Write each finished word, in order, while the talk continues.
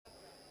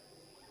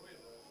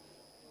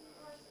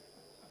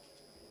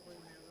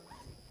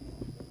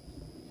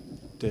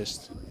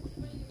test.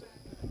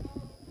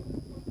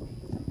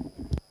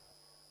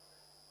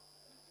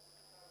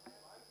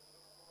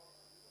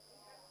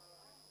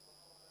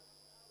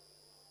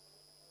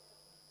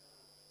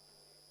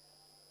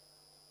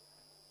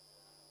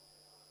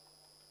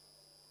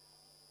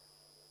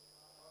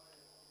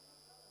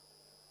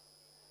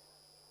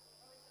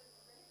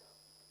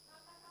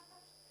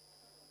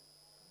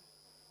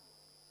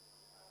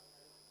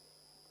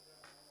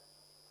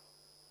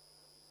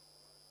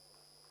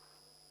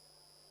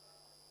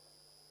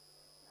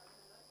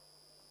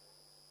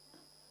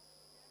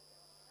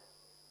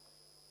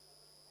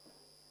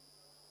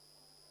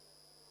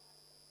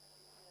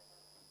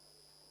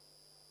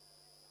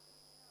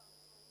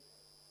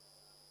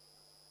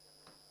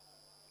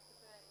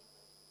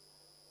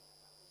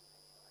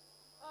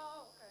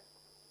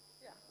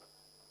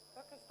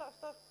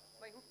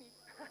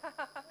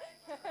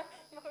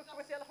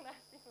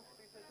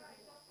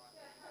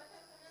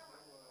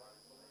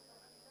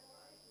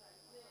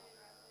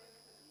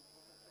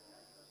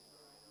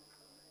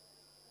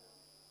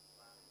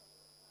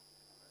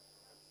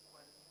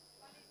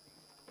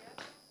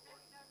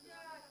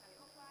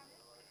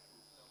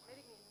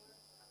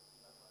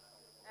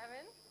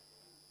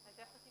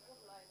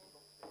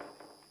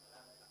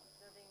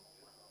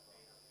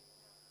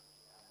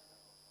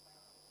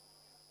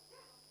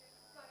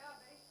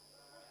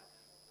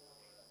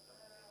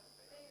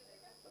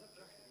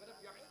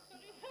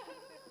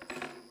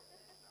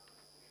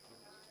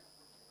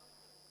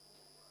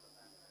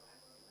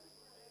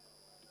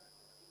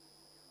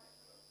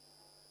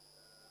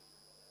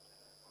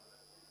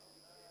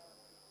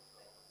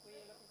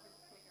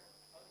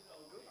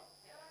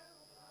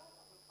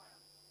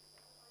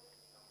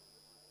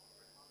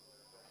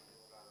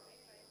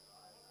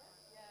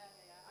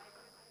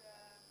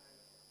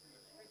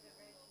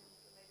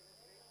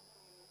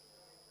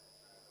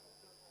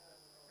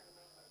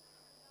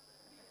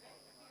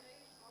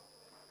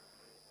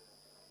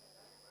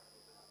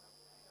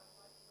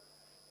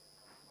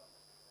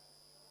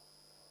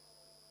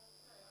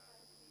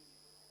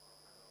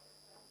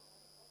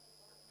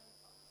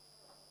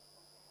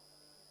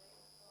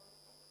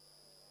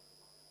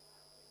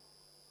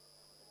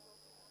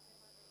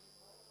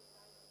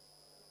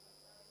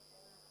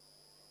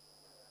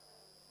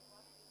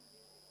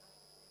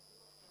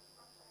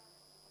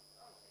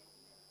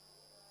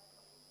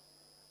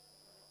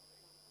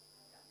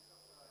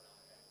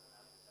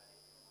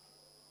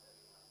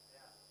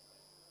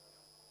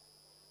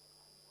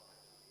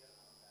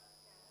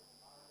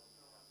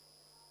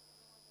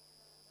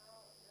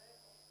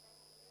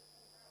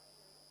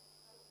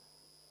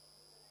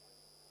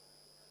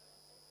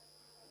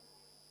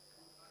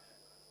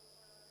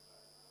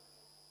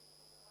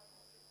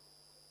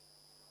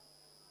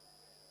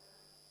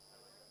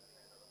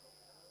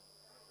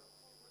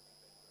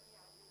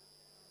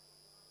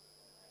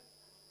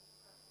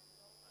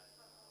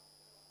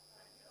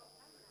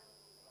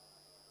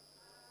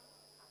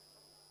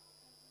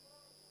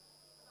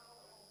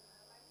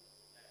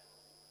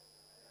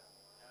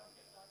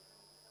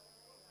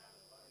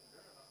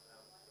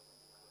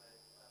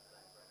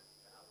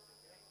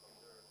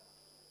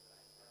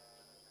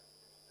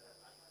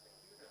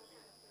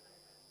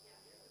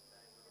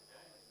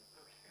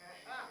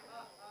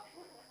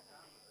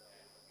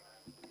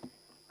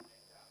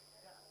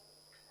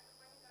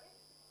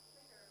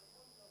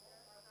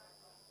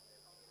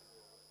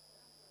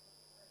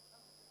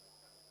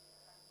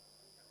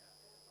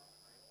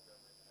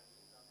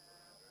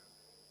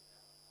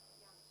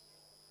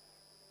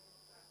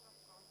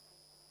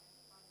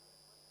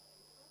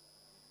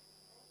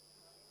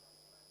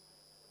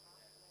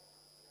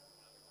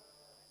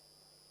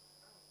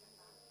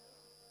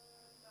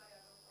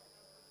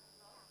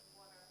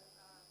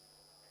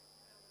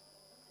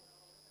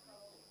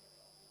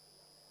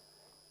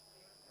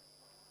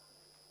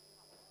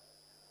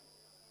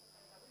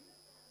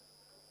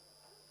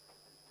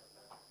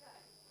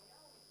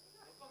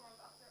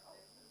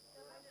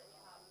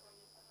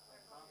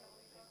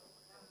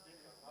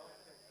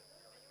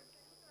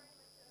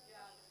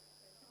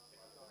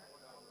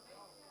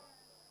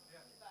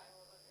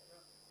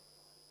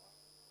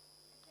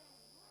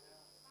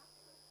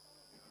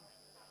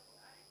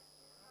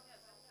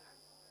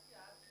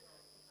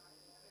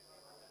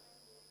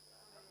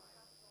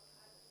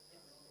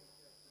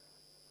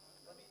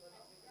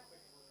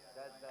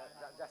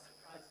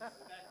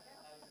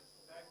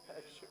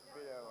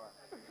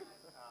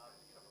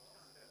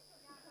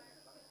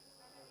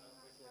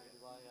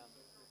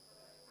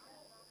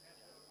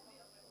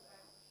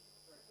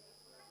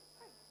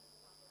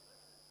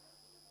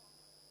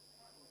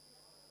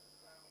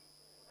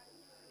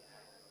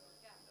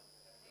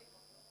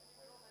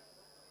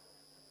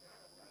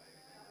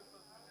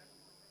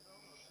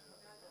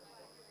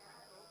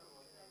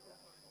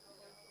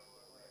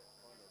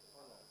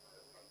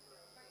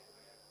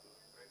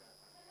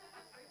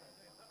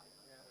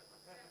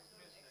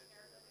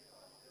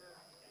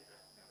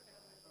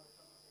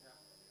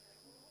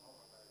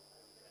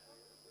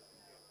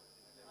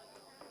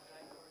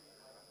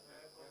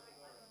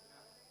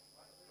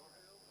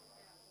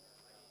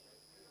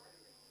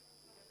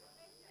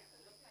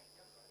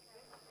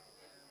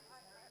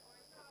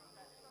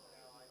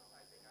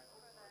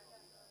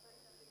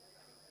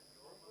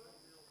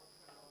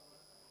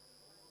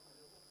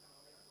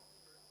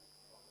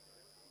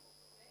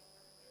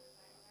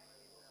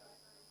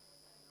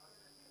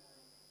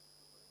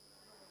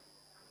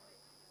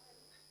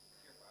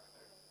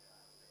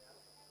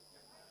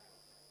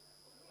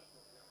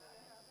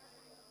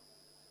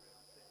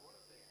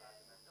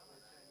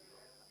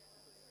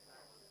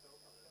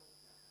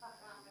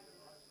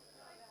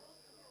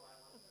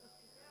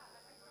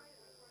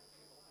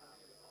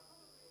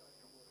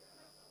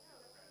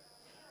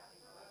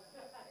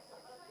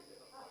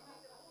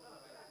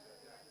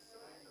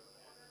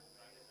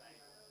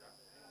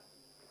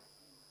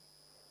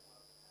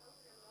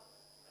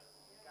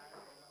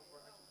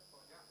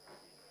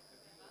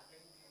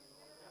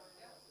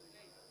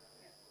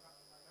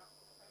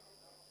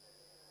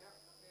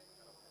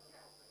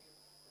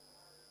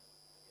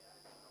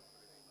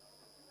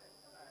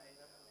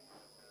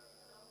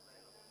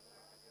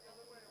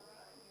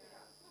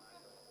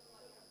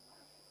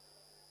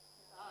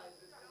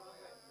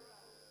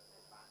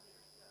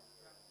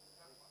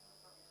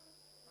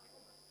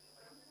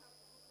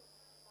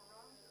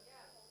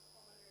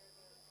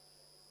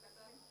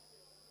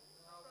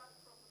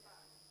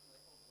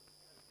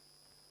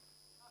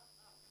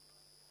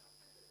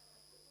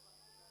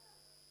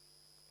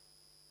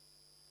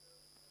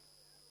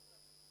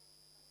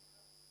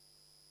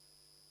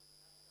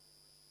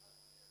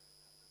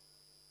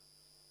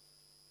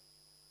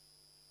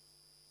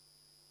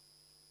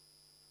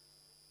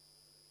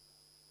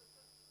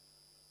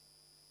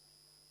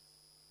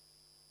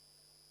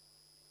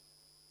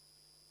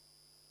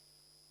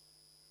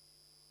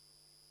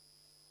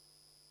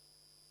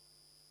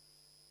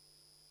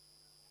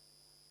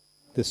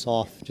 this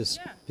off just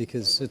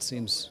because it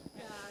seems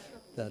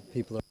that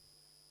people are.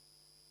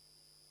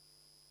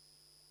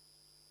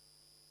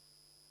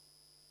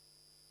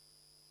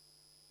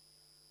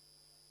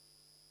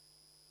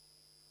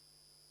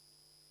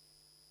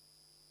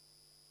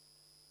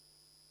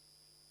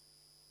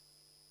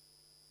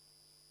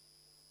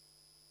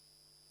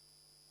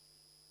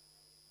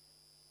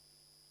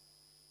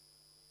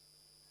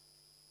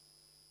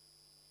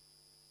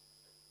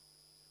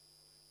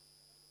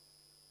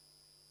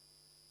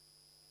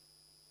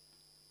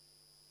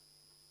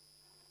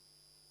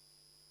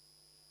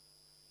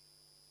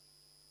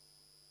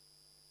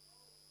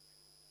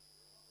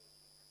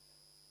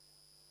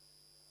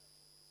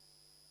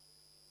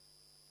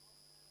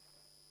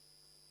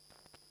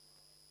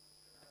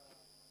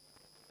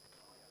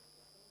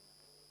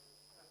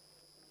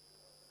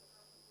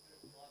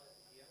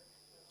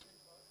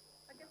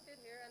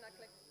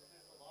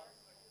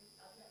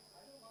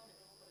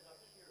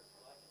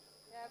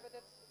 Yeah, but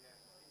that's...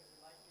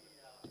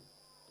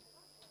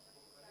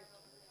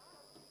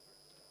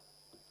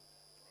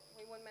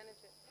 We won't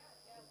manage it.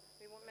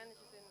 We won't manage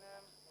it in...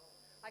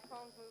 I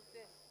can't move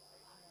this.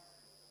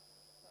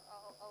 So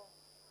I'll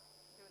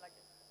do it like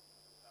this.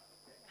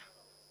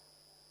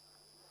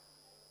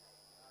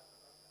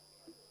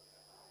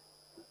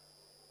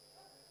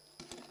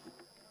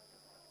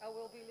 I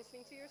will be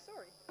listening to your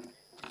story.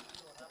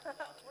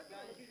 What do you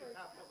want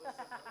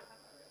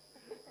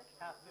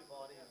Half the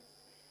audience.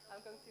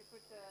 I'm going to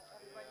put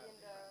everybody in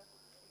the...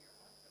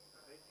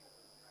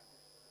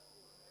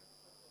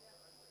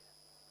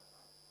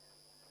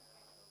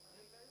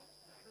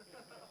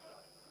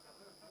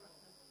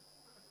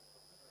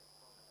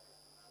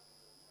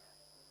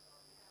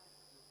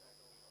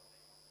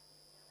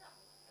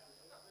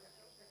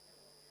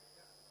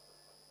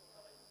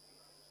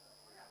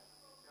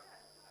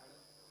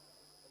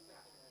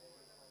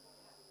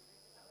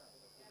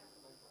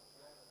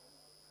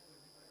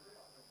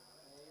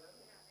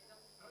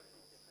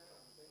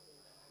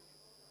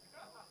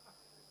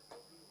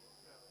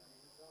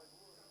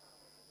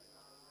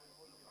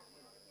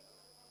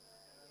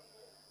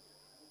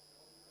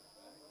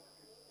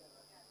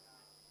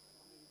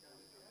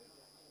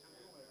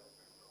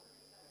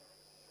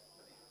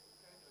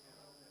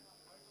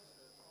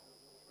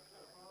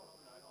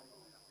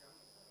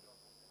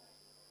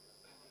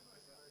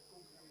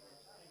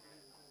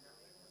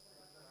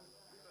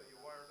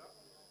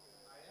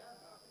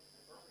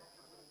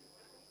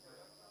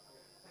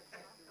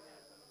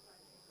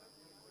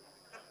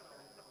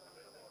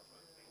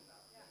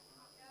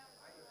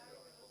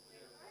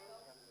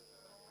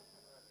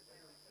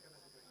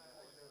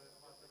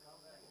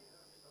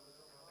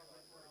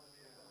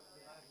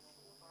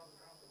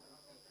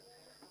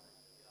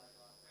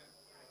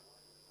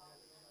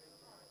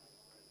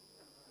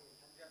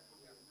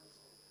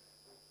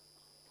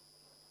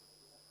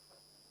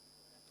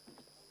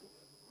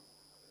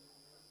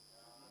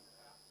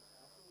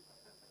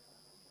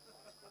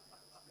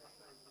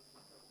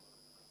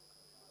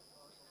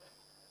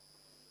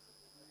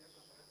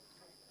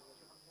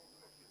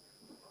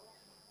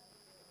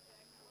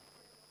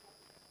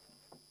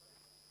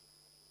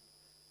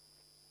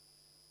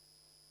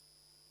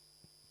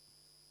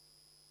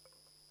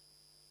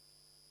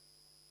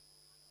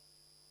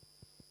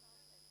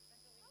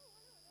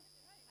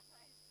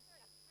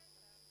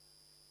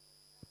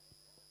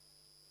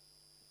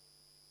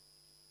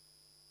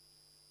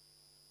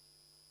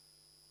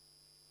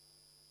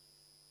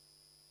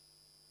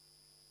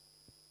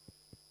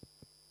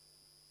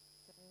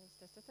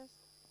 Test.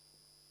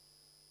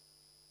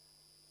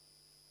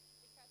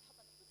 Ik ga het op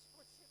het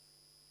toetsenbord zitten,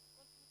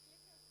 want ik moet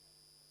klikken.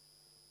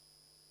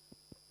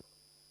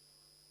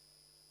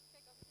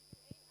 Kijk, als ik het nu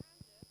 1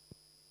 aanzet, dan doe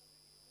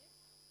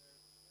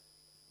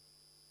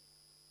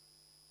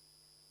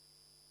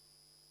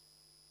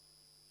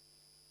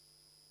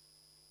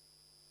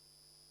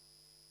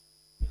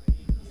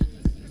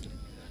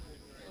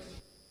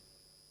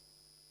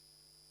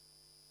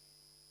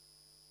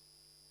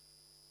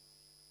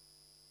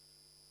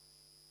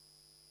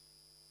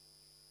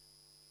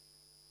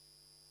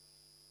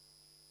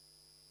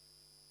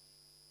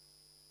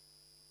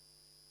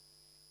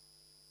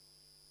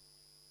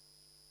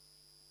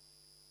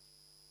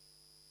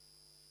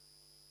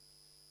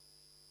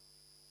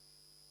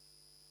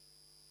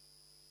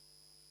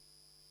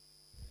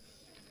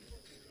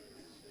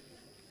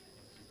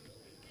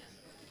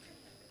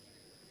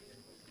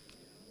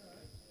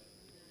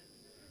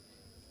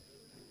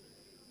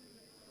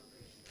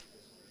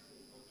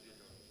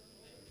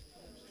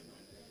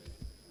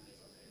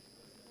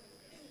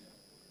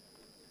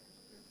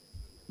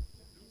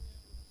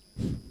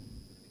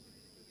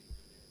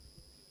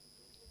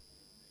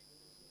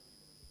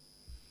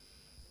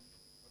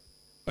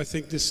I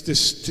think this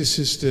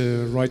is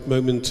the right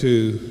moment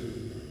to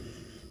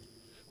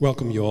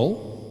welcome you all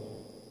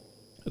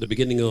at the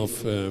beginning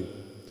of,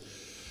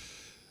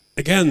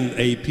 again,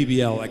 a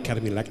PBL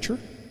Academy lecture.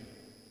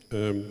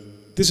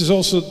 This is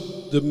also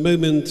the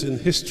moment in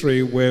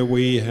history where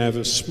we have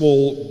a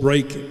small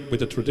break with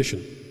the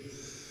tradition.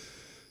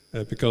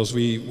 Because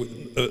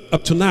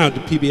up to now, the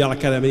PBL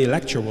Academie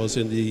lecture was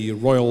in the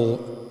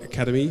Royal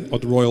Academy, or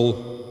the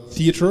Royal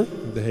Theatre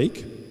in The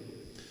Hague.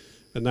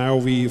 And now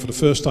we, for the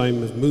first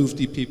time, have moved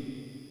the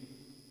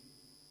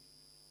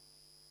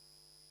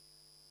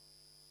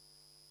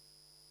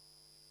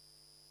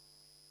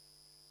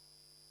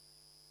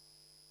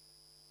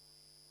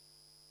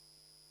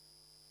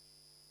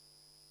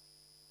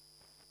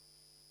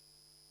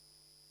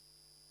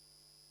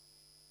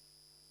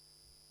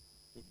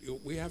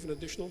We have an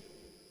additional?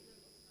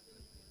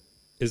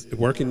 Is it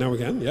working now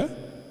again? Yeah?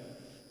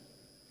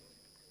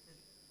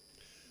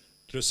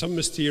 There's some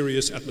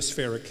mysterious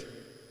atmospheric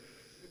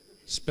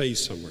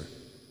space somewhere.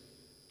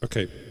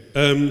 Okay.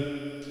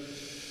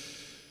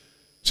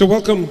 So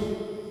welcome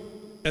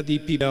at the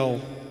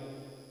PBL.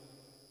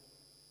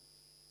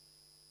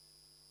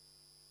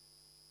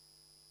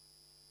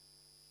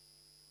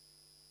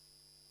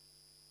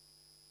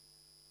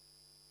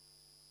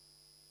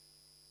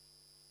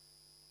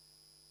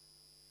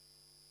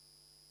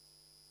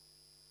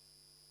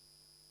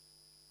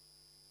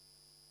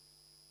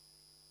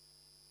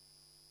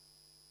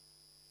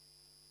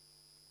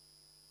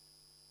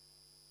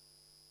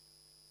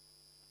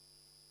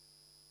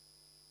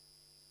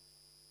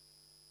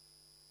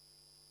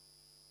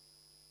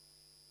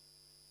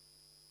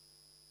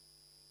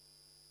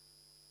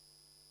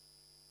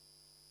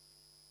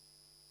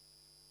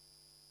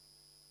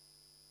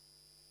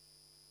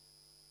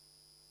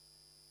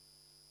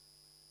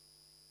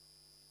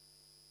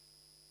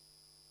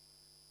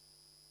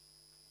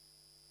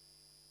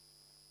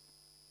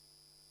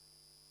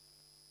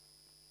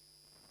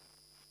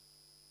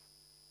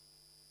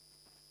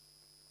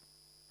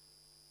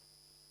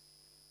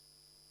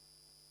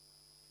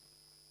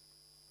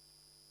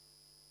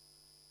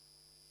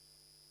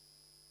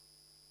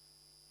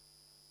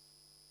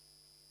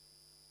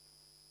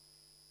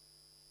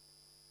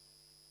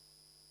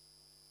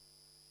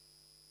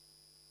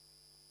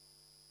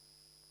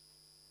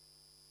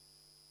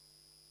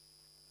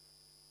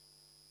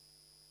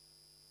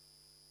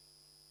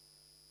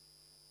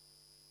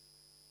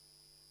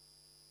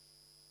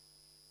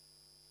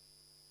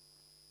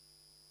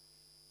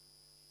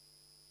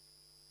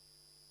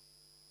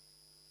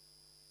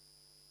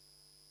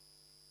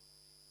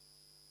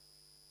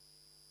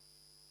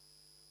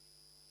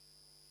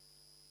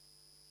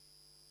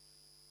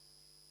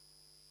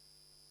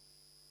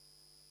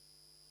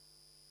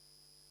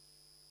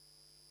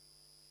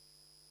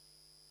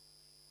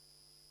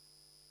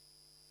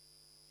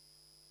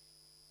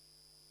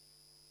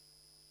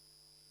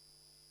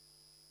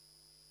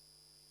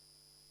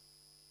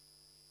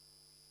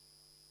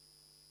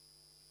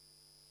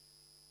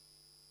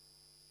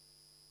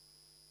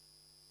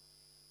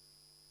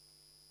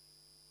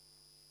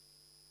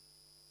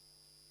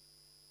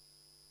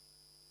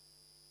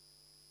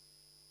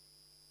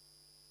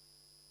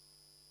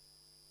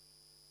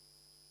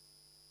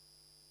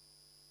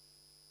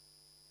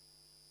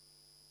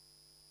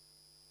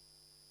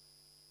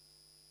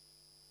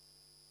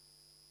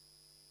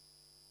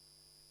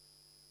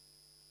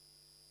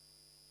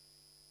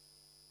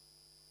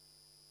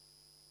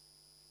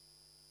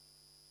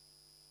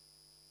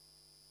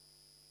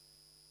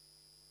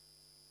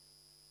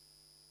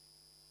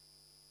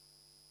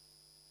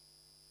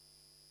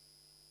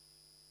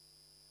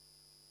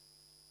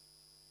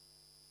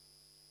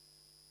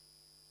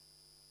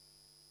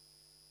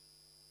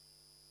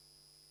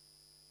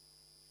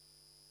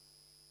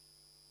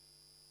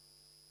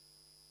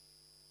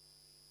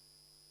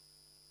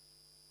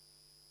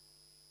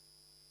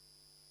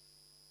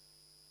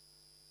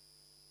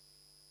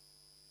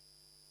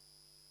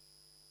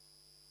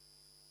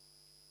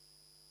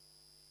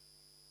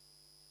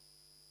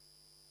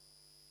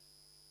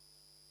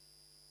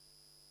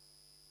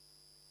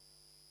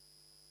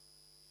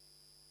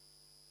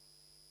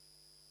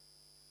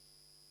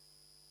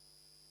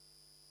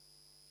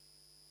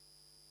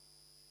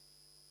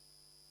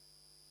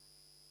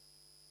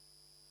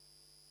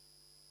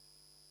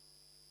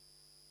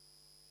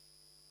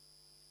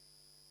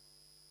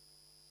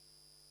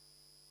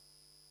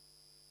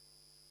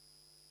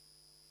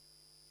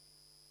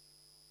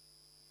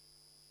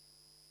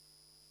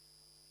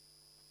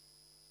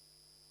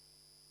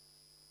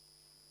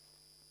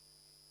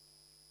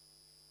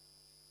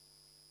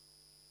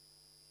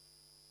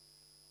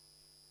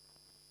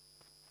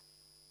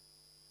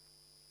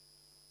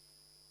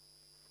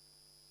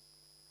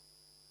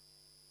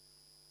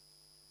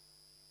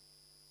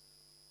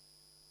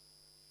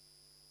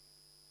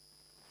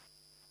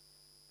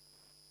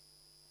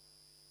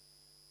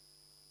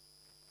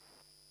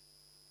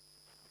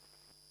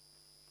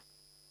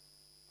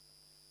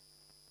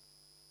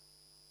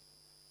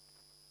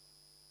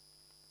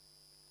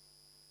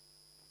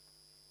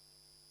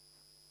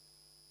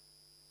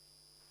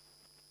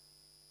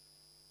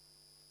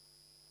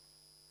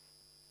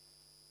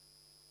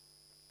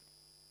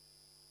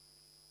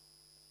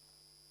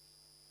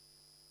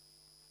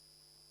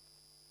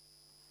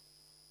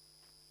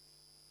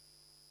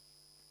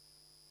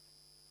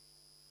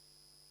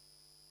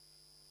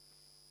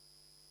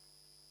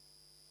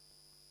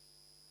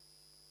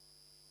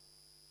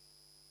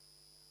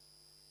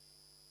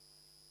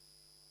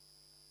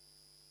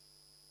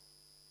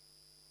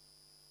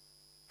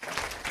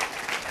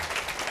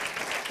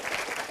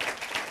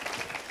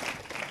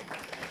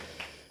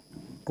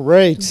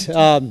 Great.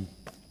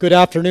 Good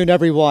afternoon,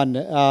 everyone.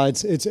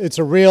 It's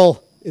a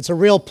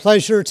real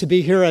pleasure to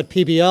be here at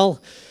PBL,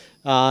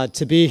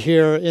 to be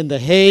here in The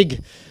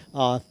Hague.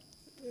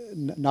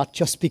 Not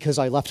just because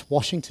I left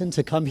Washington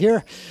to come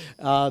here,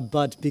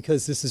 but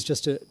because this is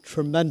just a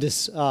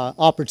tremendous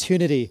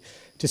opportunity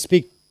to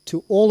speak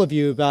to all of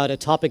you about a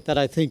topic that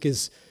I think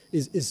is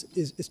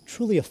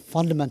truly a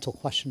fundamental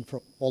question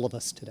for all of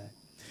us today.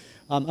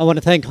 I want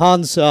to thank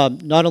Hans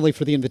not only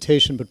for the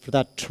invitation, but for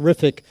that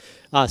terrific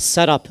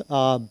setup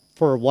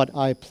for what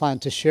I plan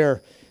to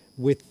share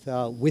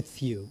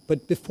with you.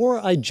 But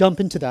before I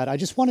jump into that, I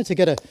just wanted to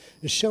get a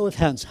show of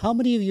hands. How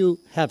many of you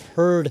have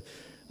heard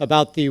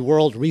about the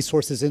World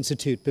Resources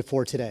Institute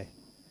before today?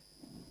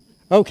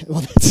 Okay,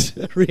 well, that's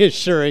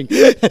reassuring.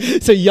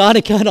 So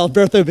Yannicka and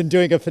Alberto have been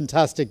doing a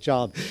fantastic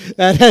job.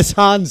 And as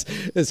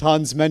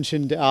Hans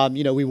mentioned,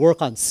 we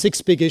work on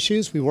 6 big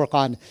issues. We work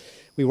on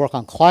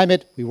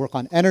climate, we work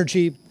on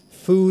energy,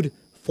 food,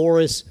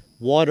 forests,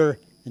 water,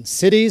 and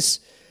cities.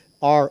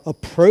 Our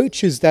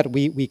approach is that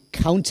we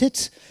count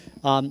it.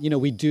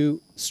 We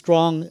do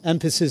strong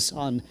emphasis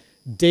on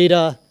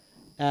data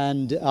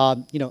and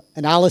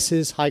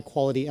analysis, high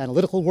quality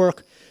analytical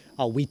work.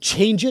 We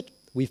change it.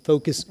 We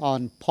focus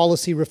on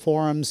policy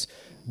reforms,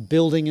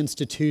 building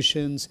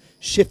institutions,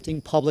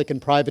 shifting public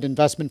and private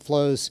investment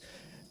flows,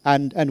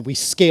 and we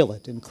scale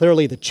it. And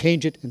clearly, the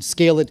change it and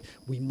scale it,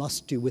 we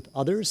must do with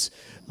others.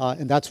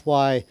 And that's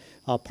why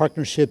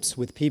partnerships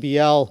with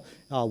PBL,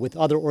 with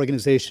other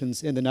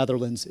organizations in the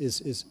Netherlands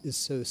is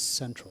so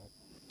central.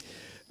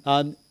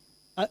 I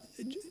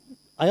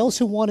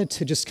also wanted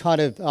to just kind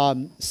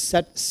of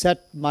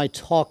set my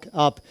talk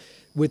up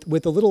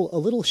with a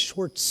little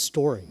short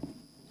story.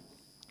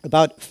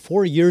 About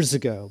 4 years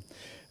ago,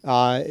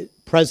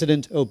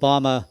 President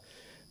Obama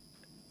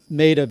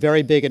made a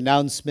very big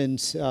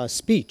announcement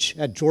speech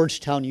at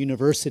Georgetown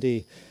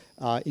University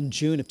in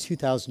June of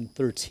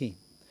 2013,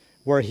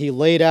 where he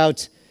laid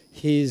out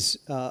his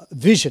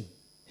vision,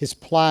 his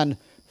plan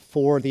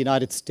for the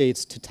United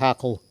States to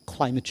tackle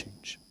climate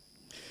change.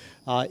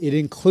 It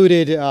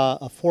included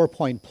a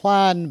 4-point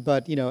plan,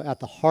 but at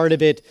the heart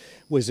of it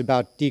was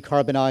about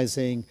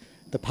decarbonizing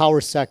the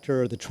power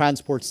sector, the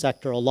transport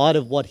sector. A lot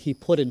of what he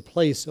put in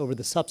place over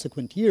the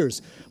subsequent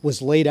years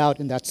was laid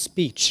out in that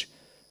speech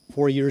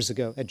 4 years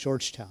ago at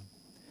Georgetown.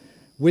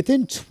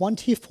 Within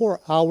 24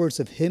 hours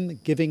of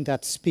him giving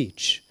that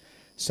speech,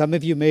 some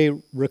of you may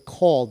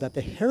recall that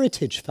the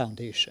Heritage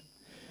Foundation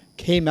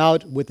came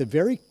out with a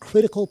very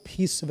critical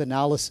piece of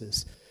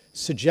analysis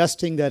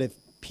suggesting that if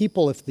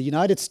the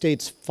United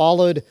States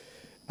followed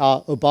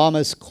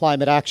Obama's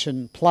climate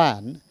action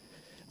plan,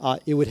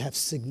 it would have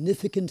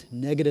significant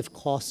negative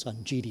costs on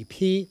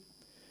GDP,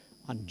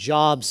 on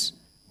jobs,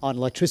 on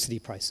electricity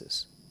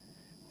prices,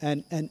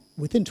 and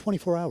within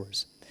 24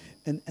 hours.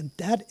 And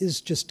that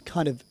is just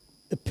kind of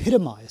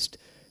epitomized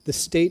the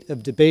state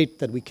of debate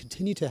that we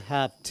continue to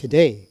have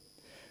today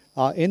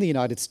in the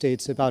United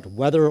States about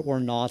whether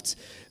or not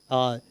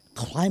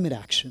climate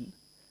action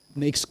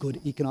makes good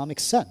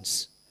economic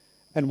sense.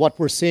 And what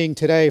we're seeing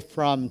today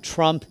from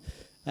Trump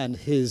and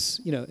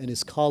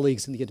his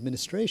colleagues in the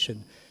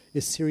administration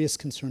is serious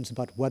concerns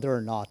about whether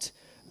or not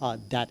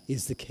that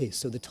is the case.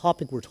 So the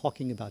topic we're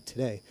talking about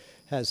today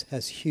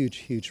has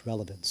huge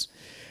relevance.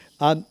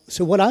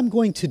 So what I'm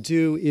going to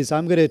do is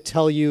I'm going to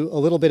tell you a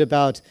little bit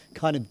about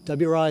kind of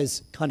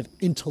WRI's kind of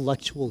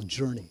intellectual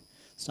journey.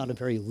 It's not a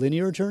very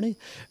linear journey,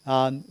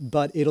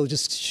 but it'll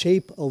just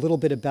shape a little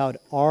bit about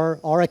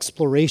our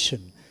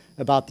exploration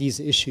about these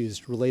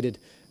issues related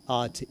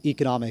to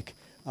economic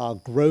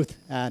growth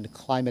and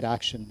climate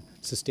action,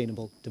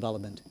 sustainable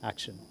development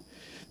action.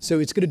 So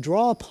it's going to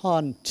draw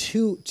upon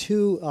two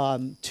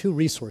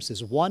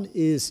resources. One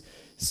is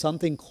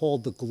something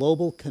called the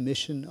Global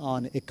Commission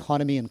on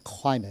Economy and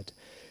Climate,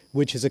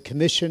 which is a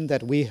commission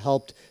that we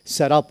helped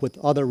set up with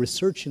other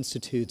research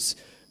institutes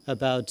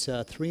about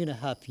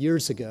 3.5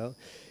 years ago.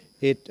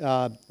 It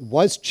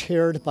was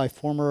chaired by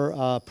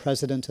former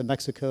President of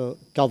Mexico,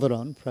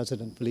 Calderon,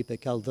 President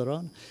Felipe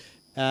Calderon,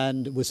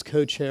 and was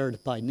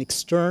co-chaired by Nick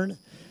Stern.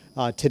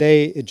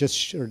 Today,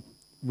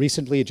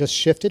 recently it just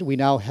shifted. We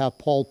now have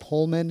Paul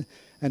Pullman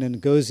and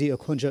Ngozi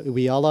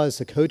Okonjo-Iweala as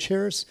the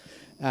co-chairs,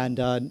 and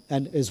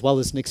as well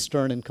as Nick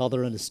Stern, and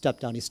Calderon has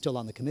stepped down. He's still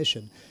on the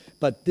commission.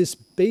 But this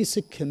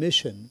basic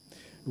commission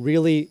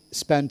really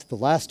spent the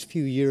last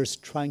few years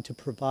trying to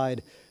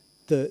provide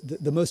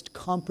the most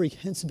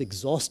comprehensive,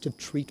 exhaustive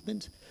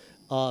treatment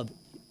of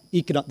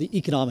the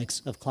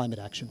economics of climate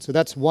action. So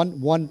that's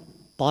one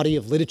body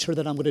of literature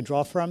that I'm going to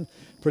draw from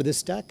for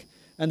this deck.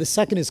 And the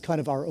second is kind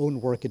of our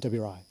own work at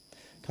WRI,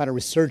 kind of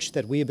research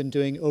that we have been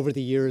doing over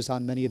the years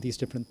on many of these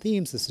different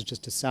themes. This is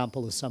just a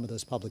sample of some of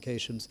those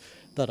publications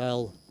that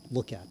I'll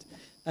look at.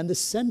 And the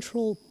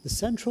central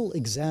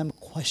exam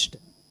question,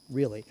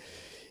 really,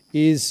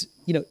 is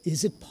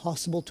it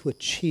possible to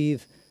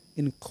achieve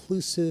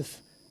inclusive,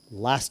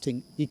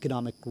 lasting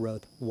economic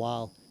growth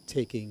while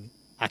taking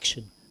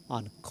action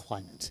on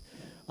climate?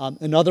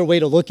 Another way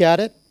to look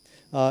at it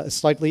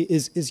slightly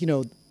is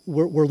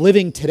we're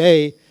living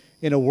today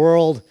in a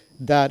world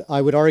that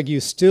I would argue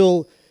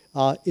still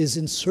is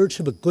in search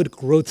of a good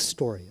growth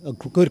story, a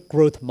good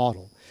growth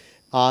model.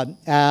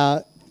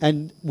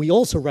 And we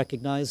also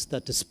recognize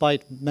that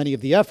despite many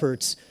of the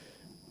efforts,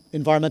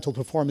 environmental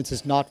performance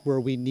is not where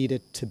we need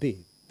it to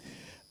be.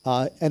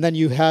 And then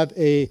you have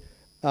a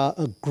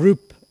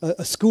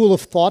school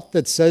of thought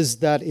that says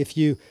that if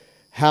you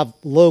have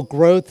low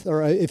growth,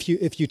 or if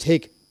you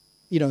take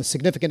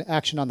significant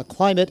action on the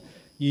climate,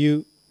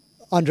 you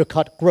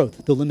undercut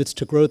growth, the limits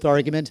to growth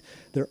argument.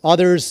 There are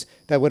others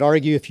that would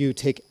argue if you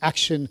take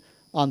action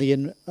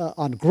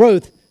on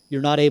growth,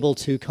 you're not able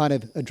to kind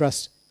of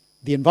address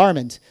the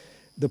environment.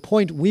 The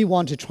point we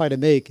want to try to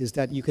make is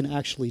that you can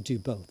actually do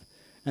both,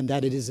 and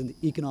that it is in the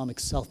economic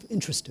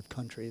self-interest of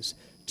countries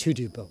to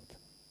do both.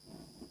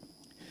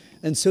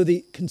 And so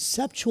the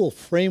conceptual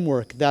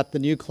framework that the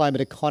new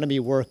climate economy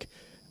work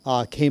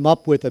came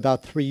up with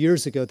about 3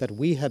 years ago, that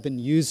we have been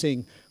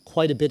using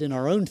quite a bit in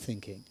our own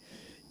thinking,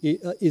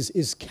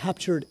 is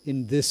captured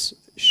in this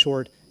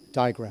short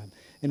diagram.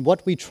 And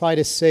what we try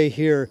to say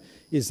here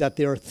is that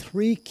there are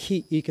 3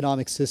 key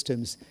economic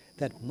systems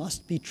that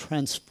must be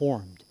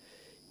transformed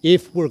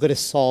if we're going to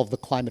solve the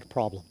climate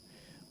problem.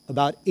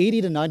 About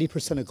 80 to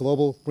 90% of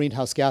global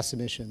greenhouse gas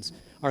emissions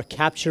are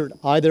captured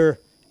either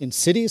in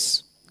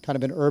cities, kind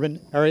of in urban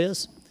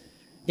areas,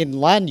 in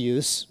land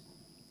use,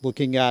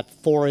 looking at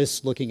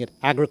forests, looking at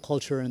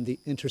agriculture and the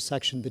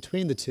intersection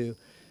between the two,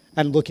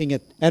 and looking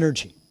at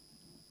energy.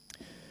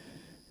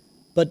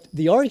 But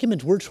the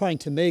argument we're trying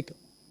to make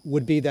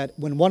would be that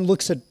when one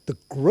looks at the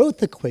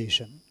growth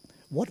equation,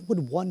 what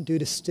would one do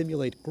to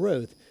stimulate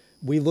growth?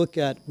 We look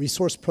at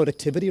resource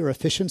productivity or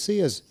efficiency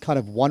as kind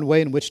of one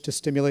way in which to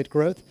stimulate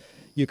growth.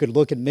 You could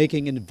look at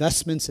making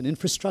investments in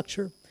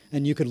infrastructure,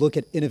 and you could look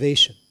at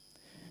innovation.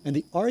 And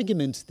the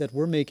argument that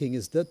we're making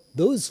is that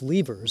those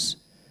levers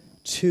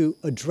to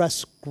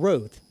address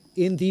growth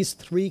in these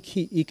 3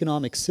 key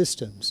economic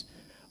systems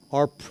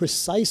are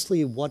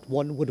precisely what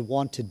one would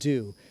want to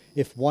do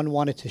if one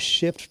wanted to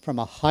shift from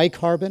a high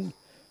carbon,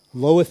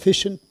 low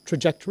efficient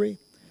trajectory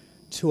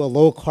to a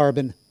low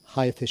carbon,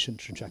 high efficient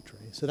trajectory.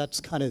 So that's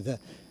kind of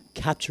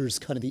captures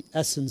kind of the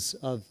essence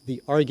of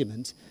the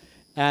argument.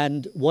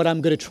 And what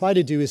I'm going to try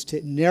to do is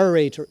to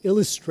narrate or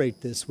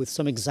illustrate this with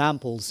some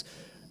examples,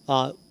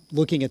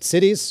 looking at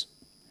cities,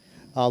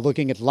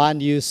 looking at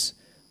land use,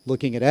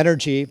 looking at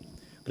energy. I'm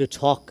going to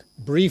talk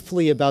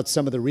briefly about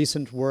some of the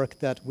recent work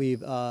that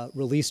we've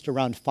released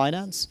around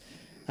finance.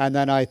 And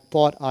then I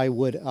thought I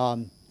would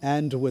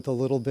end with a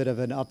little bit of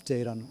an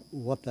update on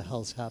what the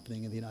hell's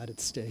happening in the United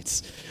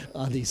States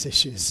on these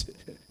issues.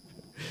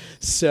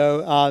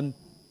 So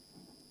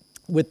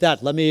with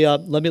that,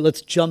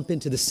 let's jump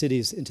into the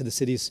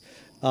cities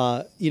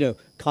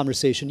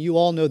conversation. You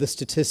all know the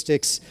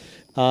statistics.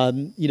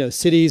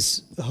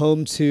 Cities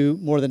home to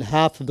more than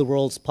half of the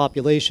world's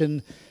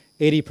population,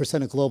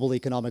 80% of global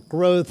economic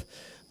growth,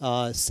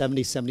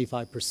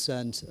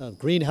 75% of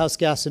greenhouse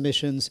gas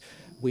emissions.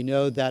 We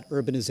know that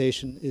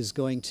urbanization is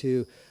going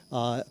to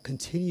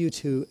continue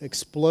to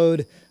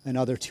explode,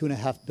 another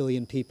 2.5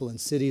 billion people in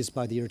cities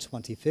by the year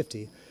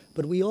 2050.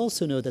 But we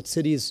also know that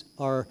cities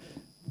are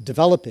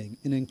developing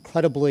in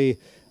incredibly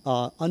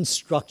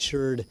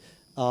unstructured,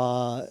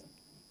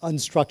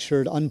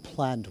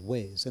 unplanned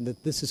ways, and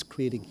that this is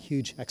creating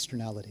huge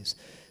externalities.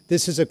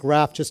 This is a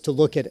graph just to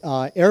look at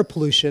air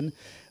pollution.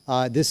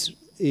 This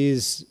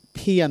is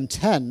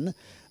PM10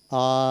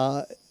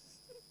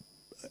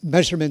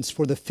 measurements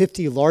for the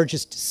 50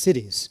 largest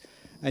cities.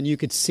 And you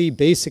could see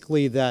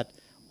basically that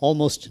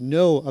almost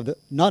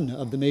none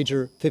of the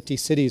major 50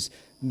 cities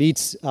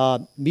meets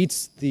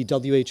the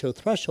WHO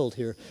threshold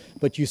here,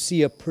 but you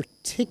see a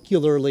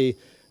particularly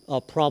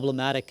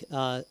problematic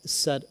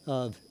set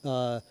of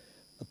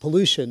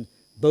pollution,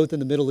 both in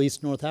the Middle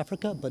East, North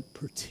Africa, but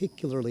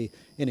particularly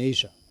in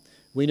Asia.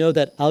 We know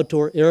that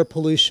outdoor air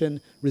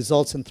pollution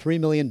results in 3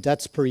 million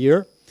deaths per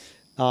year.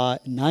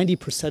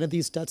 90% of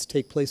these deaths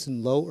take place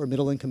in low or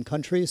middle income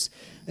countries.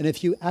 And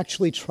if you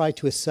actually try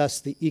to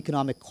assess the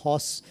economic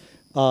costs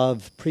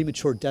of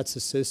premature deaths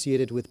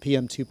associated with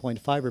PM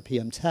 2.5 or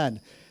PM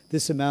 10,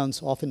 this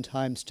amounts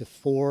oftentimes to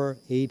 4,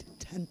 8,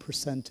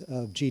 10%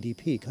 of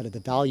GDP, kind of the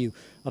value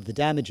of the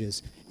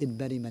damages in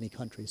many, many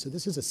countries. So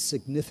this is a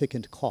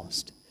significant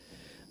cost.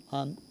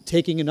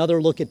 Taking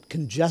another look at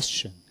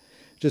congestion,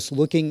 just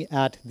looking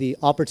at the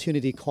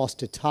opportunity cost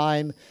to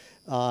time,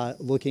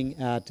 looking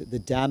at the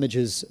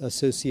damages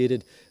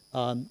associated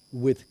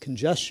with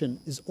congestion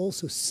is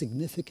also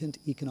significant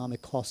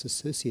economic costs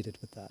associated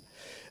with that.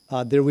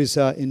 There was,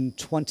 in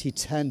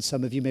 2010,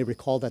 some of you may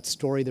recall that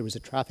story, there was a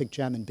traffic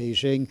jam in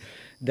Beijing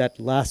that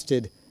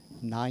lasted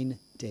 9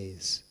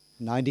 days.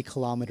 90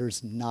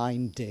 kilometers,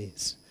 9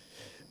 days.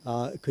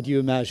 Could you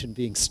imagine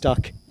being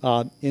stuck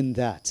in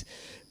that?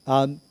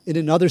 In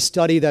another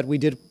study that we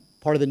did,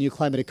 part of the new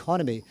climate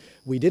economy,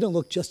 we didn't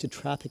look just at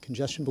traffic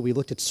congestion, but we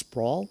looked at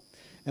sprawl,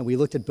 and we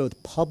looked at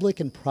both public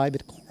and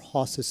private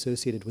costs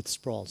associated with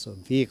sprawl. So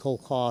vehicle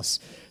costs,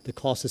 the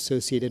costs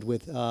associated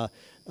with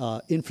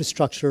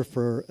infrastructure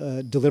for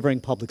delivering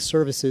public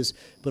services,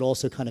 but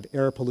also kind of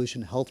air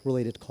pollution,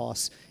 health-related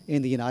costs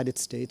in the United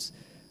States.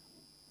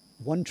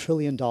 $1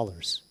 trillion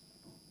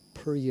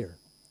per year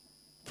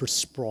for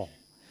sprawl.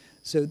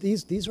 So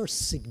these are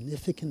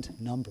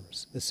significant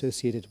numbers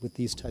associated with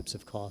these types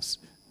of costs,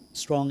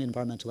 strong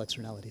environmental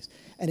externalities.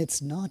 And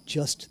it's not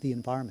just the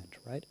environment,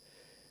 right?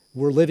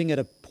 We're living at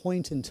a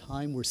point in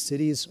time where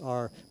cities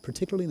are,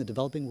 particularly in the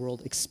developing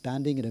world,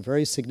 expanding in a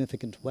very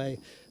significant way,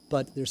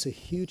 but there's a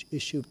huge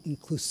issue of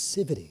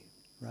inclusivity,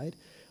 right?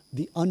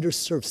 The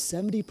underserved,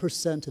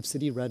 70% of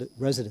city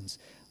residents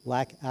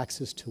lack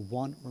access to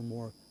one or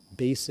more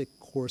basic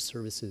core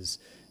services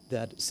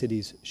that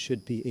cities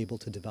should be able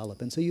to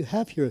develop. And so you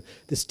have here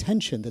this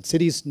tension that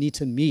cities need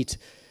to meet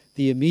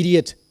the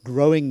immediate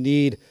growing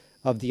need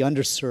of the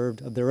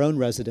underserved, of their own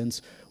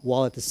residents,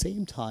 while at the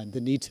same time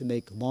the need to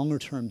make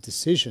longer-term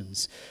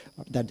decisions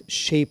that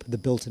shape the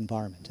built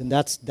environment. And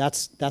that's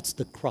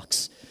the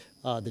crux,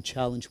 the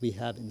challenge we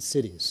have in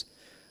cities.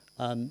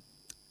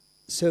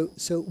 So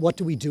what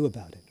do we do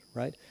about it,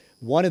 right?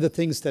 One of the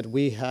things that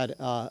we had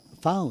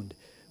found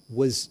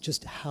was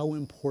just how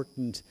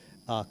important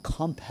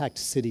compact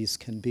cities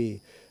can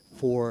be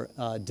for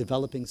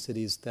developing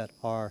cities that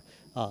are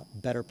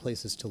better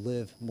places to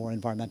live, more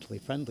environmentally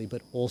friendly,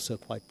 but also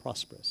quite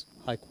prosperous,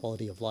 high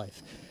quality of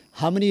life.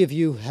 How many of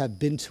you have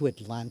been to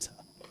Atlanta?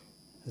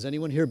 Has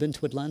anyone here been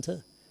to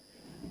Atlanta?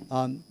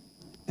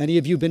 Any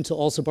of you been to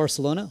also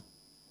Barcelona?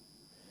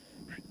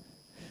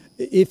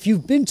 If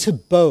you've been to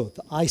both,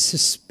 I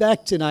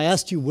suspect, and I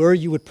asked you where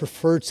you would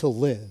prefer to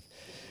live.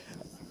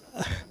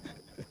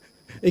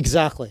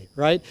 Exactly,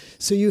 right?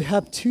 So you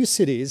have two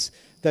cities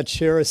that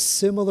share a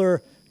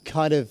similar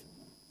kind of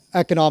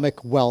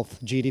economic wealth,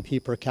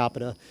 GDP per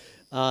capita,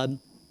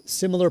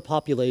 similar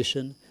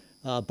population.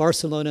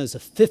 Barcelona is a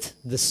fifth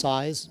the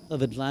size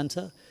of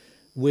Atlanta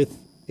with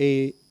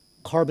a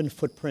carbon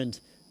footprint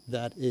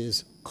that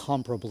is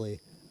comparably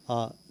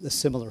a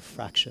similar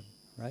fraction,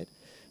 right?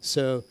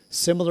 So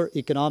similar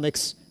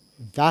economics,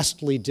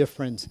 vastly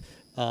different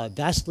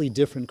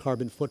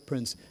carbon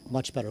footprints,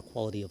 much better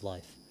quality of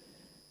life.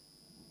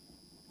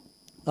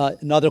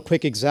 Another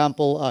quick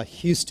example,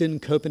 Houston,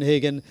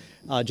 Copenhagen,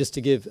 just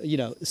to give,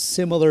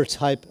 similar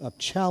type of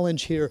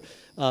challenge here,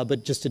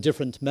 but just a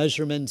different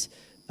measurement.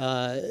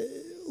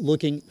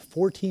 Looking,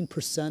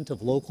 14%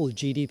 of local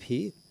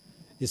GDP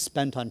is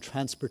spent on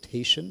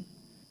transportation.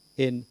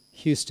 In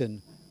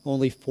Houston,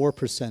 only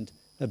 4%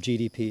 of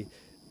GDP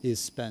is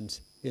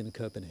spent in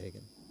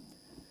Copenhagen.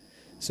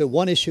 So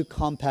one issue,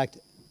 compact.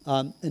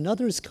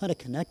 Another is kind of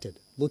connected,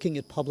 looking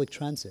at public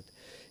transit.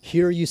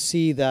 Here you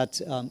see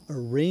that a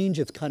range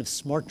of kind of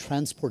smart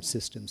transport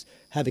systems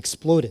have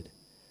exploded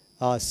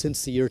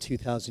since the year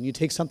 2000. You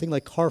take something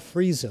like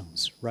car-free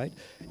zones, right?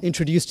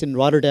 Introduced in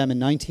Rotterdam in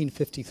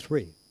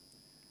 1953.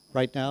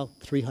 Right now,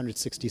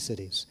 360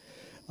 cities.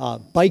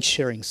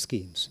 Bike-sharing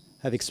schemes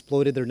have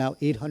exploded. There are now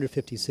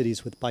 850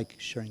 cities with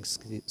bike-sharing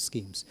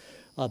schemes.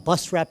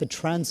 Bus rapid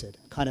transit,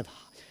 kind of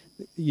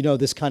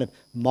this kind of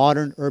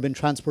modern urban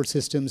transport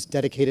systems,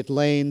 dedicated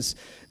lanes,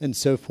 and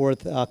so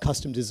forth,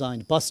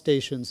 custom-designed bus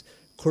stations.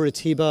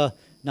 Curitiba,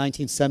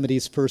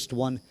 1970s, first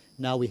one.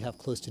 Now we have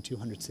close to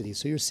 200 cities.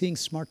 So you're seeing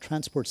smart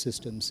transport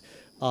systems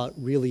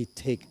really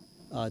take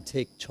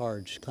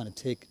charge, kind of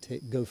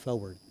go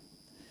forward.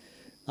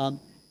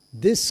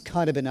 This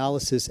kind of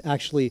analysis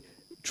actually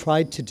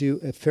tried to do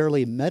a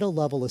fairly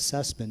meta-level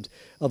assessment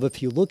of,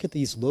 if you look at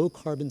these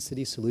low-carbon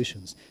city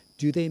solutions,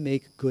 do they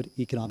make good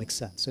economic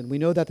sense? And we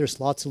know that there's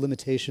lots of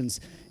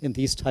limitations in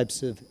these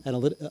types of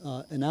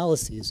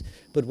analyses,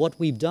 but what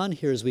we've done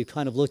here is we've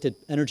kind of looked at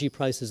energy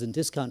prices and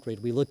discount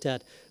rate. We looked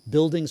at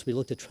buildings, we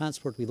looked at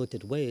transport, we looked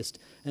at waste,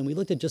 and we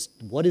looked at just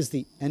what is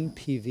the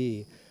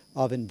NPV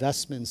of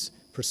investments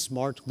for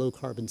smart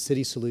low-carbon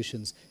city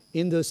solutions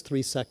in those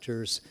three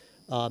sectors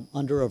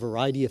under a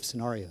variety of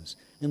scenarios.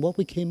 And what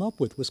we came up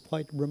with was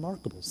quite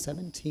remarkable,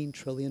 $17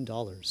 trillion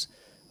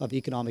of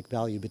economic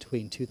value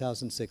between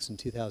 2006 and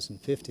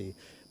 2050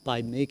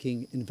 by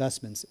making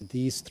investments in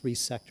these three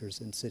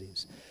sectors in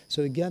cities.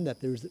 So again, that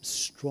there's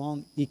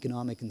strong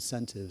economic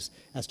incentives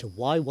as to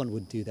why one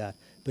would do that,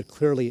 but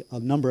clearly a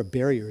number of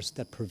barriers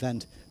that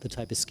prevent the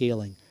type of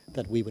scaling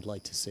that we would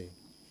like to see.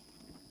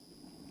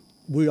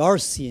 We are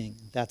seeing,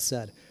 that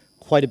said,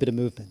 quite a bit of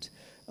movement.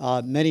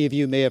 Many of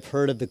you may have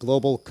heard of the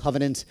Global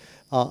Covenant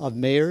of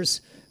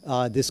Mayors.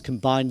 This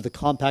combined the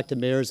Compact of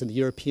Mayors and the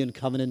European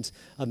Covenant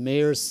of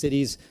Mayors.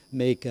 Cities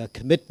make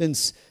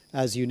commitments,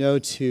 as you know,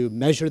 to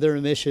measure their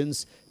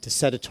emissions, to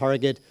set a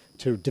target,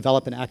 to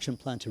develop an action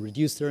plan to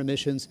reduce their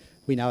emissions.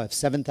 We now have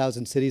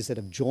 7,000 cities that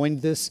have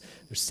joined this.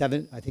 There's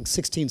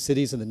 16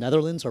 cities in the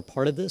Netherlands are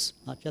part of this,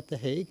 not yet The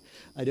Hague,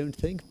 I don't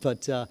think,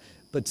 but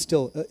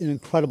still an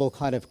incredible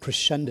kind of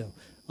crescendo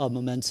of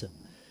momentum.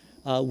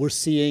 We're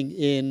seeing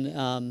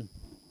in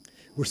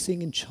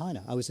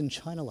China. I was in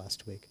China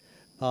last week.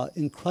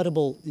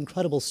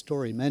 Incredible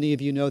story. Many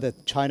of you know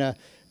that China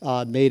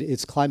made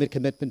its climate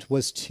commitment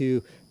was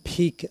to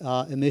peak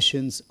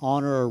emissions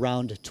on or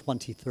around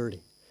 2030.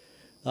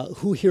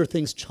 Who here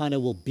thinks China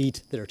will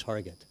beat their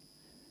target?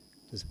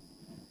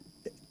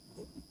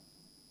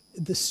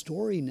 The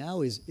story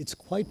now is it's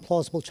quite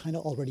plausible China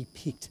already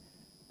peaked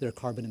their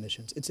carbon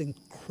emissions. It's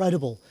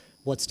incredible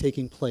what's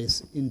taking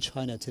place in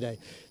China today.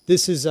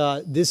 This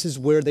is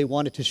where they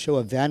wanted to show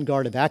a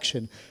vanguard of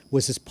action,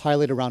 was this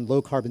pilot around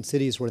low carbon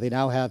cities, where they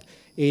now have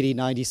 80,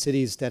 90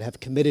 cities that have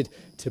committed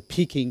to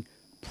peaking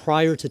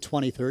prior to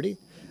 2030,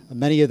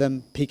 many of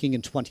them peaking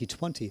in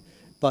 2020.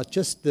 But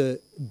just the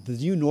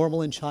new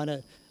normal in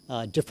China,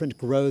 different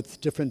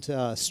growth, different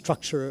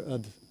structure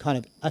of kind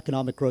of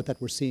economic growth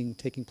that we're seeing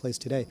taking place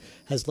today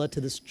has led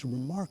to this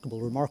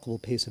remarkable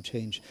pace of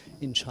change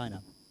in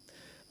China.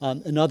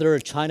 Another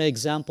China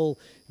example,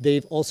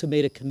 they've also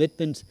made a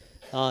commitment,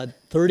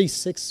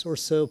 36 or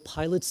so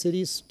pilot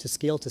cities to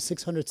scale to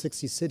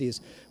 660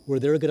 cities, where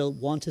they're going to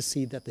want to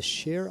see that the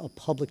share of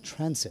public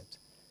transit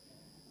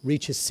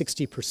reaches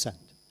 60%.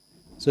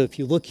 So if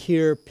you look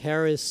here,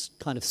 Paris,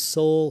 kind of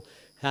Seoul,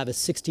 have a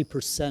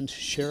 60%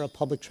 share of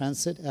public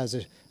transit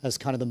as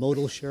kind of the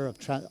modal share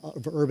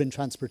of urban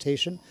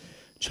transportation.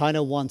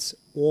 China wants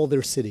all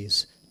their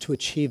cities to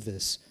achieve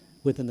this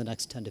within the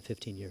next 10 to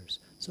 15 years.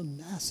 So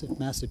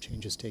massive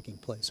changes taking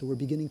place. So we're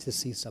beginning to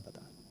see some of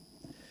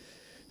that.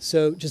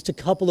 So just a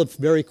couple of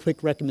very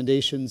quick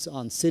recommendations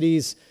on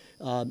cities.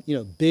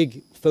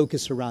 Big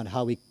focus around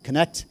how we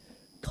connect,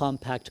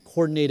 compact,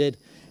 coordinated.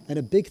 And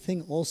a big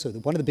thing also,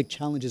 one of the big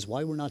challenges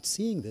why we're not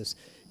seeing this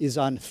is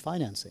on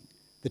financing.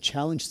 The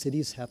challenge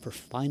cities have for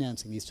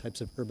financing these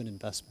types of urban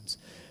investments,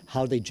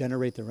 how they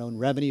generate their own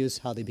revenues,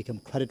 how they become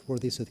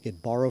creditworthy so they can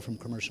borrow from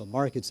commercial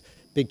markets,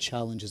 big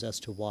challenges as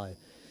to why.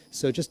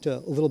 So just a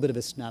little bit of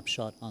a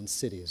snapshot on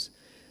cities.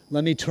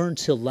 Let me turn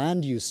to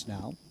land use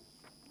now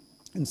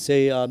and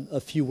say a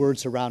few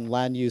words around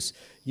land use.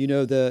 You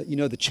know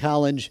the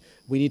challenge,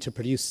 we need to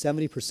produce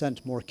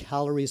 70% more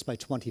calories by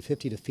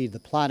 2050 to feed the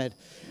planet.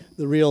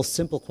 The real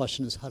simple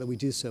question is, how do we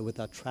do so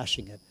without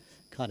trashing it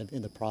kind of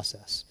in the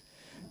process?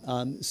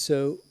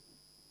 So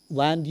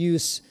land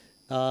use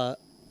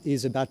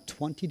is about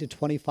 20 to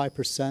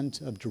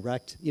 25% of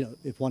direct,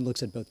 if one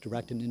looks at both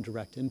direct and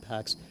indirect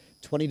impacts,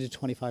 20 to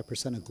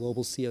 25% of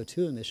global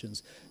CO2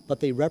 emissions, but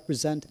they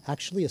represent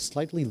actually a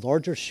slightly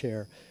larger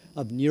share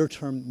of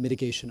near-term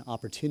mitigation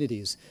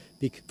opportunities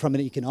from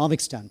an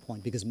economic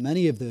standpoint, because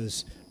many of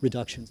those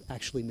reductions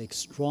actually make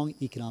strong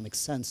economic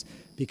sense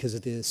because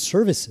of the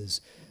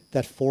services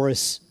that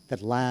forests,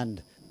 that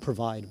land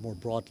provide more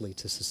broadly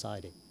to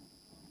society.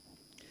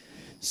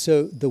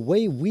 So the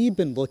way we've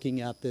been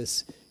looking at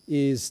this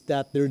is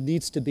that there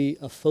needs to be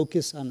a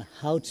focus on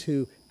how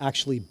to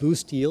actually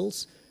boost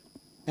yields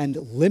and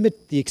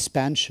limit the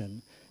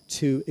expansion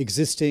to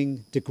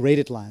existing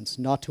degraded lands,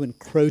 not to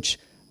encroach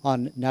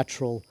on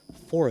natural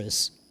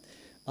forests.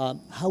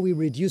 How we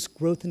reduce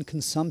growth and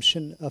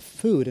consumption of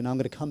food, and I'm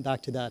going to come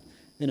back to that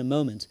in a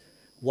moment,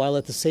 while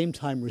at the same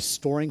time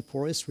restoring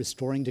forests,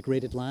 restoring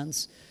degraded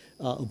lands,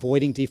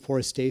 avoiding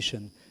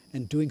deforestation,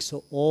 and doing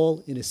so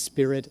all in a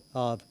spirit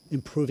of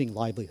improving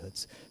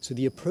livelihoods. So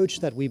the approach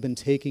that we've been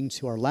taking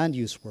to our land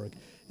use work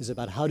is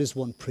about how does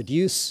one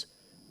produce,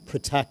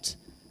 protect,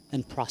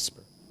 and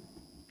prosper.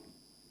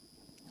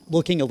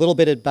 Looking a little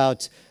bit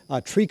about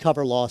tree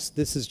cover loss,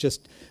 this is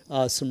just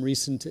some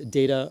recent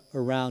data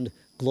around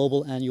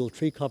global annual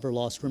tree cover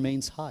loss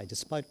remains high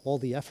despite all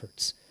the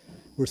efforts.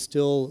 We're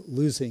still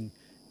losing,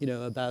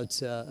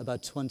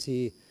 about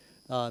 20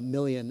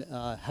 million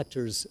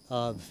hectares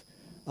of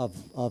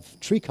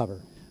tree cover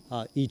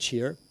each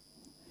year.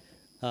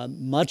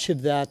 Much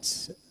of that,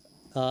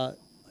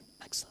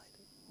 next slide.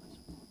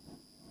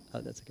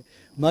 Oh, that's okay.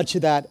 Much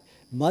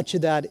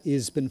of that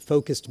has been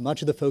focused.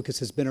 Much of the focus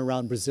has been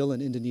around Brazil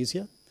and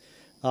Indonesia.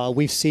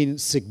 We've seen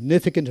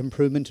significant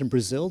improvement in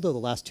Brazil, though the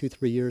last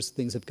 2-3 years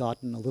things have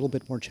gotten a little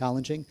bit more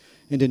challenging.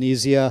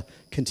 Indonesia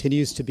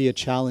continues to be a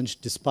challenge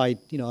despite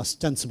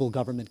ostensible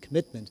government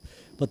commitment.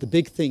 But the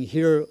big thing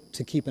here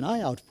to keep an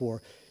eye out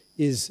for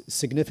is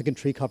significant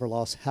tree cover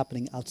loss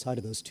happening outside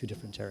of those two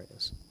different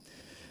areas.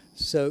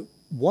 So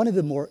one of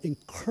the more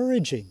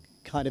encouraging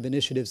kind of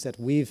initiatives that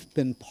we've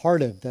been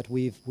part of, that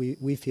we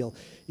feel,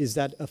 is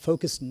that a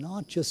focus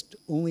not just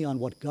only on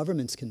what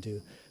governments can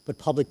do, but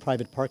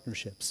public-private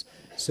partnerships.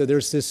 So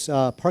there's this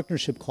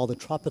partnership called the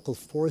Tropical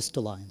Forest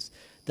Alliance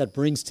that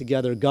brings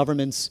together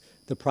governments,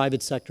 the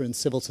private sector, and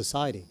civil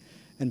society.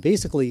 And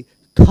basically,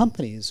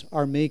 companies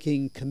are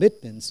making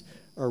commitments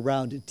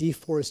around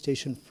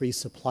deforestation-free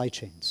supply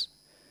chains,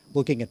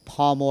 looking at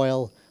palm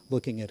oil,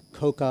 looking at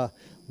coca,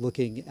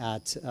 looking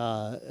at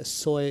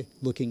soy,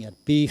 looking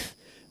at beef.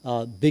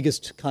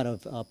 Biggest kind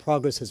of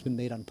progress has been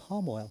made on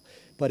palm oil.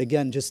 But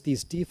again, just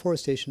these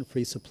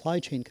deforestation-free supply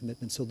chain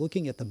commitments, so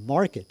looking at the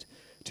market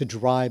to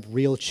drive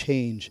real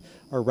change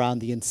around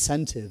the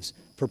incentives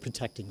for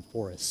protecting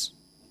forests.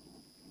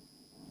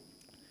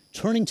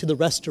 Turning to the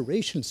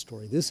restoration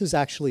story, this is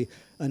actually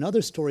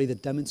another story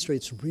that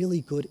demonstrates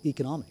really good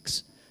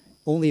economics,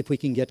 only if we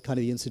can get kind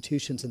of the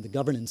institutions and the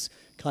governance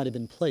kind of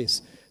in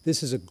place.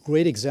 This is a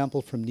great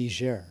example from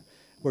Niger,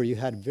 where you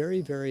had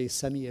very, very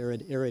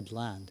semi-arid, arid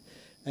land,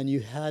 and you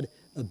had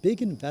a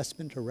big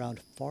investment around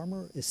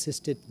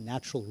farmer-assisted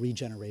natural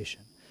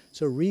regeneration.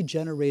 So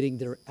regenerating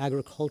their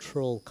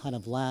agricultural kind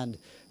of land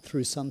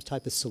through some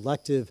type of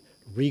selective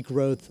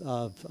regrowth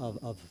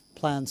of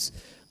plants,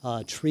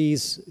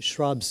 trees,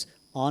 shrubs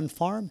on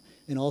farm,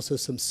 and also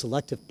some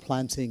selective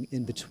planting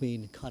in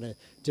between kind of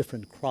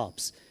different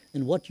crops.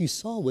 And what you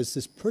saw was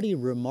this pretty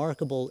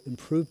remarkable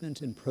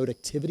improvement in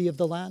productivity of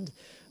the land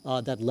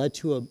that led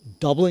to a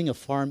doubling of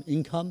farm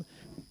income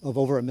of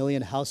over 1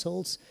 million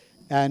households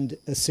and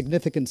a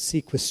significant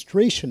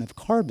sequestration of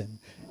carbon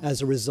as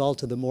a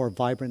result of the more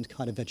vibrant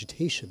kind of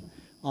vegetation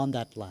on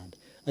that land.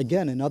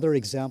 Again, another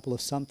example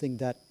of something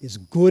that is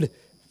good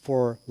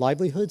for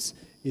livelihoods,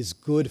 is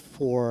good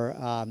for,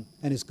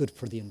 and is good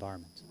for the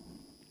environment.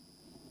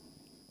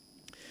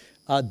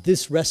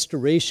 This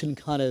restoration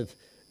kind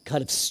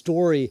of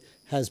story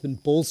has been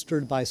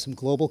bolstered by some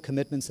global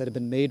commitments that have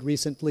been made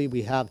recently.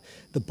 We have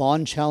the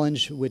Bond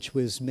Challenge, which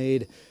was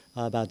made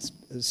about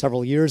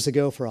several years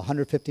ago for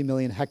 150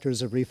 million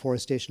hectares of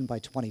reforestation by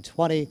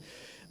 2020.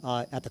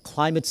 At the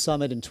Climate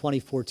Summit in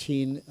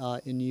 2014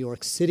 in New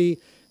York City,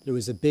 there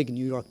was a big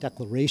New York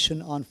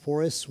Declaration on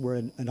forests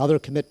where another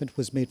commitment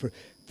was made for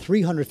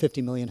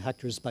 350 million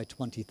hectares by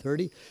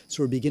 2030.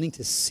 So we're beginning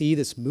to see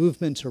this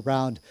movement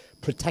around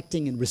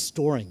protecting and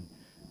restoring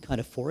kind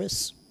of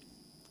forests.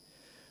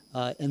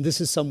 And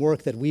this is some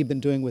work that we've been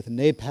doing with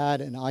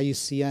NAPAD and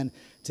IUCN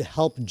to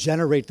help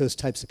generate those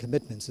types of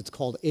commitments. It's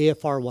called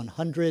AFR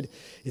 100.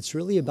 It's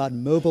really about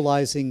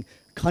mobilizing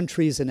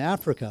countries in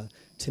Africa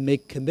to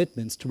make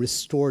commitments to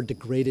restore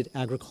degraded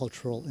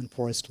agricultural and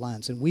forest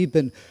lands. And we've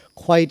been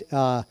quite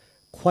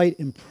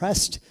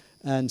impressed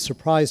and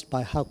surprised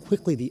by how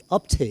quickly the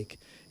uptake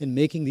in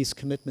making these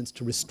commitments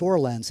to restore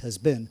lands has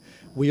been.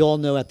 We all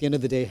know at the end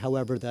of the day,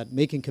 however, that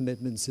making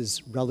commitments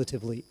is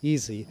relatively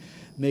easy.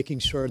 Making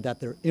sure that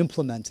they're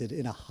implemented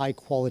in a high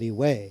quality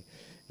way,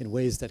 in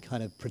ways that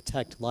kind of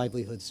protect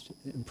livelihoods,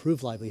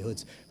 improve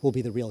livelihoods, will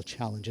be the real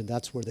challenge. And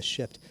that's where the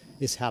shift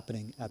is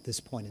happening at this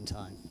point in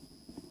time.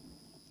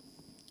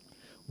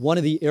 One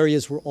of the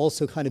areas we're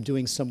also kind of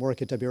doing some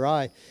work at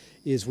WRI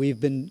is we've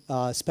been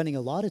spending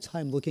a lot of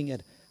time looking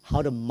at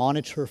how to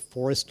monitor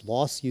forest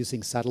loss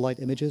using satellite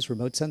images,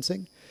 remote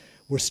sensing.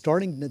 We're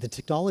starting, the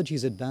technology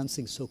is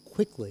advancing so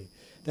quickly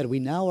that we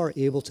now are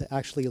able to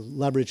actually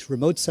leverage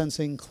remote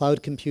sensing,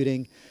 cloud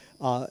computing,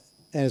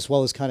 as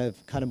well as kind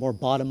of more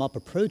bottom-up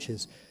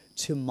approaches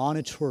to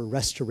monitor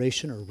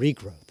restoration or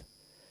regrowth.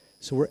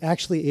 So we're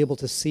actually able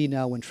to see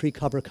now when tree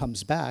cover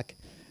comes back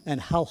and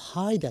how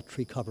high that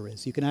tree cover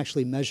is. You can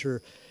actually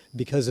measure,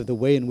 because of the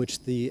way in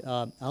which the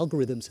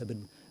algorithms have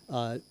been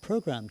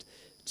programmed,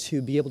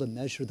 to be able to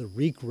measure the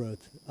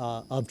regrowth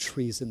of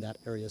trees in that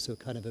area. So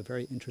kind of a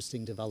very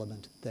interesting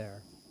development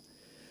there.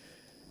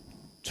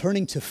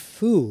 Turning to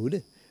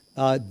food,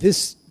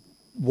 this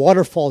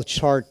waterfall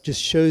chart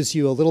just shows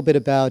you a little bit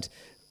about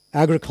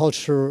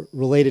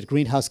agriculture-related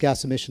greenhouse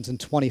gas emissions in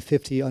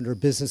 2050 under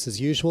business as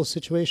usual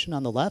situation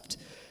on the left,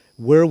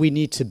 where we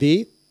need to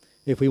be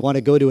if we want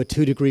to go to a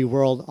 2-degree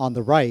world on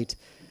the right,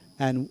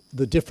 and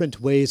the different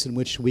ways in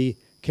which we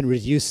can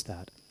reduce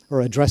that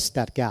or address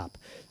that gap.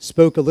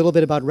 Spoke a little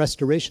bit about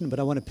restoration, but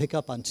I want to pick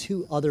up on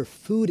 2 other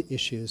food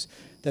issues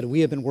that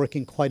we have been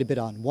working quite a bit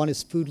on. One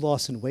is food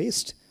loss and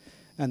waste,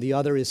 and the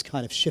other is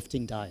kind of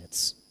shifting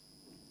diets.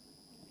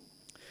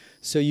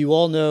 So you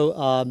all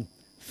know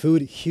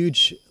food,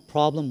 huge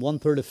problem.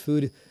 1/3 of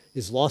food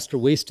is lost or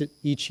wasted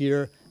each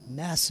year.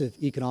 Massive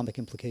economic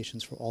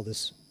implications for all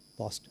this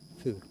lost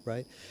food,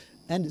 right?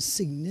 And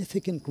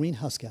significant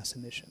greenhouse gas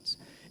emissions.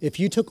 If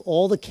you took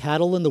all the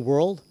cattle in the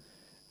world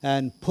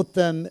and put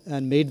them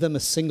and made them a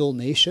single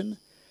nation,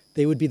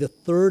 they would be the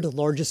 3rd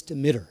largest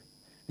emitter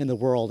in the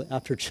world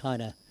after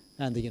China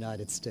and the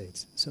United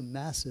States. So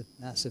massive,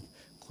 massive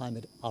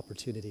climate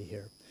opportunity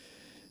here.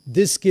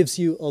 This gives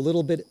you a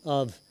little bit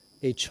of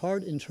a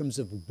chart in terms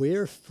of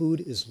where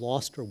food is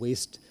lost or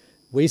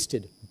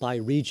wasted by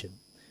region.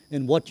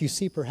 And what you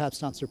see,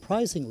 perhaps not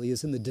surprisingly,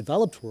 is in the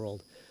developed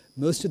world,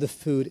 most of the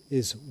food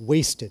is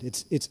wasted.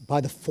 It's by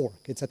the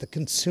fork. It's at the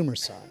consumer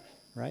side,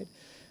 right?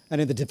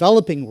 And in the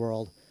developing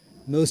world,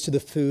 most of the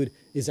food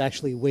is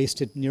actually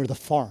wasted near the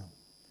farm,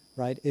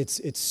 right?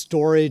 It's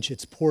storage,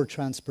 it's poor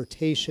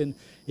transportation,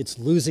 it's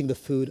losing the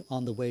food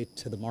on the way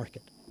to the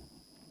market.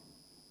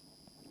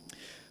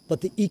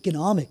 But the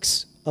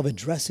economics of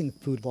addressing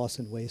food loss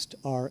and waste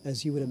are,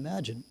 as you would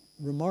imagine,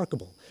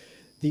 remarkable.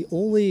 The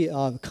only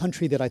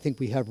country that I think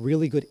we have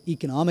really good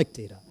economic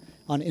data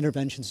on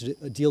interventions to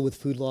deal with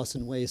food loss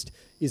and waste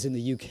is in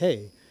the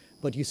UK.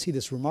 But you see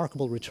this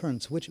remarkable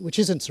returns, which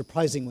isn't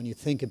surprising when you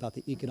think about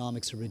the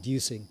economics of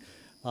reducing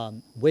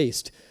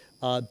waste.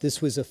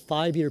 This was a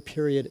 5-year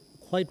period,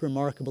 quite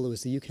remarkable. It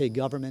was the UK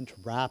government,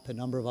 RAP, a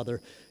number of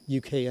other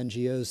UK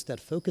NGOs that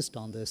focused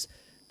on this,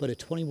 but a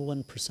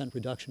 21%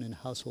 reduction in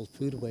household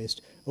food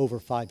waste over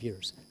 5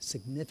 years.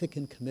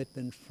 Significant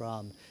commitment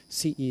from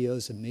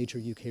CEOs of major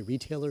UK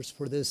retailers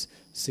for this,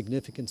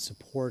 significant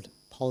support,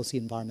 policy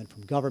environment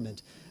from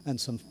government, and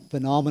some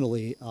phenomenal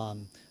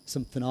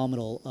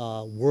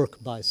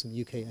work by some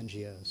UK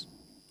NGOs.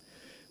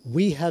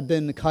 we have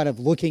been kind of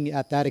looking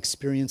at that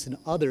experience and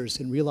others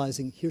and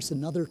realizing here's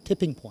another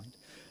tipping point,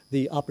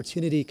 the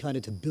opportunity kind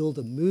of to build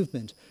a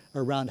movement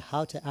around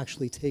how to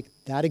actually take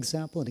that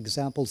example and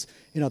examples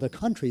in other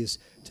countries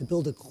to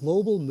build a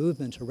global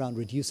movement around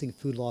reducing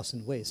food loss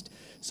and waste.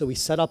 So we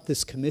set up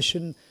this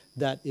commission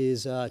that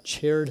is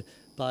chaired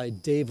by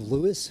Dave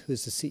Lewis,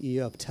 who's the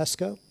CEO of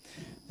Tesco,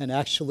 and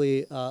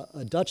actually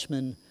a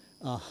Dutchman,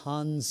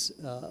 Hans,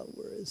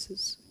 where is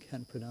his, I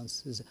can't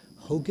pronounce his,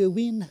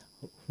 Hogewijn,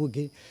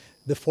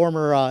 the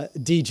former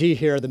DG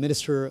here, the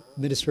Minister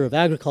of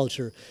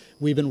Agriculture.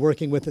 We've been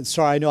working with, and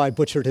sorry, I know I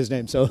butchered his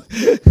name, so,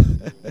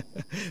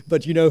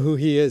 but you know who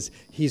he is.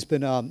 He's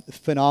been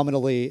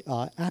phenomenally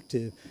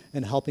active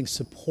in helping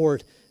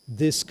support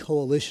this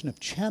coalition of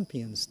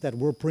champions that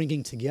we're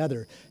bringing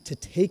together to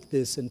take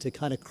this and to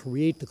kind of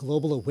create the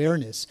global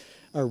awareness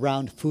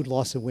around food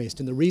loss and waste.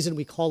 And the reason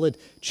we call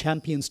it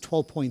Champions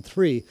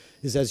 12.3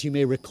 is, as you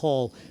may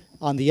recall,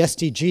 on the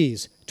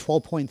SDGs,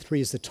 12.3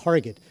 is the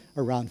target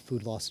around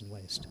food loss and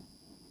waste.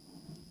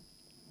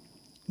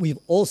 We've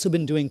also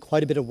been doing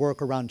quite a bit of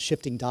work around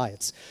shifting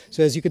diets.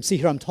 So as you can see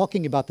here, I'm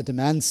talking about the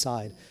demand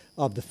side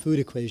of the food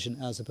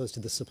equation as opposed to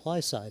the supply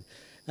side.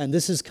 And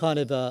this is kind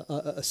of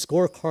a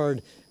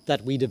scorecard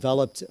that we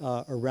developed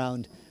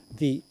around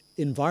the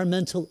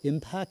environmental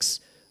impacts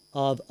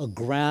of a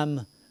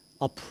gram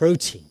of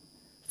protein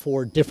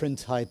for different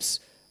types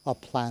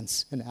of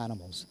plants and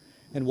animals.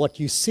 And what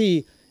you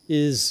see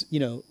is,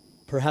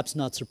 perhaps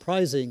not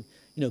surprising,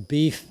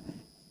 beef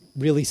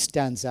really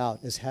stands out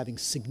as having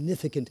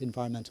significant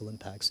environmental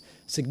impacts.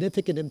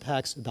 Significant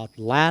impacts about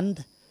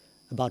land,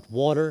 about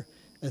water,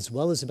 as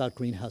well as about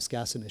greenhouse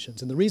gas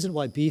emissions. And the reason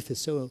why beef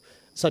is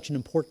such an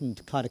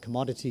important kind of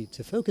commodity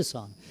to focus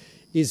on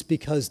is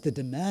because the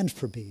demand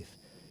for beef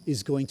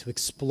is going to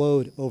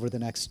explode over the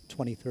next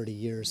 20, 30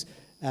 years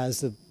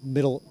as the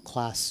middle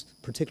class,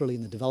 particularly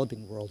in the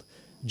developing world,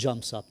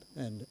 jumps up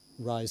and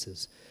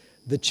rises.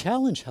 The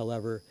challenge,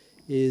 however,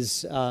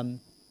 is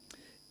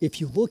if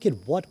you look at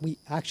what we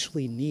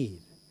actually need,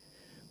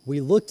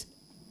 we looked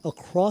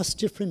across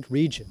different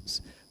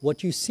regions.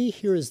 What you see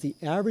here is the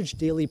average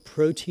daily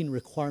protein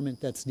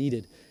requirement that's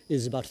needed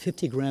is about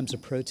 50 grams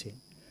of protein.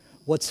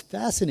 What's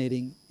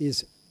fascinating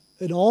is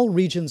in all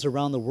regions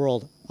around the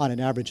world, on an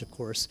average, of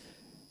course,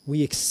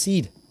 we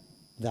exceed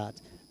that.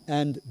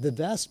 And the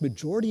vast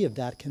majority of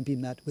that can be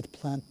met with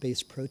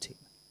plant-based protein.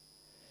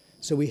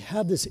 So we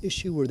have this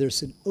issue where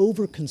there's an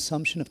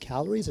overconsumption of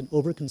calories and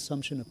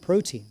overconsumption of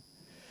protein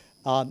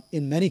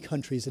in many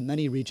countries, in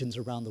many regions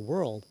around the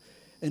world,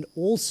 and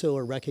also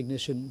a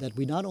recognition that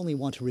we not only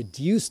want to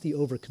reduce the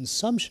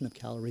overconsumption of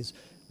calories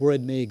where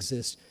it may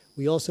exist,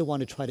 we also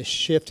want to try to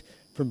shift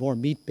from more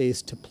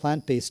meat-based to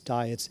plant-based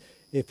diets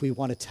if we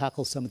want to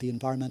tackle some of the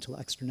environmental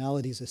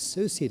externalities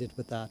associated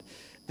with that.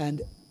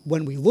 And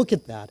when we look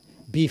at that,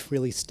 beef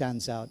really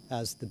stands out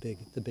as the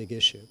big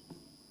issue.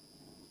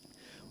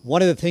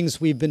 One of the things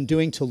we've been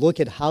doing to look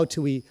at how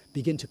do we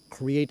begin to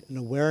create an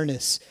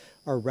awareness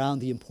around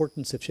the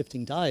importance of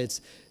shifting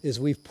diets is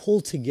we've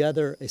pulled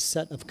together a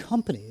set of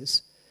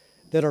companies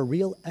that are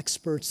real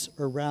experts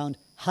around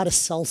how to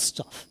sell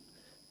stuff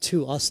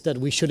to us that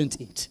we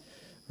shouldn't eat,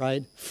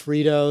 right?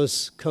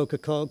 Fritos,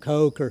 Coca-Cola,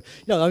 Coke, or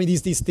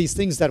these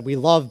things that we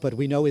love but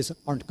we know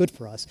aren't good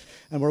for us.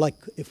 And we're like,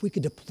 if we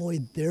could deploy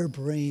their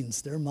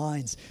brains, their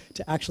minds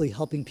to actually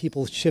helping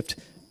people shift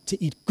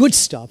to eat good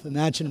stuff,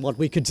 imagine what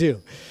we could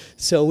do.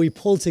 So we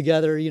pulled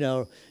together,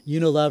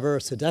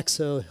 Unilever,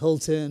 Sodexo,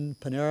 Hilton,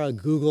 Panera,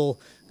 Google.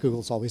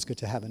 Google's always good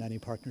to have in any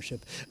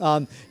partnership.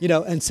 And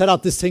set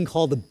up this thing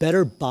called the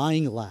Better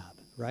Buying Lab,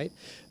 right?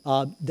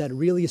 That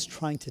really is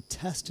trying to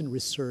test and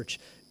research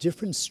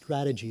different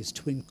strategies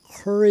to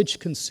encourage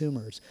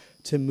consumers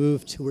to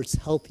move towards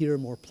healthier,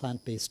 more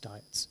plant-based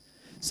diets.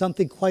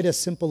 Something quite as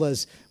simple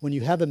as when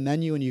you have a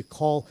menu and you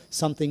call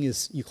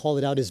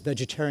it out as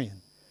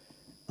vegetarian.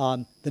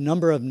 The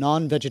number of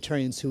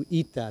non-vegetarians who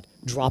eat that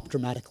drop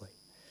dramatically,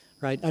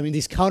 right? I mean,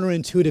 these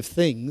counterintuitive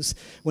things,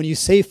 when you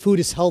say food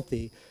is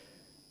healthy,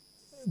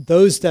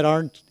 those that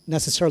aren't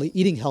necessarily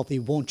eating healthy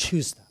won't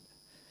choose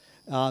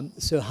that.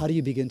 So how do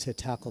you begin to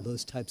tackle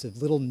those types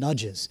of little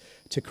nudges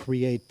to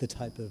create the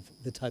type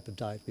of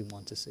diet we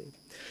want to see?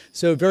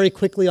 So very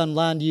quickly on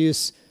land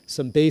use,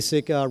 some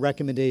basic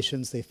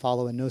recommendations. They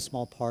follow in no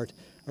small part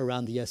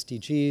around the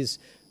SDGs.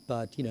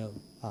 But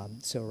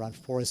so around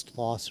forest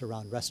loss,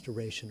 around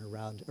restoration,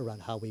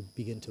 around how we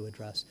begin to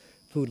address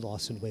food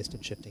loss and waste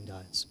and shifting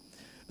diets.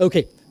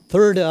 Okay,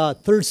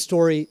 third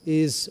story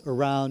is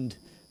around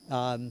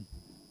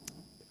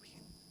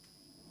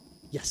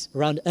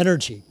around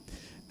energy,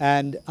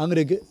 and I'm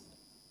going to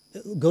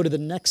go to the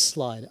next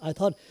slide. I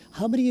thought,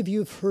 how many of you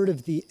have heard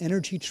of the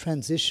Energy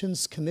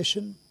Transitions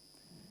Commission?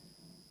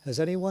 Has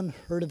anyone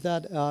heard of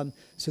that?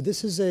 So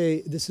this is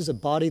a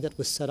body that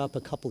was set up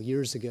a couple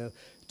years ago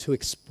to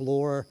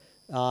explore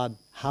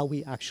how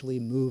we actually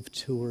move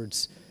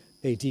towards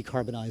a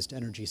decarbonized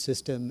energy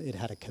system. It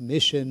had a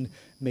commission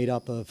made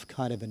up of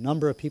kind of a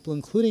number of people,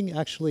 including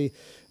actually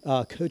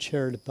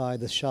co-chaired by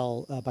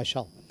Shell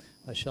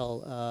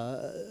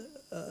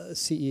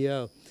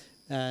CEO,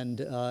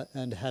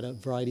 and had a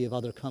variety of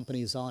other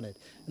companies on it.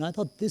 And I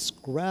thought this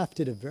graph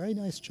did a very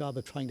nice job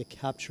of trying to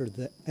capture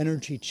the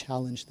energy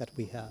challenge that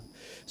we have.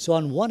 So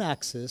on one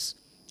axis,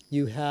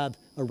 you have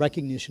a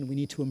recognition we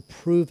need to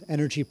improve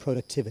energy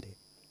productivity,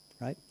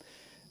 right?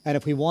 And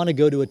if we want to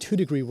go to a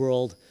 2-degree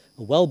world,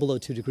 a well below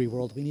 2-degree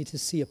world, we need to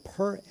see a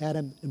per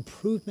atom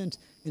improvement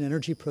in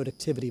energy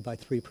productivity by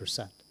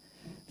 3%.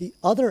 The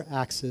other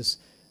axis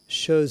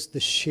shows the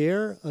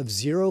share of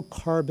zero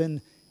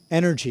carbon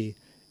energy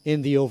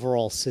in the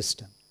overall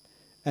system.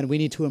 And we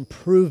need to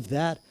improve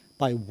that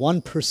by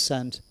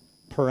 1%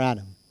 per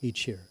annum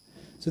each year.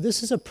 So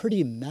this is a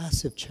pretty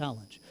massive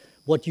challenge.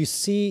 What you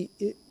see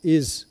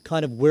is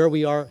kind of where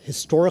we are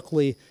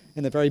historically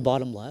in the very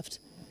bottom left.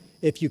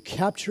 If you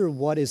capture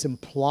what is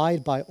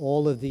implied by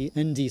all of the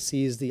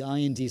NDCs, the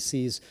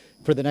INDCs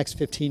for the next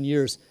 15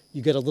 years,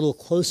 you get a little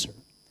closer.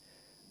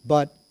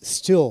 But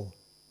still,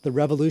 the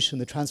revolution,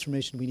 the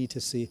transformation we need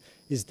to see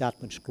is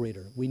that much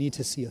greater. We need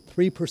to see a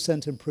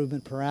 3%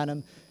 improvement per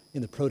annum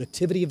in the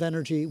productivity of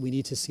energy. We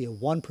need to see a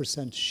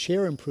 1%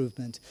 share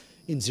improvement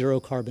in zero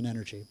carbon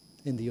energy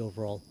in the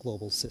overall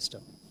global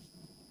system.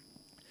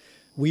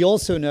 We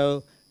also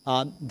know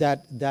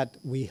that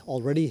we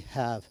already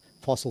have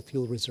fossil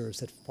fuel reserves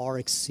that far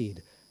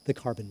exceed the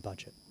carbon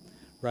budget,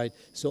 right?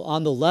 So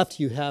on the left,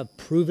 you have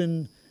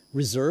proven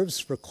reserves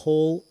for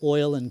coal,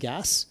 oil, and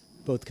gas,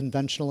 both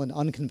conventional and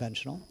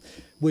unconventional,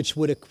 which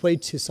would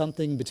equate to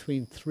something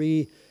between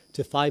 3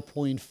 to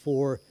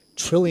 5.4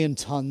 trillion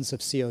tons of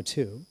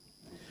CO2.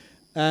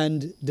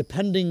 And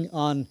depending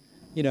on,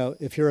 you know,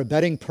 if you're a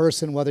betting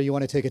person, whether you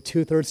want to take a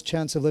 2/3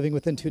 chance of living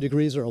within 2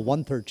 degrees or a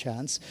 1/3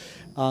 chance,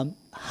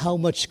 how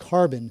much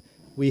carbon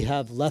we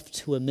have left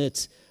to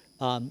emit,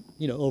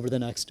 you know, over the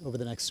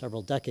next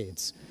several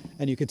decades.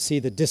 And you could see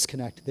the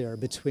disconnect there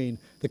between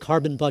the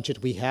carbon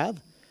budget we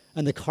have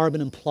and the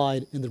carbon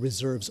implied in the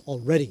reserves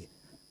already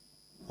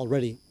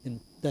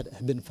that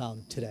have been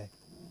found today.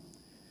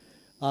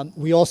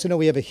 We also know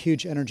we have a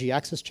huge energy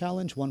access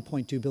challenge.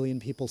 1.2 billion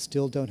people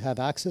still don't have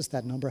access.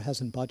 That number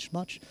hasn't budged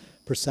much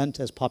percent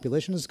as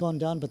population has gone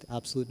down, but the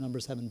absolute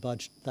numbers haven't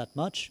budged that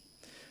much.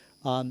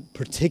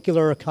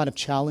 Particular kind of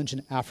challenge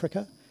in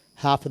Africa.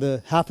 Half of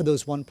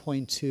those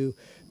 1.2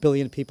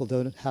 billion people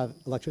don't have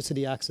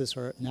electricity access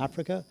are in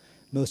Africa.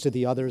 Most of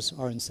the others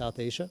are in South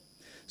Asia.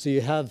 So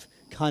you have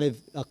kind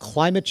of a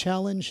climate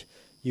challenge,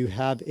 you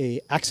have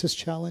a access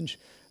challenge,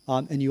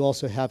 and you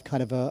also have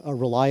kind of a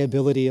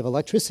reliability of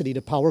electricity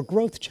to power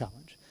growth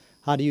challenge.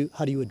 How do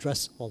you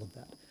address all of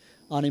that?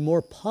 On a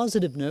more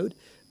positive note,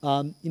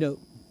 you know,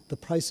 the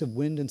price of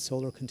wind and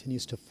solar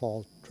continues to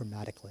fall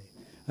dramatically.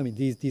 I mean,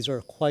 these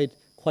are quite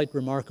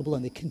remarkable,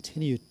 and they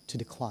continue to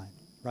decline,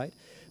 right?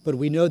 But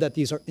we know that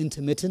these are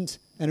intermittent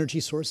energy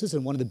sources,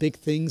 and one of the big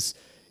things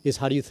is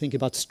how do you think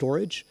about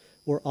storage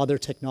or other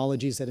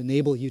technologies that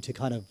enable you to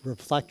kind of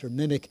reflect or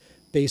mimic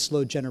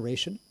baseload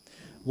generation.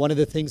 One of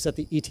the things that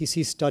the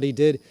ETC study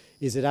did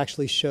is it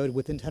actually showed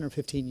within 10 or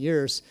 15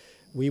 years,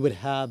 we would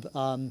have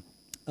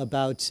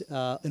about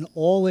an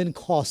all-in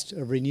cost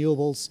of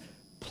renewables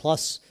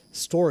plus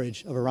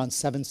storage of around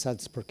 7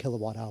 cents per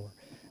kilowatt hour.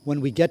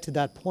 When we get to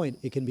that point,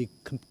 it can be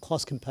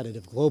cost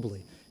competitive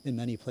globally in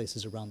many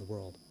places around the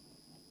world.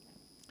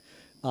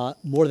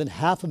 More than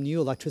half of new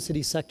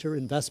electricity sector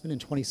investment in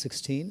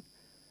 2016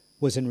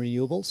 was in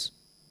renewables.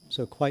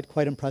 So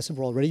quite impressive.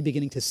 We're already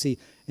beginning to see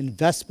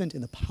investment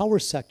in the power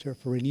sector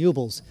for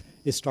renewables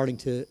is starting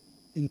to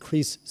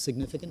increase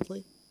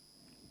significantly.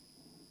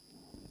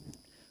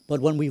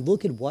 But when we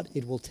look at what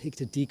it will take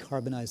to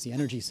decarbonize the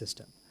energy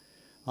system,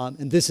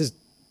 and this is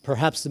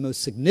perhaps the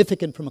most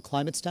significant from a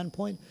climate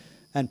standpoint,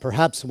 and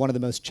perhaps one of the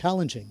most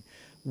challenging,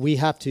 we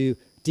have to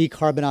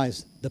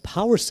decarbonize the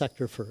power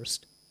sector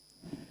first.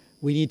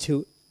 We need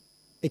to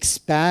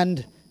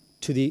expand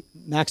to the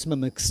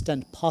maximum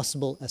extent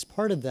possible as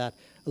part of that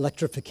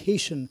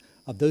electrification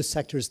of those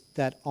sectors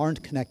that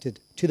aren't connected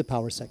to the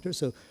power sector.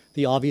 So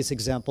the obvious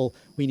example,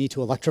 we need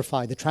to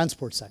electrify the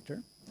transport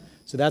sector.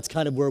 So that's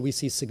kind of where we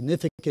see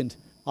significant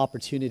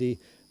opportunity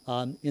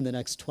in the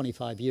next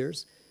 25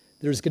 years.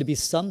 There's going to be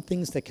some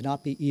things that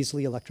cannot be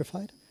easily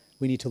electrified.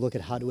 We need to look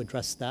at how to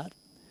address that.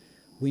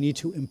 We need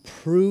to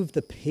improve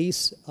the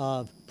pace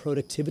of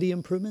productivity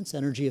improvements,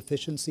 energy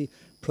efficiency,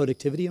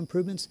 productivity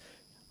improvements,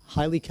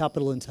 highly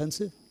capital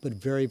intensive, but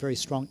very, very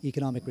strong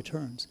economic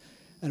returns.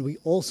 And we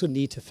also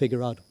need to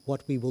figure out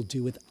what we will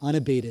do with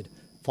unabated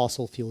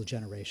fossil fuel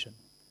generation,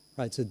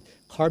 right? So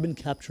carbon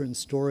capture and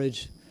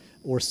storage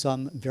or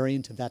some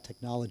variant of that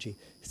technology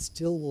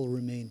still will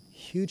remain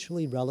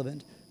hugely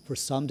relevant for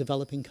some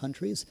developing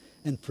countries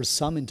and for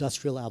some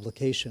industrial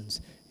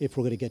applications if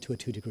we're going to get to a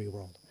 2-degree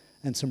world,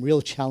 and some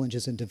real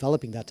challenges in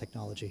developing that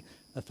technology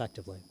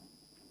effectively.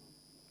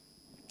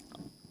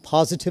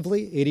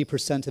 Positively,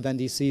 80% of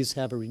NDCs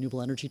have a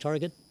renewable energy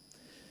target.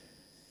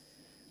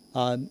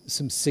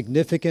 Some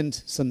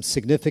significant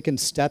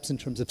steps in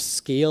terms of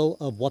scale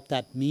of what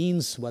that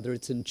means, whether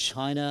it's in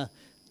China,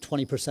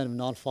 20% of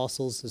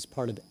non-fossils as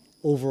part of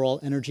overall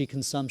energy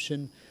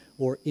consumption,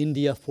 or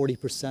India,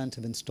 40%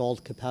 of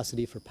installed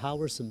capacity for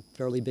power, some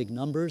fairly big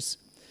numbers.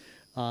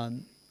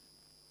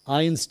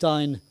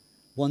 Einstein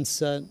once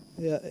said,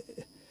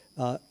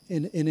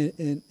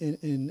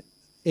 in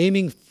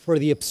aiming for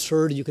the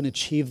absurd, you can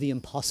achieve the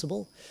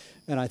impossible.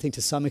 And I think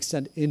to some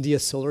extent,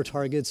 India's solar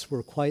targets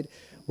were quite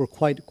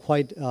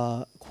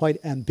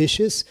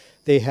ambitious.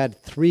 They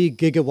had 3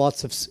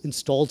 gigawatts of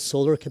installed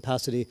solar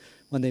capacity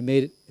when they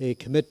made a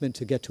commitment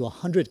to get to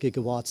 100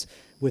 gigawatts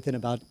within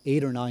about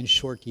 8 or 9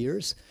 short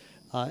years.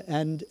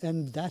 And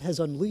that has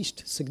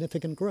unleashed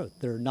significant growth.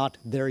 They're not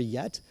there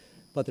yet,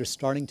 but they're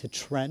starting to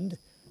trend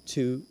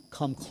to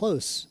come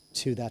close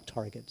to that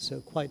target.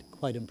 So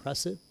quite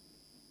impressive.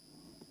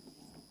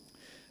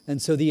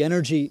 And so the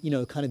energy,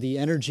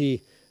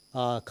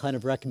 kind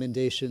of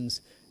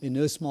recommendations, in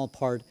no small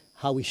part,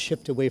 how we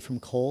shift away from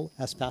coal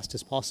as fast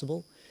as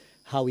possible,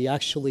 how we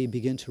actually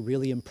begin to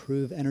really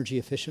improve energy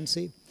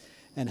efficiency,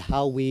 and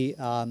how we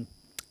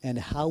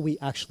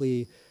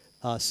actually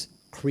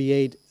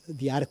create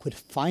the adequate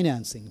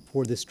financing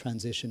for this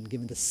transition,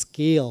 given the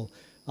scale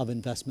of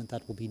investment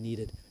that will be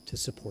needed to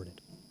support it.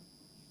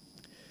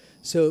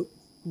 So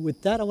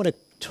with that, I want to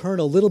turn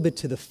a little bit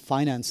to the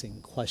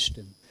financing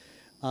question.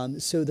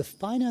 So the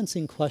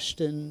financing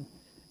question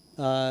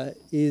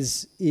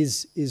is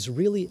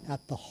really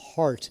at the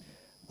heart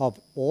of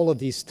all of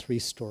these 3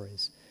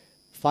 stories.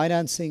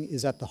 Financing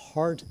is at the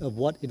heart of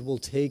what it will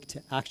take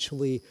to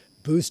actually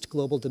boost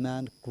global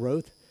demand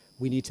growth.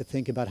 We need to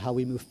think about how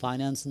we move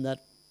finance in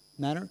that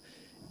manner,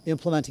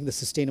 implementing the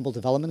Sustainable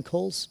Development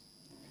Goals,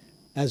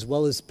 as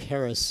well as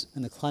Paris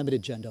and the climate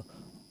agenda.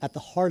 At the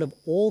heart of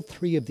all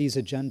 3 of these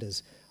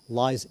agendas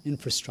lies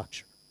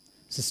infrastructure,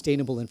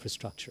 sustainable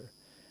infrastructure.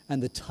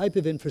 And the type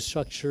of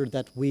infrastructure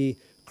that we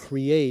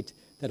create,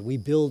 that we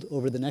build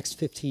over the next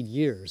 15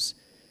 years,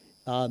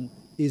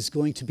 is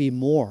going to be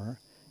more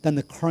than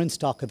the current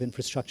stock of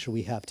infrastructure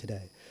we have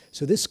today.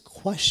 So this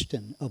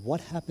question of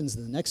what happens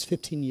in the next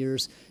 15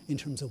 years in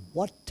terms of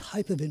what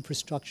type of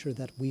infrastructure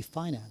that we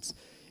finance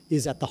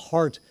is at the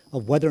heart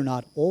of whether or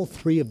not all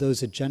 3 of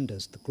those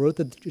agendas, the growth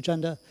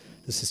agenda,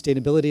 the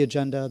sustainability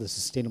agenda, the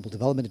sustainable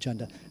development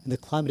agenda, and the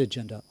climate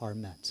agenda are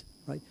met,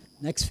 right?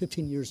 Next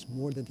 15 years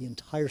more than the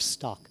entire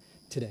stock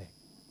today,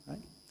 right?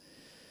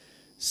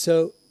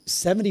 So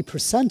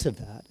 70% of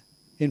that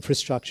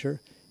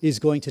infrastructure is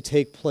going to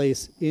take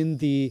place in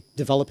the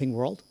developing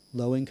world,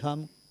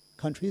 low-income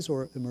countries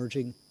or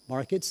emerging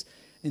markets,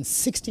 and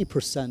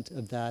 60%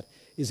 of that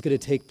is going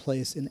to take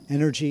place in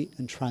energy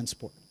and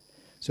transport.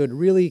 So it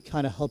really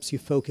kind of helps you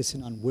focus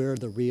in on where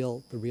the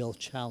real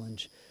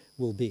challenge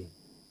will be.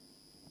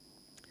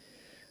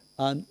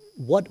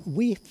 What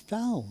we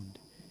found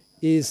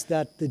is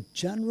that the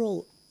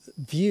general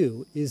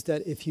view is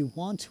that if you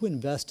want to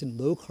invest in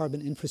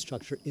low-carbon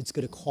infrastructure, it's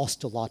going to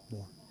cost a lot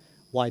more.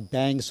 Why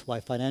banks, why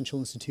financial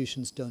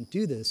institutions don't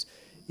do this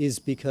is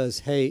because,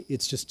 hey,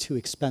 it's just too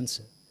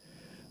expensive.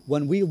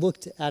 When we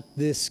looked at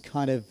this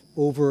kind of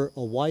over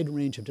a wide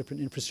range of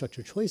different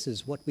infrastructure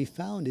choices, what we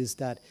found is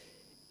that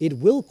it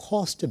will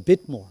cost a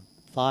bit more,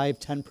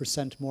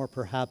 5–10% more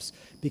perhaps,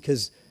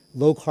 because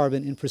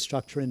low-carbon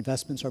infrastructure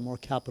investments are more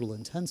capital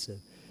intensive.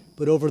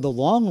 But over the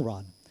long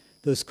run,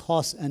 those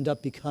costs end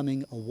up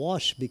becoming a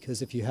wash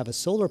because if you have a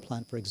solar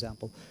plant, for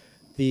example,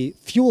 the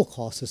fuel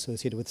costs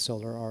associated with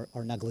solar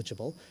are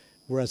negligible,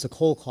 whereas the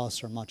coal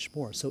costs are much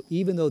more. So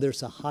even though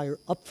there's a higher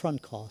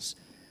upfront cost,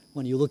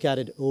 when you look at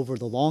it over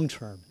the long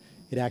term,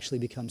 it actually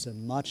becomes a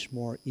much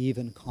more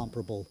even,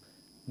 comparable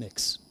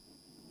mix.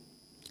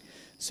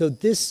 So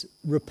this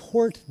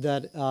report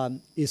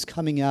that is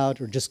coming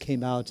out, or just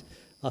came out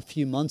a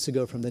few months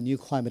ago from the New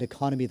Climate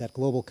Economy, that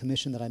global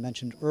commission that I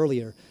mentioned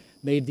earlier,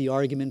 made the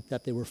argument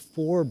that there were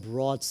 4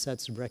 broad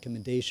sets of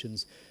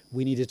recommendations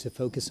we needed to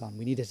focus on.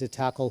 We needed to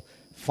tackle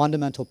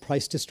fundamental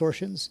price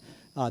distortions.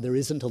 There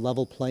isn't a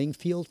level playing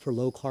field for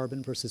low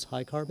carbon versus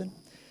high carbon.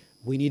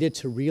 We needed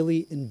to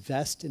really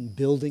invest in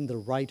building the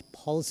right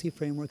policy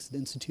frameworks and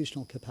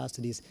institutional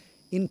capacities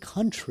in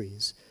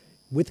countries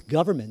with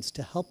governments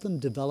to help them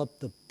develop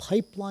the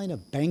pipeline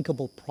of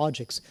bankable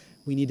projects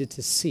we needed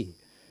to see.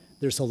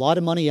 There's a lot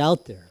of money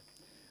out there,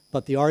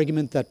 but the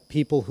argument that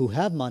people who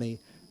have money,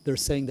 they're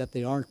saying that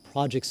they aren't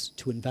projects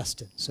to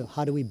invest in. So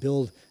how do we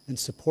build and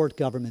support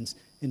governments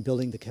in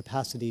building the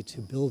capacity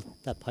to build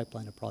that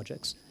pipeline of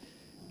projects?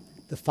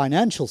 The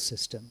financial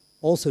system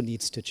also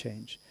needs to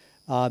change.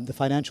 The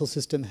financial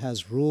system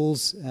has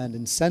rules and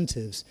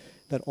incentives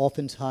that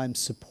oftentimes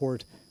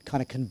support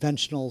kind of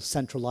conventional,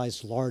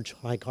 centralized, large,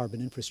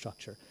 high-carbon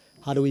infrastructure.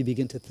 How do we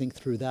begin to think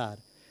through that?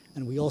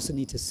 And we also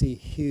need to see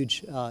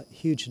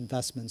huge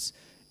investments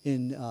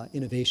in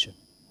innovation.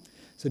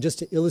 So just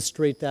to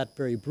illustrate that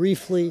very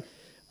briefly,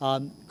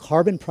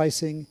 carbon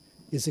pricing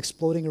is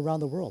exploding around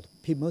the world.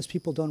 Most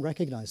people don't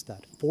recognize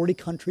that. 40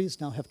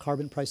 countries now have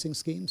carbon pricing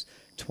schemes,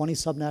 20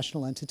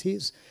 subnational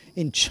entities.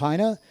 In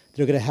China,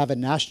 they're going to have a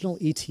national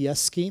ETS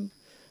scheme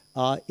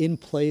in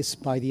place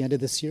by the end of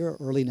this year or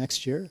early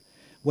next year.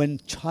 When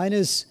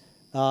China's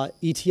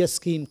ETS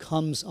scheme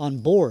comes on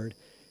board,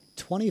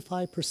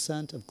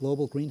 25% of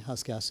global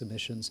greenhouse gas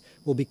emissions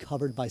will be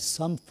covered by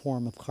some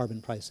form of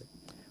carbon pricing.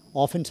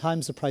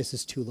 Oftentimes the price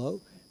is too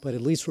low, but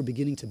at least we're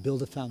beginning to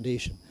build a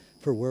foundation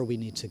for where we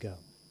need to go.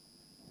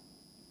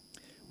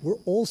 We're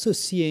also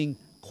seeing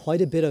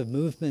quite a bit of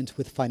movement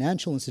with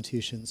financial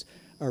institutions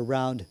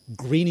around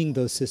greening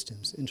those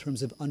systems in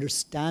terms of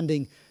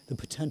understanding the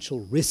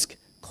potential risk,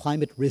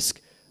 climate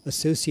risk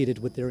associated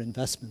with their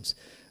investments.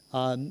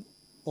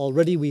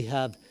 Already we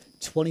have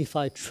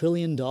 $25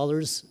 trillion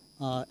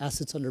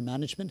assets under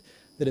management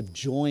that have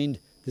joined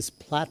this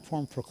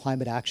platform for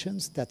climate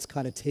actions that's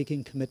kind of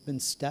taking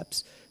commitment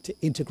steps to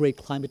integrate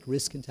climate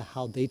risk into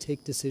how they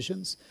take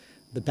decisions.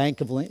 The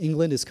Bank of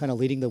England is kind of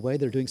leading the way.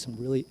 They're doing some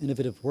really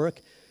innovative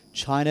work.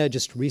 China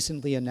just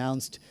recently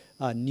announced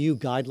new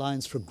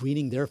guidelines for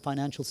greening their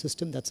financial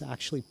system. That's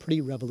actually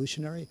pretty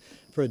revolutionary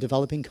for a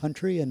developing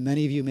country. And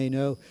many of you may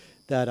know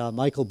that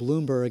Michael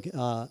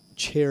Bloomberg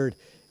chaired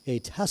a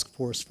task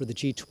force for the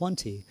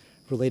G20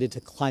 related to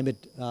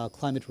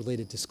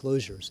climate-related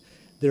disclosures.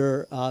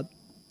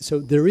 So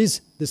there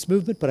is this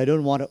movement, but I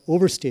don't want to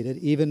overstate it.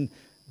 Even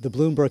the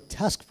Bloomberg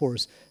task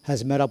force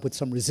has met up with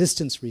some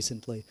resistance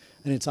recently,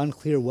 and it's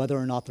unclear whether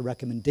or not the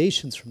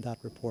recommendations from that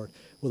report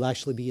will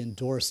actually be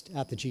endorsed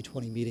at the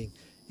G20 meeting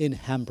in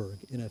Hamburg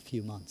in a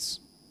few months.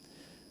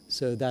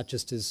 So that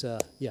just is, to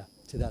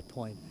that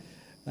point.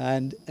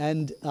 And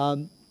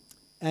on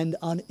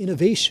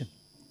innovation,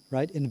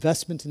 right?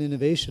 Investment in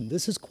innovation.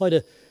 This is quite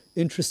an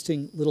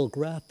interesting little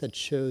graph that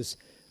shows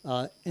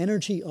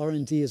energy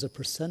R&D as a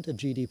percent of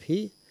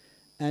GDP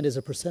and as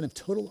a percent of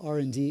total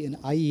R&D in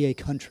IEA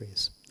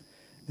countries.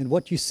 And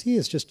what you see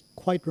is just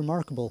quite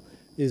remarkable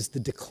is the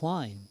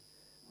decline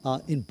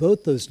in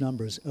both those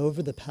numbers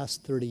over the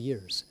past 30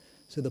 years.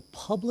 So the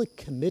public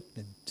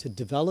commitment to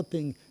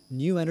developing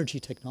new energy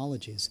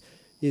technologies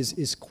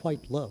is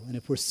quite low. And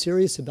if we're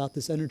serious about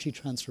this energy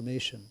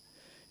transformation,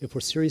 if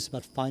we're serious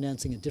about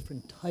financing a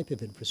different type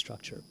of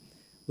infrastructure,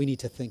 we need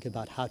to think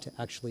about how to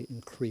actually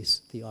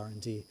increase the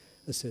R&D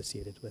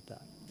associated with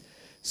that.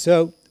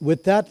 So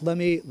with that, let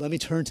me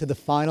turn to the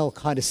final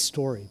kind of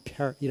story,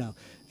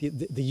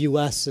 the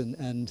U.S.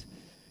 and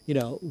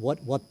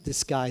what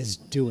this guy's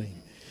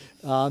doing.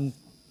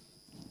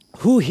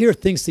 Who here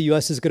thinks the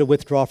U.S. is going to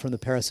withdraw from the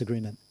Paris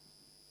Agreement?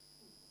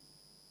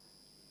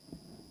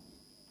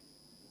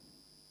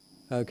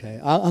 Okay,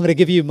 I'm going to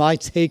give you my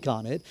take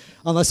on it,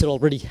 unless it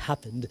already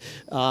happened.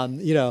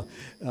 You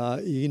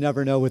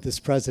never know with this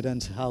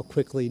president how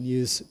quickly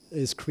news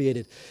is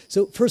created.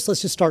 So first,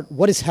 let's just start.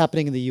 What is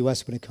happening in the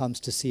U.S. when it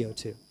comes to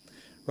CO2,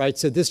 right?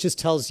 So this just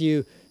tells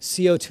you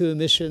CO2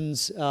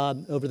 emissions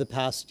over the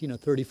past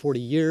 30, 40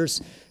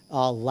 years.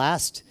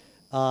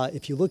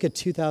 If you look at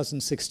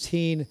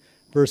 2016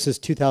 versus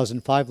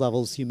 2005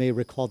 levels, you may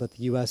recall that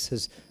the U.S.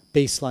 has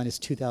baseline is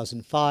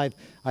 2005.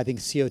 I think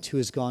CO2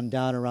 has gone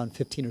down around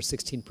 15 or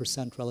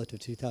 16% relative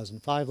to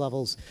 2005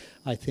 levels.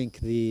 I think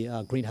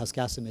the greenhouse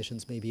gas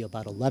emissions may be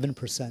about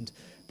 11%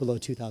 below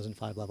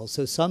 2005 levels.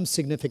 So some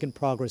significant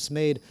progress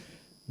made,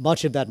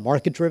 much of that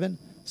market-driven,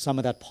 some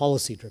of that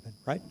policy-driven,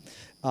 right?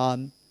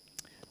 And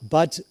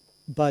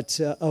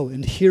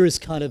here is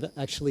kind of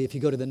actually, if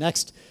you go to the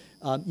next,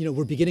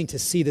 we're beginning to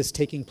see this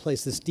taking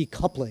place, this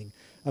decoupling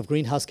of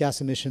greenhouse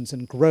gas emissions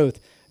and growth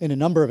in a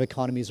number of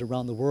economies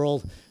around the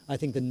world. I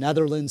think the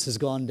Netherlands has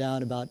gone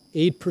down about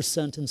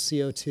 8% in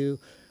CO2,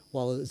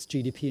 while its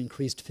GDP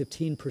increased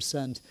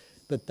 15%.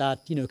 But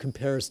that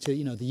compares to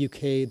the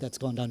UK that's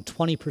gone down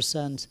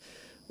 20%,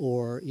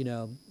 or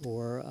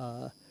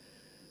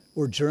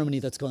Germany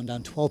that's gone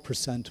down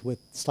 12% with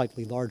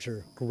slightly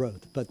larger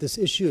growth. But this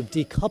issue of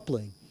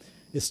decoupling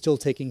is still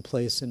taking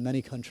place in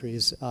many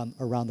countries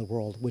around the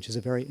world, which is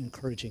a very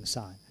encouraging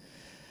sign.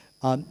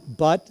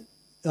 But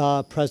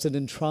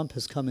President Trump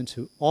has come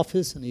into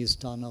office, and he's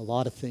done a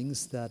lot of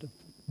things that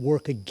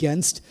work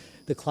against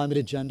the climate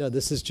agenda.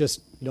 This is just,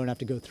 you don't have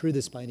to go through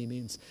this by any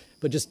means,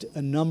 but just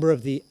a number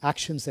of the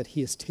actions that he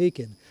has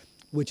taken,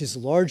 which is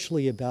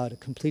largely about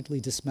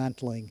completely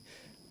dismantling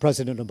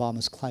President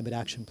Obama's climate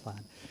action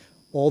plan.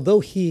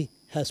 Although he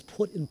has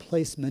put in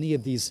place many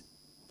of these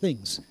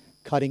things,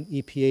 cutting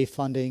EPA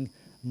funding,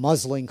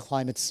 muzzling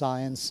climate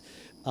science,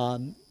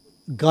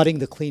 gutting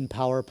the Clean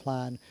Power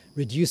Plan,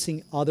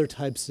 reducing other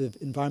types of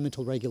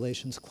environmental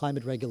regulations,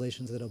 climate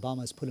regulations that Obama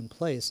has put in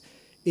place,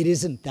 it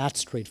isn't that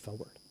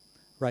straightforward,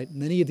 right?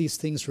 Many of these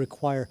things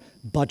require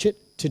budget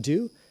to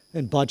do,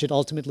 and budget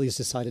ultimately is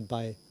decided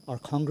by our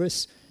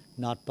Congress,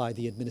 not by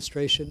the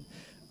administration.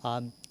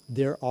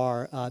 There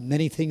are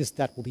many things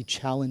that will be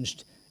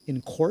challenged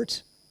in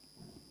court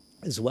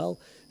as well.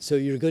 So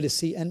you're going to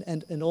see,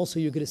 and also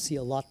you're going to see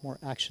a lot more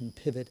action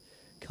pivot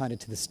kind of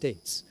to the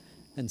states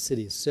and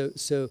cities.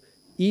 So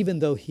even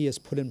though he has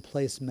put in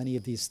place many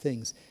of these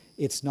things,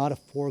 it's not a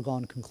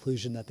foregone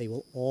conclusion that they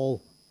will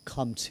all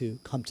come to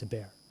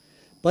bear.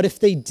 But if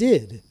they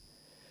did,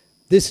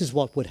 this is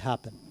what would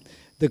happen.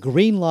 The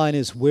green line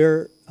is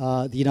where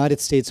the United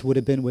States would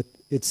have been with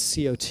its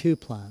CO2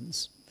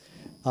 plans,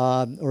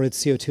 or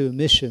its CO2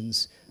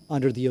 emissions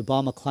under the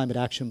Obama Climate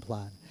Action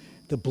Plan.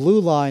 The blue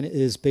line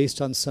is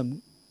based on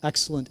some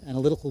excellent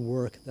analytical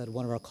work that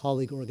one of our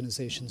colleague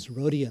organizations,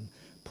 Rhodium,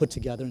 put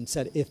together and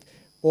said, if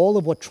all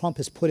of what Trump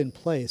has put in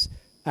place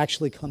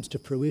actually comes to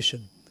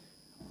fruition,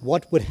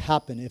 what would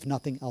happen if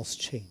nothing else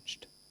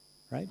changed,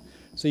 right?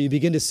 So you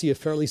begin to see a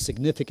fairly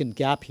significant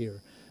gap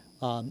here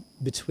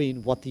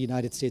between what the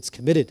United States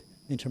committed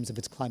in terms of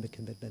its climate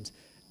commitment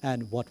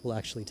and what will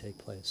actually take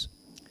place.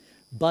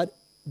 But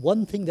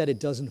one thing that it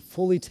doesn't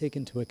fully take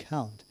into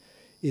account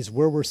is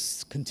where we're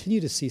continue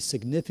to see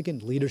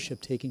significant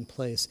leadership taking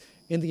place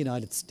in the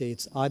United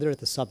States, either at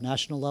the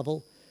subnational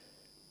level,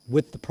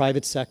 with the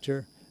private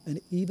sector,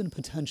 and even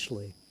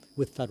potentially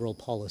with federal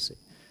policy.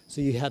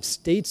 So you have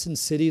states and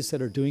cities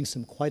that are doing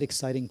some quite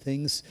exciting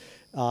things,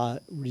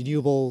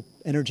 renewable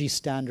energy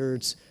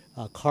standards,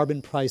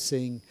 carbon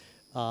pricing,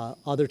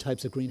 other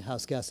types of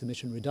greenhouse gas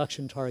emission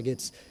reduction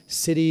targets.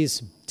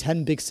 Cities,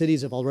 10 big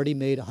cities have already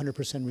made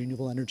 100%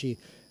 renewable energy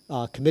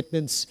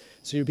commitments.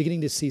 So you're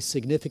beginning to see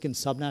significant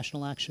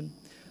subnational action.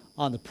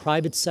 On the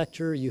private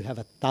sector, you have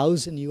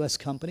 1,000 US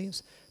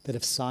companies that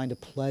have signed a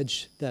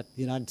pledge that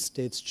the United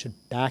States should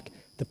back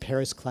the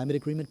Paris Climate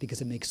Agreement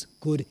because it makes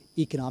good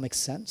economic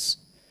sense.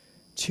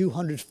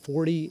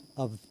 240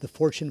 of the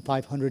Fortune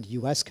 500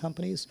 US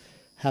companies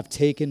have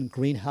taken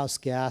greenhouse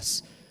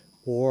gas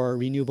or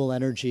renewable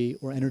energy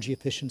or energy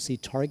efficiency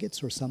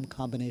targets or some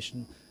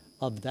combination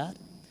of that.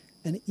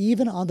 And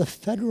even on the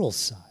federal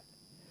side,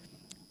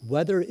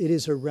 whether it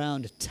is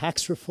around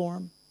tax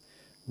reform,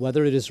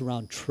 whether it is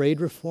around trade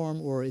reform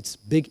or its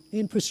big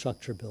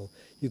infrastructure bill,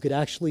 you could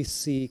actually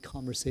see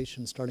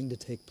conversations starting to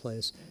take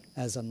place,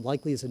 as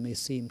unlikely as it may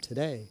seem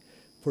today,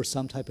 for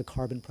some type of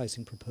carbon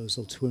pricing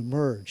proposal to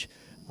emerge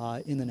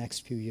in the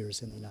next few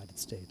years in the United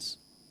States.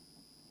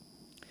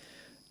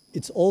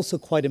 It's also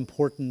quite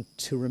important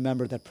to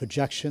remember that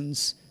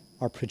projections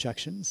are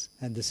projections,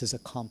 and this is a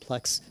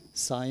complex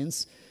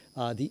science.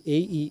 The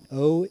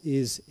AEO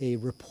is a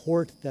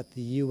report that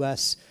the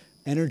US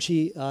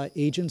Energy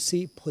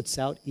Agency puts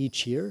out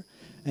each year,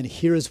 and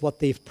here is what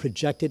they've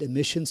projected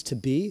emissions to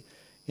be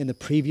in the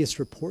previous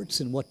reports,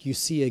 and what you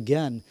see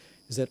again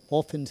is that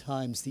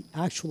oftentimes the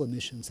actual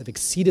emissions have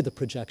exceeded the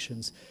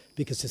projections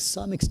because to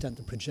some extent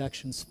the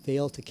projections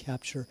fail to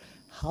capture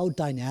how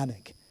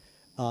dynamic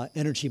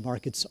energy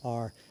markets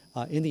are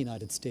in the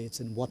United States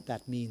and what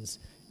that means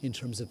in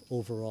terms of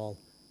overall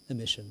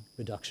emission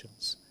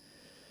reductions.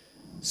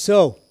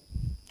 So,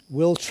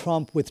 will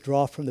Trump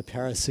withdraw from the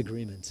Paris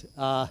Agreement?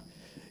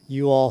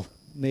 You all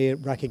may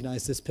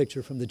recognize this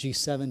picture from the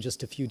G7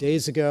 just a few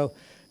days ago.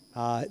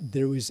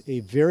 There was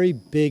a very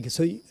big,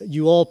 so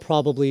you all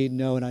probably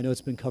know, and I know it's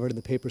been covered in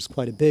the papers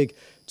quite a big,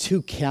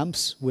 two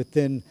camps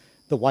within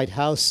the White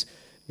House,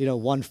 you know,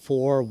 one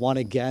for, one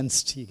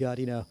against. You got,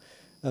 you know,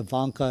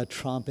 Ivanka,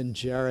 Trump, and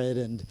Jared,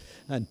 and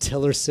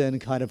Tillerson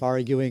kind of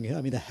arguing.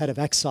 I mean, the head of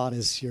Exxon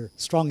is your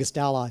strongest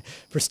ally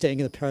for staying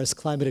in the Paris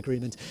Climate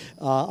Agreement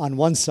on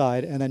one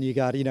side, and then you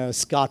got, you know,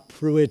 Scott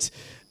Pruitt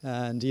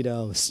and, you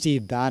know,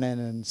 Steve Bannon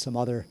and some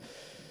other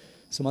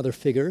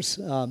figures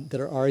that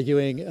are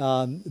arguing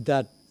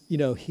that, you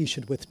know, he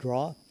should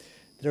withdraw.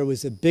 There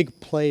was a big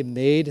play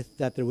made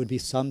that there would be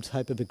some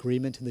type of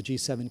agreement in the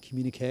G7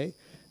 communique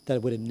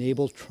that would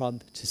enable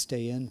Trump to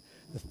stay in.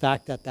 The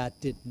fact that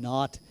that did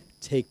not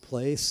take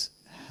place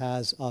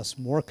has us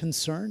more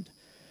concerned.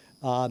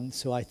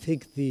 So I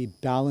think the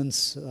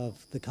balance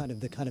of the kind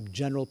of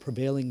general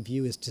prevailing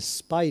view is,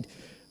 despite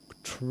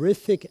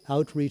terrific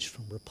outreach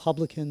from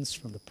Republicans,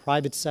 from the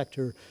private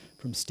sector,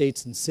 from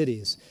states and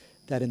cities,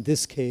 that in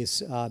this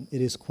case,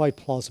 it is quite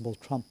plausible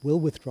Trump will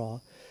withdraw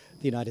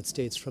the United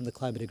States from the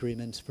climate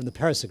agreement, from the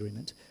Paris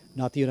Agreement,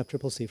 not the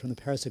UNFCCC, from the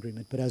Paris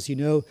Agreement. But as you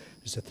know,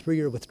 there's a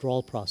 3-year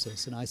withdrawal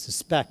process, and I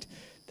suspect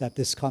that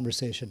this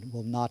conversation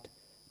will not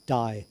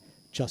die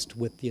just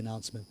with the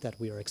announcement that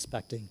we are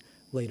expecting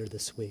later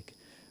this week.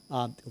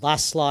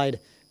 Last slide.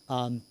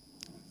 And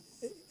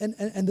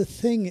the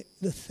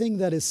thing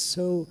that is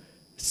so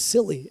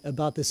silly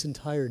about this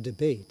entire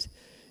debate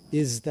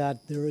is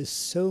that there is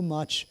so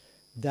much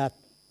that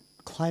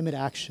climate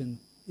action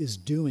is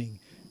doing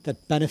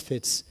that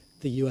benefits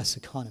the U.S.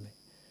 economy.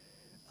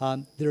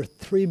 There are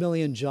 3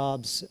 million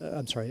jobs.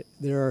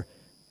 There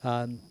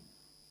are.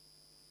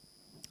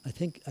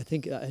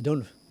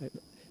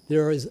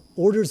 There is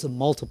orders of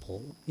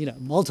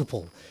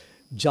multiple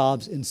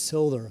jobs in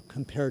solar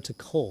compared to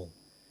coal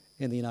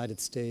in the United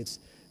States.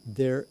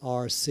 There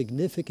are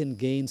significant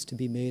gains to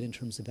be made in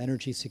terms of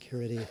energy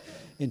security,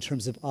 in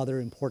terms of other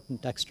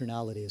important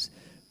externalities.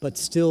 But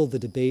still the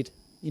debate,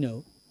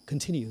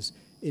 continues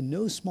in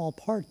no small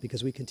part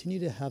because we continue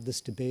to have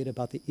this debate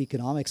about the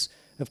economics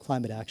of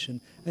climate action,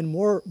 and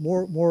more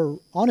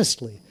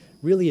honestly,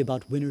 really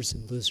about winners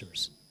and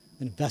losers,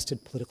 and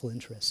vested political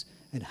interests,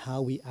 and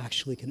how we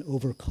actually can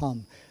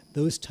overcome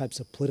those types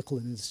of political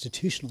and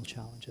institutional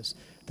challenges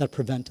that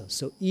prevent us.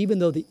 So even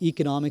though the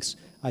economics,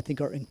 I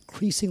think, are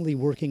increasingly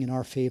working in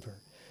our favor,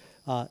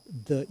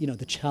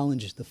 the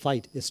challenge, the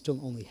fight is still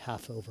only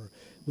half over.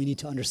 We need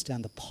to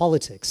understand the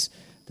politics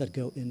that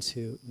go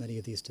into many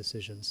of these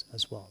decisions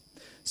as well.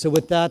 So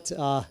with that,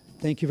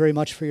 thank you very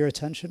much for your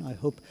attention. I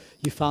hope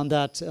you found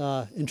that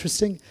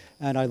interesting,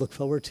 and I look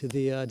forward to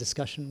the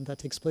discussion that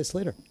takes place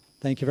later.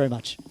 Thank you very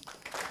much.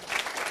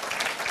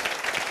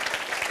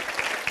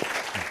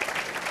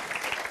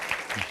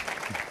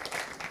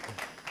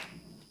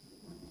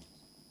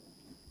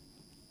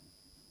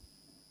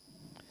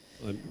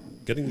 I'm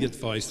getting the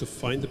advice to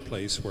find a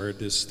place where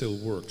this still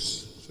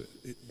works. So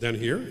down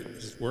here,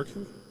 is it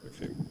working?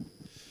 Okay.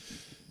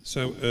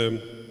 So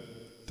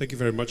thank you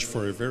very much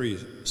for a very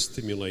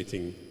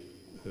stimulating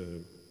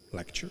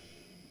lecture.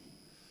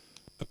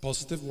 A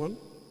positive one.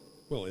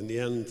 Well, in the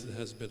end, it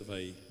has a bit of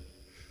a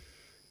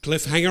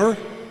cliffhanger,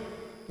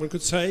 one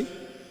could say.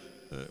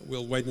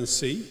 We'll wait and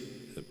see.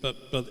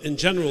 But in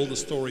general, the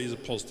story is a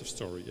positive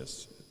story,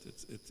 yes.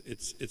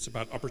 It's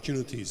about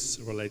opportunities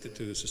related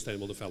to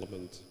sustainable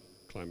development,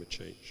 climate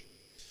change.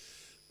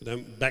 But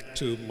then back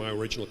to my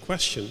original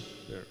question,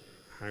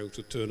 how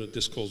to turn a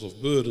discourse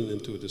of burden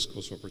into a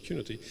discourse of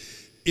opportunity.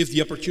 If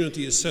the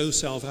opportunity is so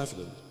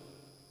self-evident,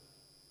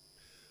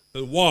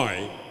 then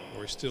why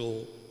are we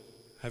still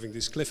having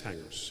these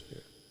cliffhangers? Yeah.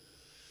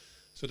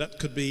 So that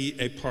could be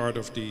a part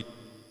of the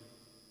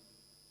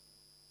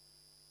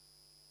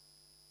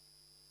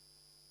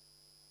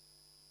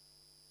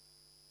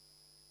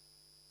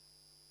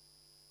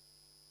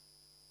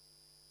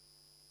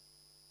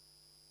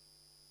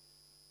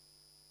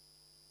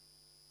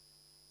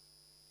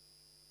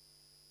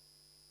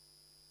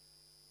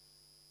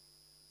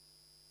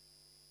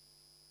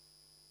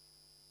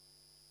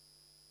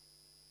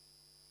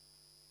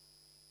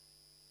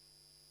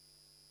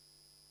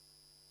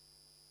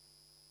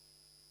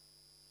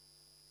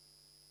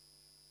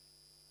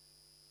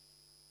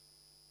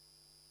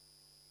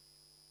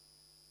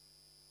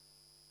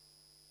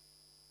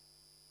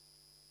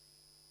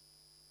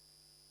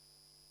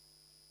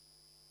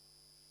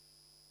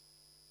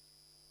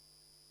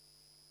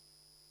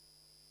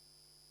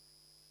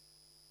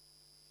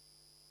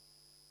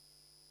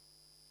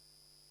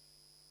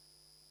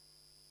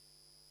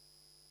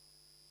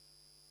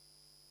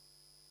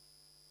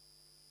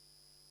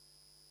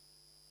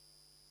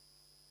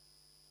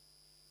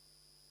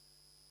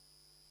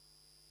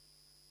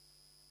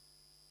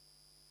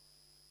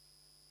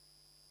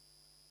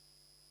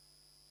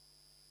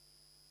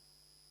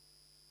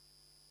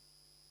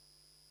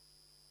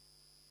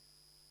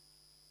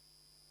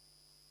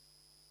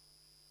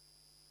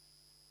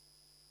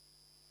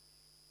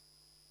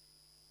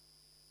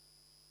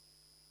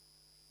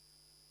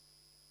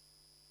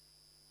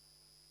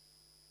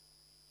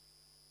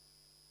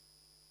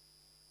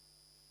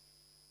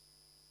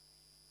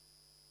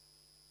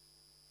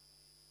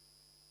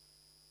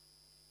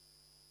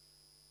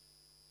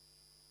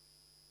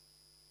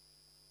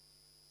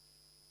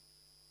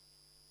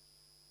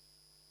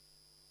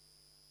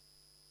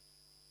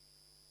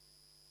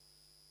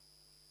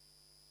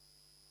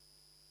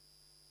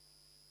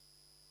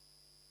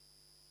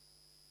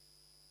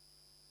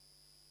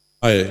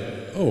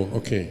Oh,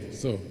 okay,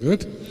 so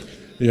good.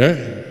 Yeah,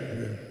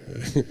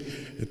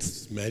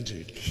 it's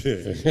magic.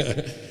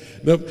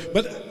 No,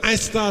 but I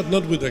start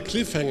not with a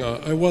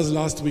cliffhanger. I was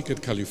last week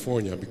at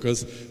California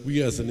because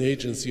we as an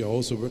agency are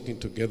also working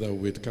together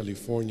with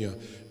California,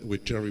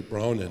 with Jerry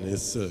Brown and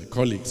his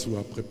colleagues who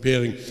are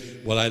preparing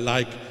what I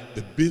like,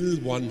 the Bill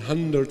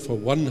 100 for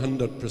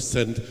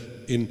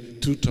 100% in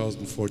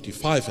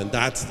 2045, and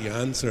that's the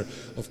answer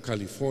of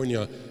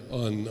California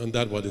on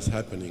that what is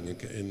happening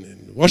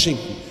in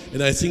Washington.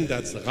 And I think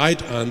that's the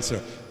right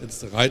answer.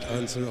 It's the right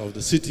answer of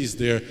the cities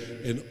there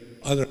and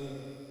other.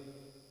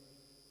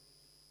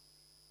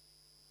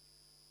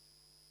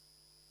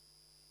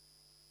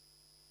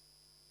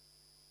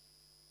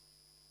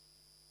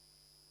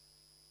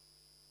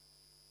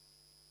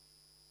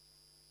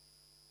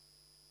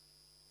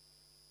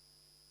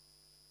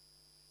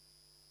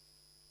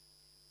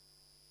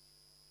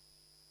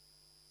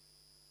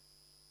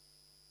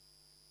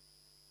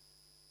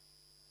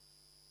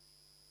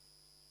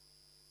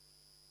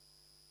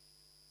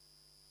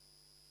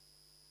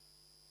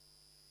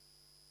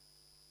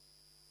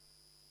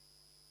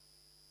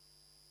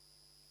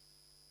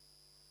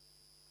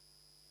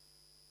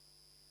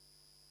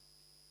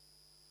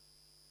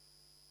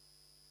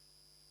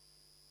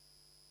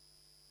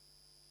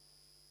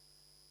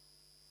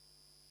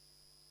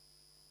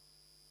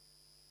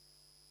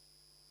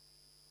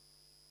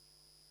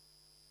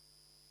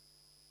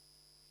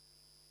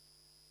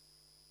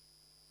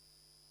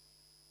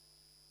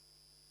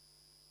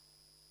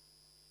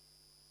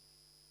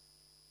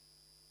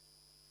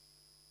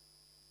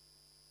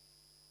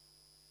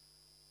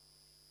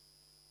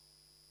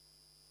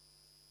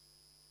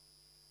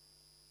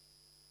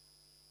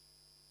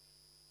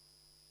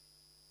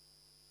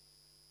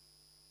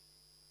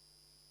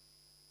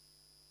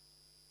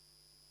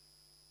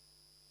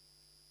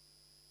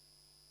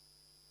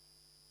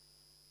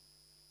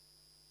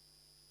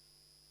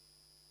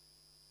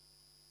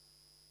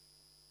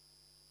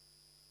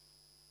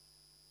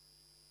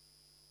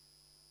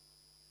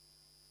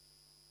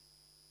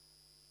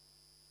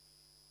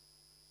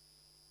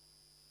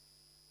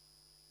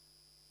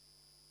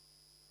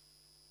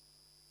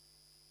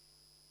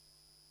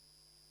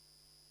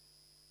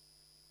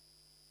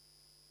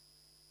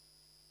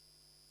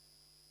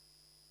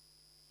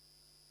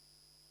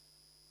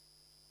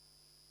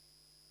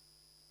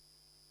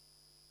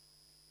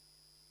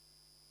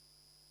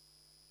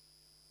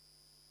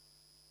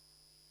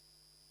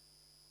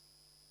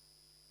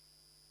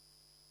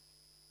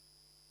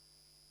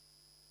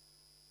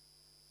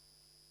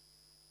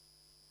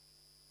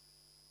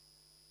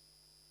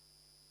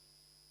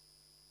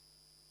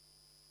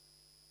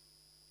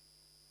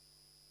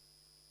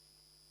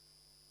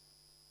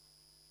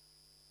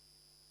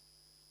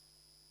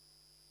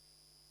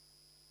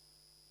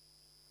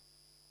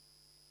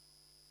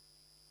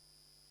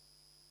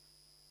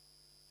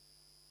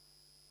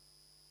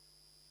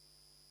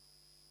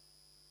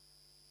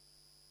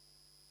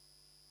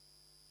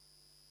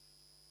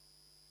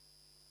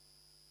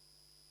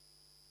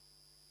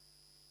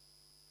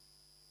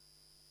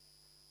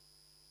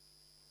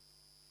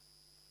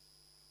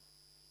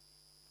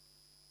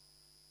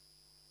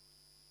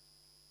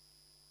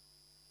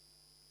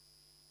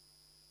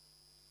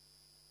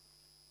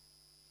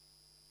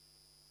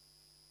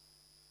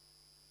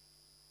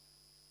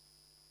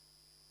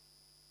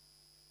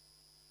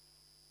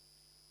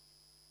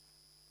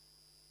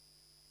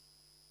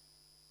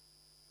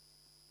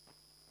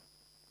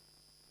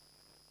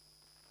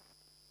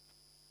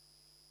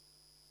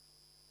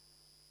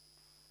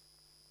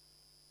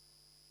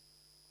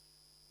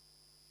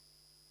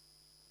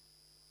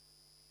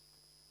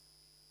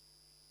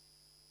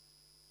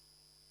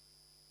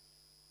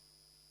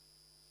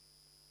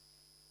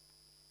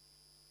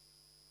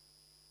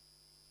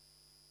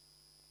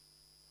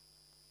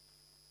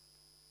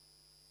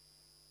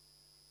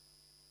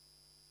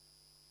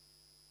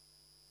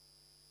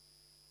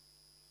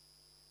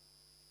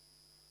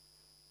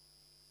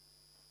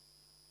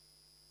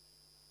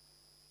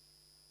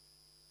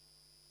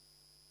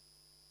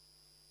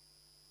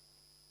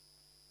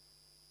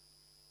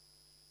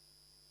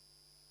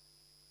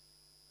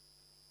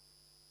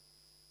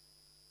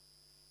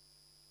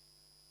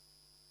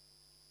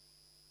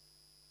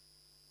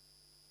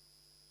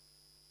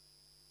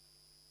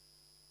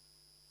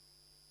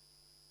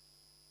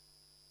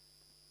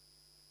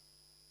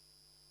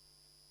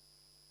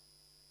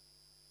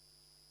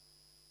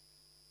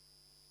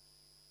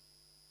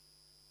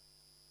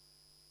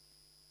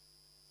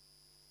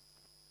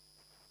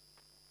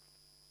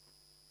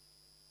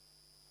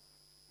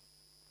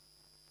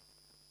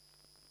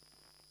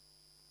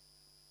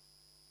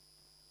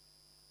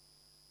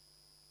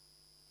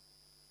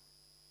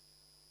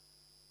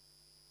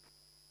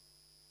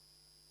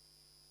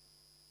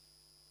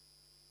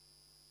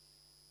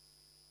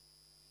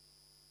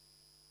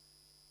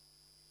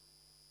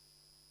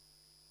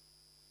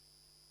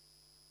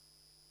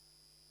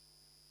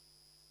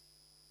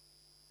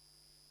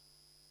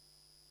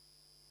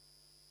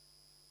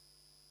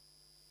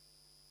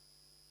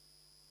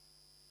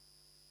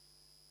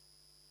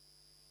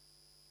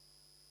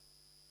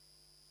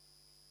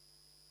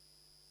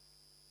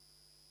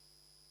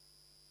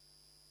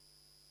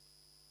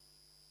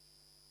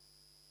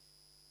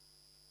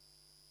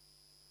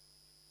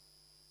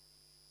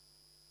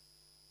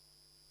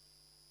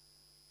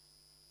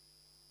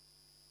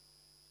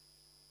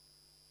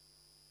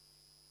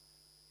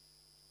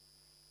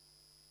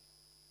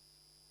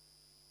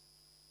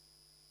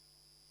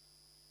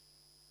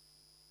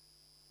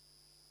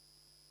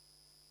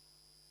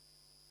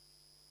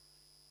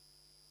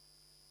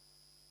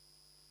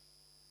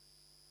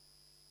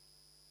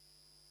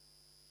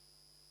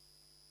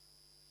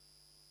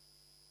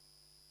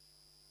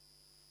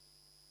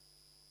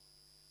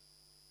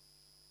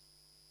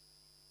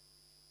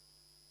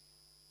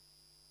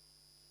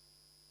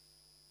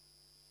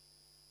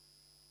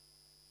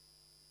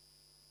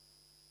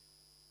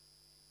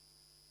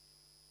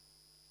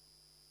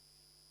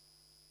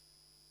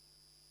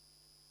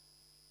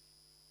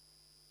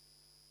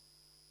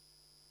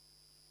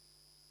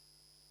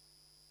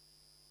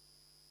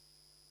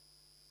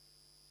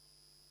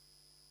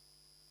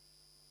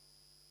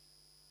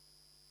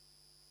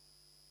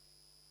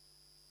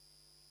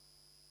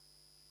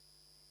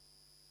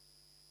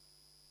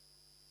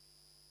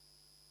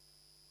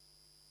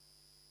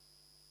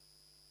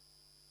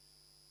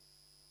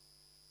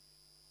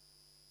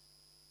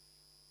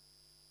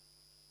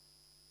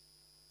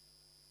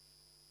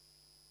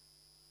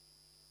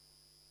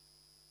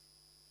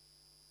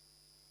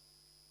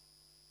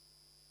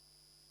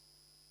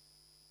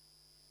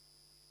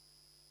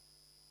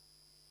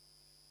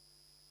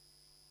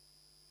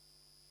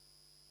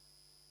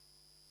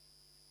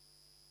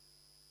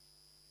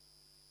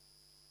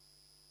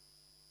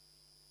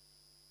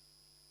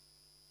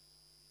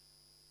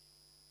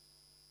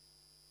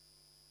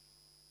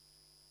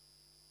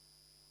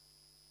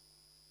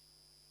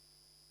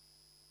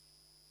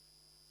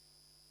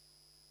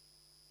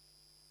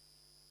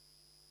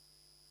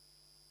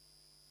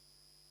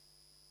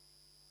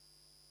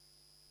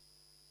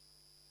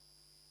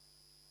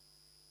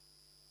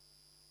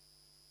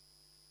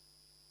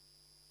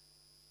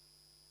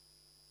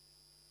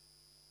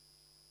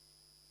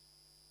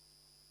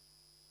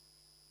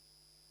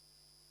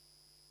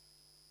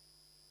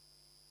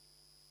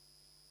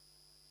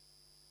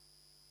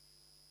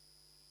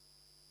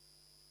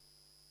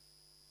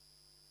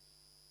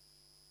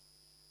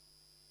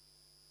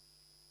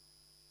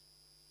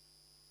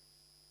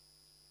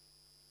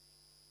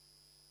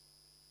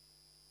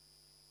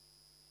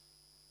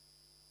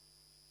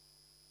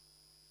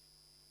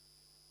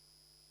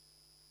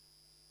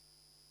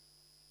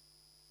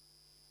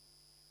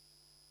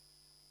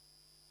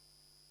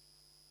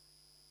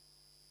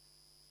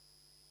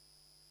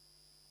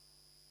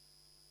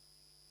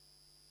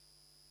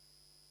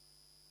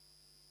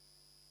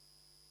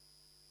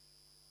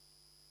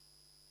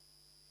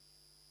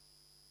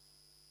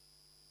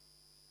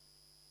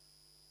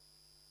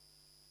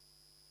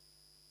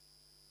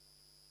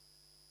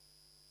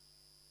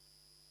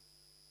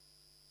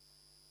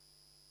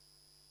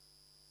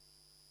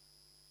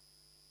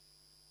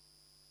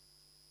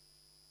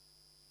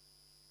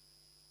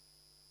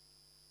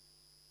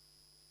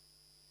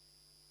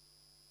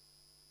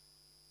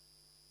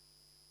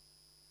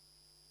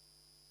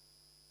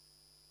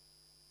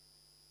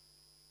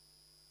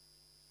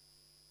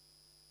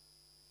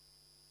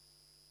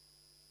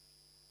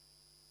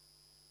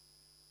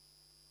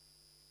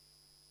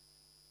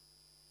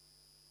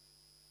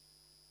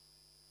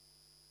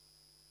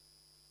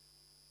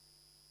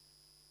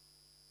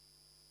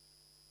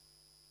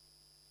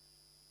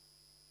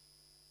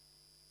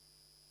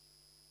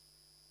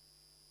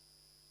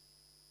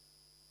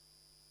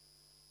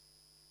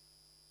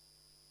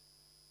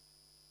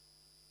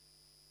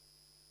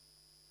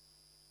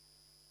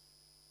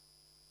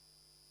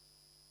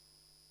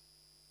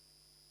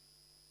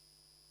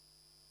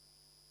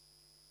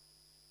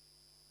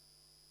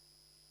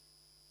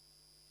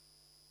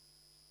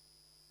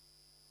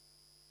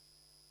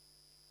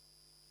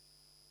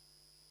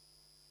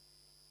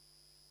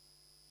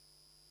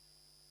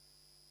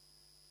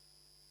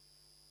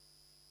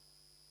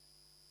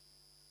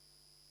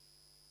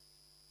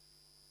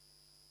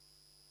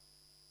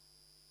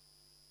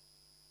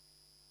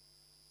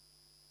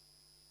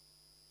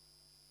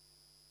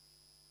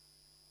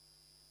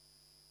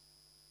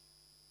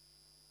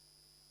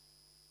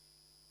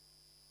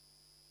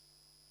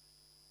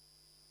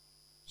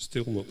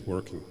 Still not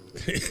working.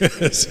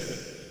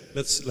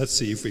 let's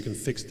see if we can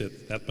fix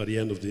that by the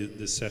end of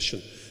this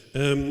session.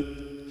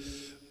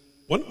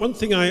 One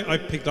thing I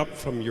picked up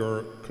from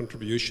your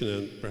contribution,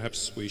 and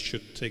perhaps we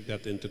should take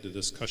that into the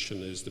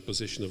discussion, is the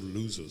position of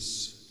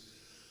losers.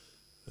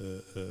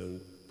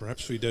 And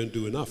perhaps we don't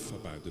do enough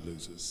about the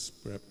losers.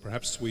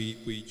 Perhaps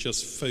we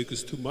just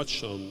focus too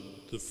much on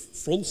the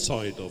front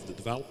side of the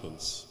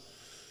developments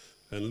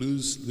and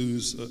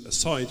lose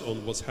sight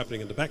on what's happening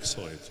in the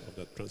backside of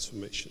that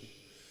transformation.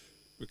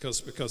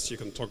 Because you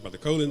can talk about the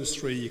coal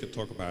industry, you can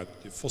talk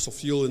about the fossil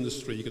fuel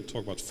industry, you can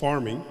talk about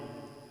farming.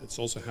 It's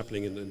also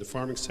happening in the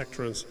farming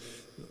sector, and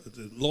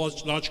the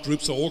large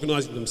groups are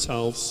organizing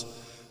themselves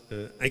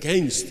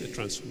against the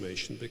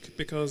transformation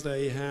because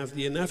they have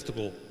the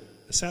inevitable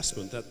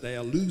assessment that they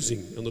are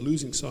losing, on the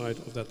losing side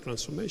of that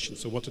transformation.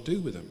 So what to do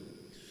with them?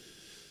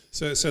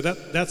 So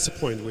that's a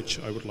point which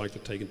I would like to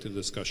take into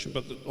discussion,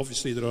 but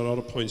obviously there are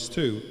other points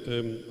too.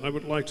 I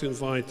would like to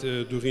invite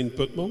Doreen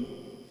Putman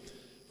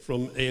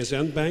from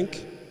ASN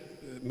Bank,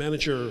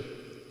 Manager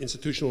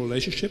Institutional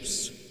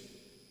Relationships.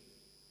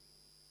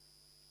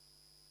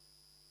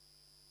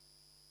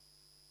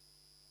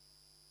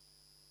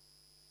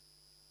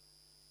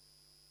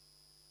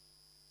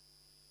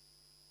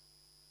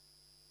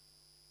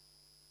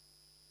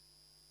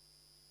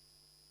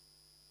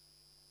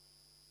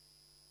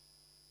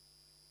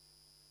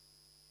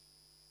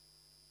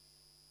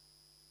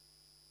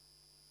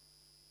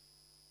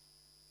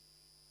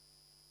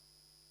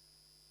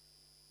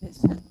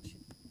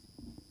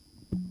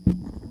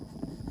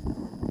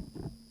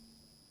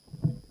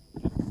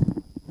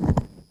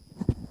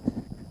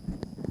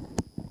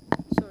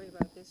 Sorry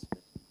about this, but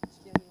it's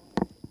the only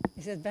one.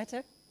 Is that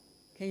better?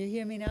 Can you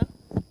hear me now?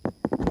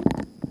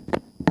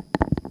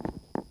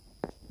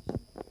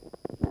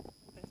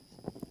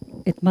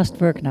 It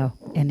must work now,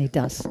 and it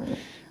does.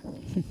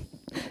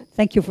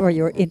 Thank you for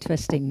your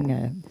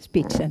interesting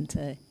speech,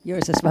 and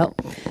yours as well.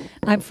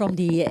 I'm from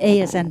the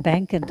ASN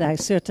Bank, and I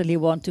certainly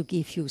want to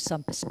give you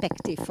some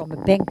perspective from a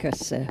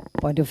banker's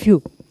point of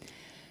view.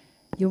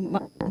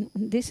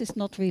 This is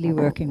not really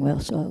working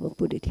well, so I will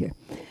put it here.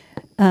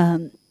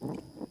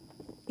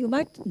 You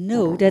might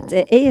know that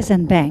the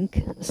ASN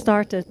Bank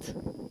started...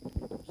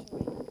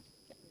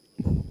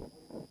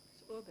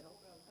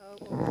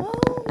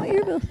 Oh, my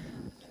earbell.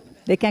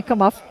 They can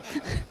come off.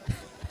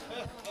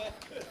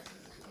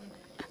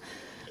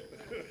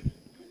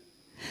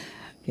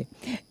 Okay.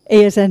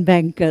 ASN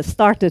Bank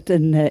started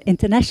an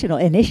international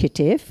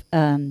initiative,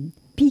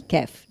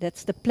 PCAF.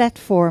 That's the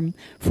platform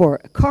for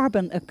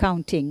carbon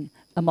accounting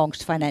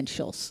amongst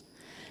financials.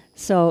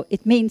 So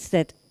it means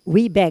that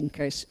we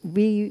bankers,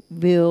 we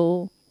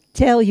will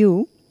tell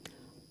you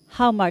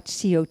how much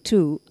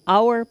CO2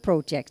 our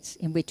projects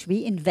in which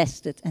we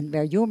invested and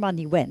where your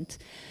money went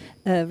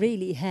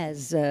really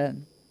has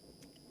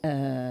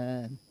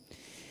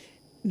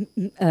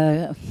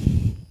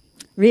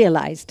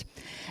realized.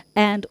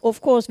 And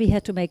of course we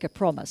had to make a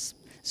promise.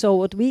 So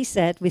what we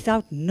said,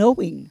 without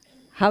knowing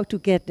how to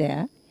get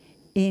there,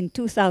 in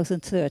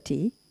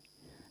 2030,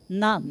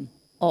 none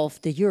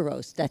of the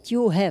euros that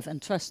you have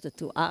entrusted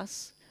to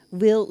us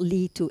will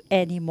lead to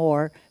any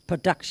more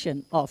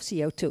production of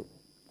CO2.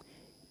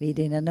 We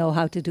didn't know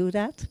how to do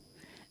that.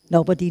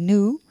 Nobody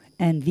knew.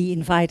 And we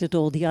invited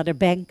all the other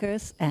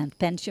bankers and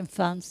pension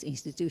funds,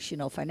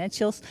 institutional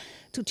financials,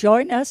 to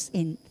join us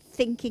in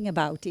thinking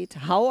about it.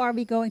 How are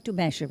we going to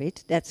measure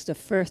it? That's the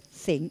first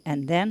thing.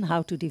 And then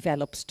how to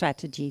develop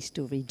strategies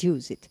to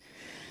reduce it.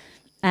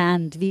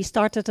 And we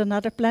started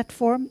another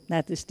platform.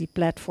 That is the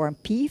platform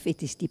PEEF.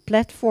 It is the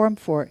platform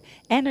for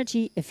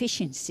energy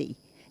efficiency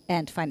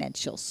and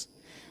financials.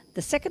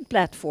 The second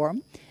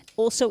platform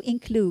also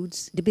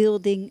includes the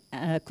building,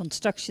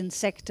 construction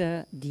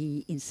sector,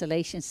 the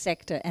installation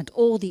sector, and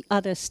all the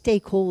other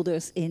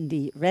stakeholders in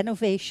the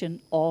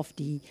renovation of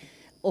the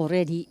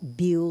already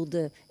built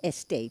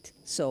estate.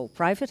 So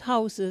private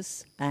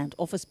houses and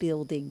office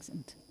buildings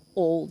and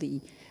all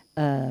the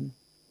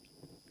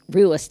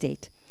real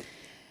estate.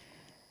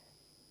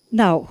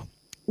 Now,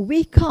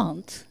 we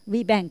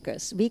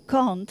bankers, we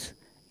can't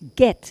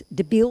get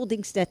the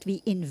buildings that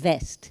we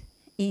invest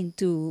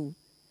into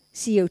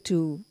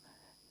CO2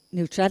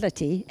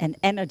 neutrality and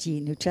energy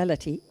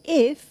neutrality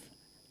if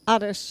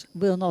others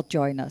will not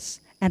join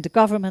us. And the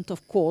government,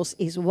 of course,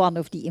 is one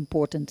of the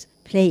important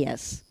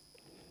players.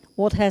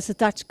 What has the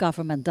Dutch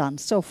government done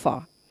so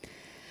far?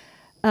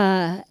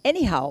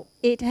 Anyhow,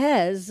 it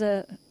has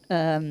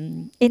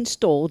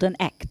installed an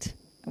act,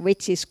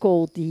 which is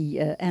called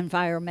the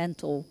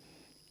Environmental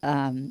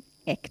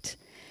Act.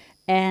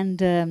 And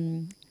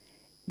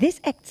this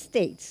act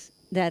states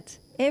that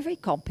every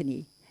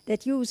company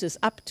that uses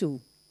up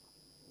to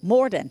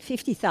more than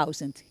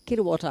 50,000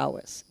 kilowatt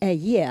hours a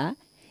year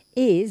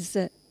is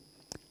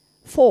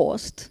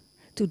forced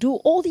to do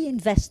all the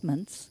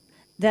investments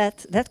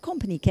that that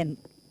company can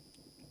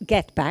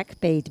get back,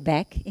 paid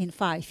back in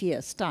 5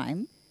 years'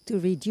 time to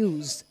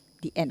reduce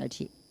the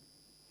energy.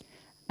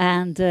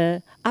 And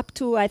up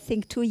to, I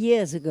think, 2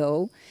 years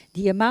ago,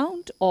 the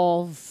amount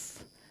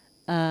of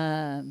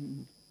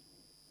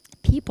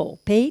people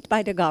paid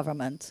by the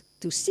government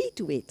to see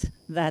to it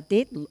that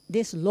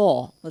this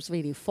law was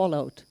really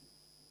followed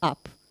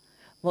up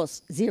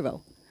was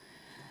zero.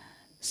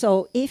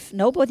 So if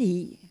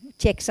nobody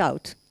checks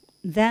out,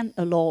 then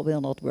a law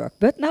will not work.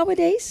 But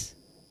nowadays,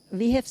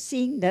 we have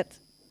seen that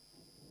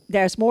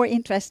there's more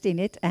interest in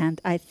it,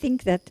 and I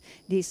think that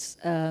this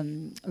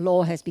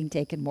law has been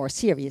taken more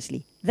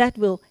seriously. That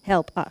will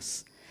help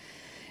us.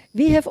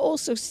 We have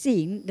also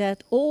seen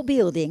that all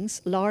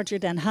buildings larger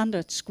than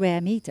 100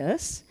 square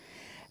meters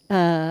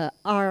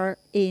are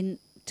in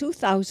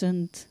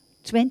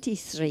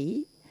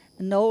 2023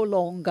 no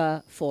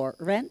longer for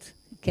rent,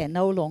 can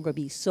no longer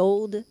be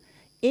sold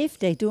if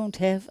they don't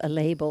have a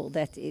label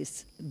that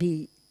is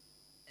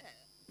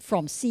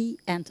from C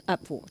and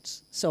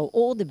upwards. So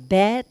all the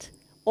bad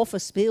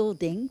office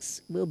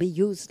buildings will be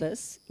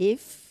useless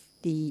if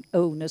the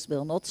owners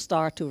will not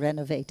start to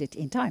renovate it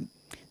in time.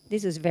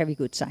 This is a very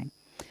good sign.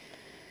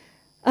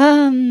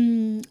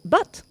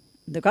 But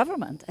the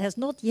government has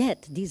not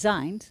yet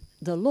designed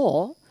the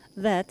law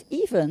that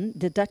even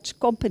the Dutch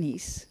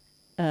companies,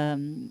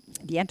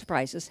 the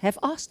enterprises, have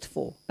asked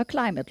for, a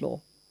climate law.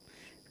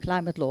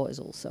 Climate law is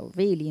also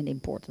really an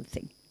important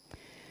thing.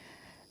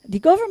 The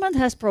government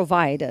has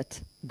provided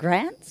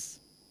grants,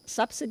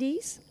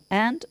 subsidies,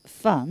 and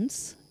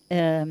funds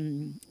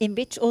in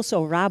which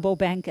also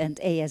Rabobank and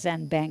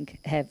ASN Bank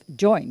have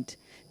joined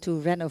to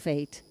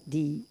renovate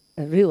the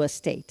real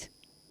estate.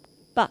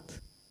 But,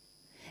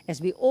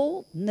 as we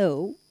all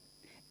know,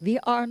 we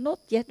are not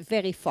yet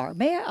very far.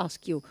 May I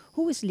ask you,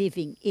 who is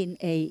living in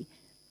a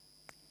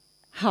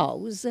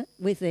house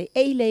with a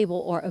A label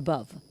or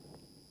above?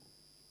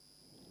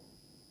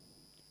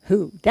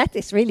 Who? That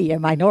is really a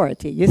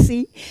minority, you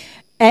see?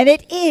 And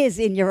it is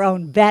in your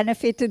own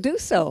benefit to do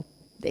so,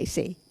 they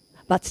say.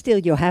 But still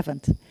you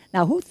haven't.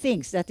 Now, who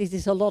thinks that it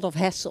is a lot of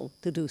hassle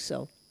to do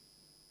so?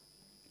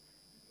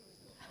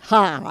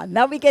 Ha,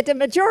 now we get a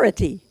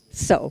majority.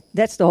 So,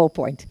 that's the whole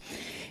point.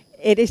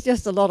 It is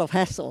just a lot of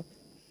hassle.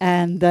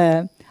 And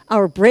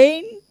our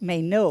brain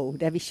may know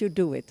that we should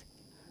do it.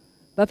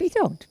 But we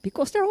don't,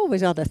 because there are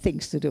always other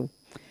things to do.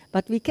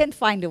 But we can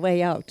find a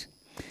way out.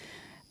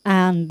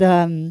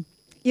 And,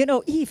 you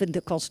know, even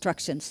the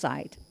construction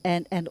side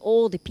and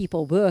all the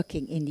people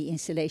working in the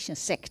installation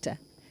sector,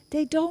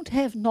 they don't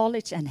have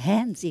knowledge and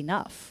hands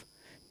enough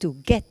to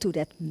get to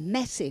that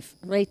massive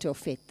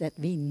retrofit that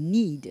we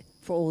need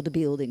for all the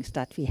buildings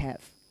that we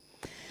have.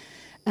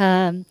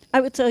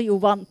 I will tell you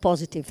one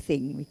positive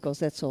thing, because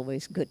that's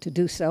always good to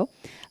do so.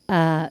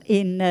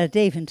 In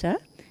Deventer,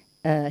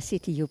 a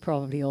city you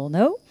probably all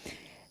know,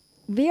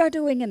 we are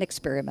doing an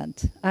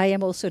experiment. I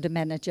am also the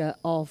manager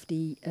of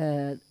the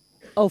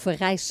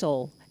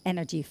Overijssel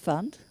Energy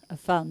Fund, a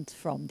fund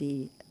from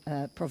the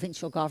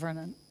provincial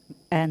government.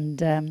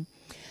 And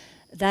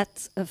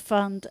that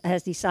fund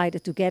has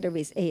decided, together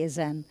with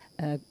ASN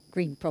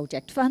Green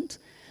Project Fund,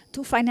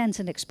 to finance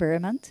an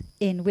experiment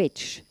in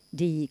which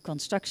the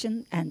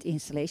construction and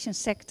installation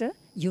sector,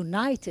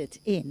 united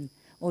in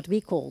what we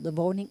call the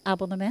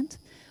woningabonnement,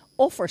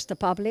 offers the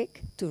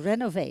public to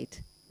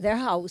renovate their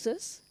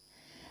houses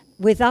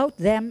without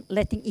them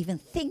letting even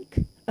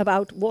think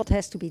about what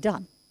has to be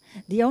done.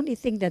 The only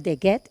thing that they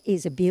get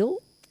is a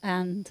bill,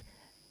 and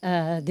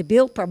the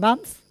bill per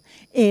month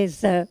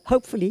is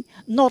hopefully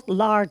not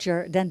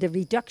larger than the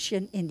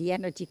reduction in the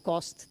energy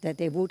cost that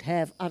they would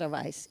have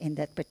otherwise in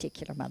that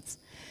particular month.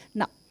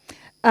 Now,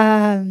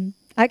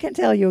 I can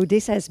tell you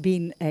this has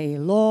been a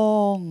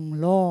long,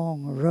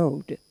 long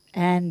road,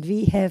 and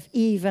we have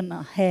even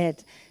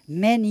had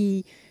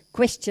many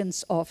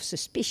questions of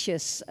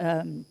suspicious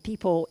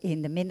people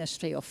in the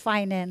Ministry of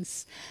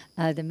Finance,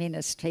 the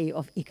Ministry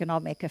of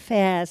Economic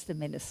Affairs, the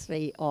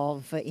Ministry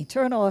of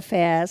Internal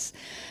Affairs,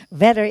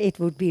 whether it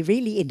would be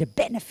really in the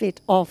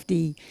benefit of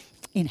the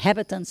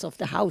inhabitants of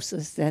the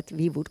houses that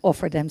we would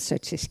offer them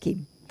such a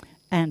scheme.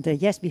 And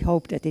yes, we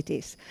hope that it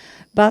is.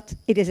 But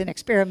it is an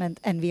experiment,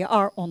 and we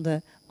are on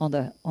the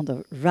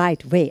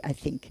right way, I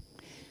think.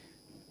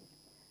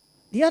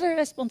 The other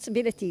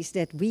responsibilities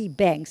that we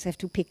banks have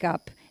to pick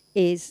up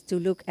is to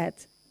look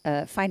at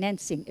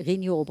financing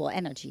renewable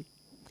energy.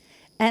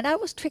 And I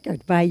was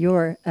triggered by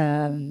your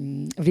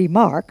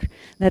remark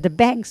that the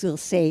banks will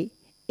say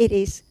it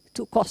is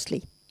too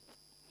costly.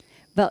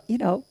 Well, you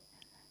know,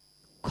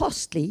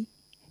 costly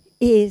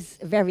is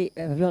very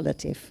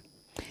relative.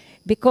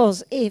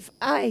 Because if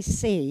I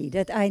say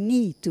that I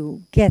need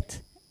to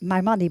get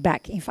my money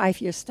back in 5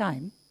 years'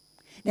 time,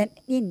 then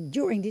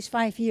during these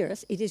 5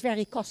 years, it is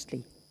very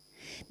costly.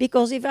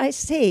 Because if I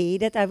say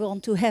that I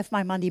want to have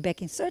my money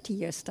back in 30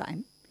 years'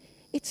 time,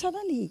 it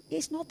suddenly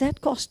is not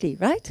that costly,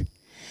 right?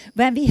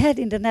 When we had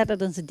in the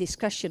Netherlands a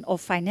discussion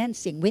of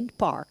financing wind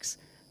parks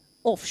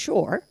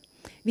offshore,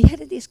 we had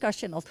a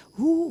discussion of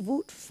who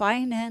would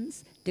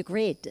finance the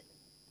grid.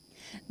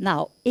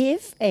 Now,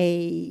 if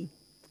a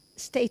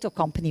state or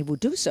company would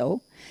do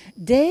so,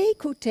 they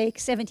could take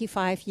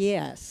 75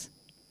 years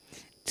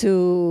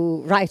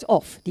to write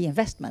off the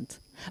investment.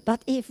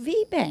 But if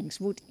we banks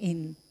would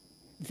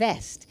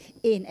invest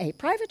in a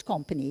private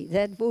company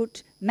that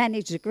would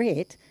manage the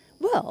grid,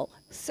 Well,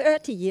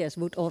 30 years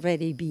would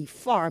already be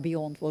far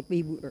beyond what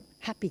we were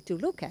happy to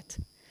look at.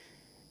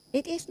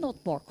 It is not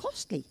more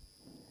costly.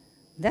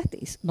 That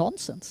is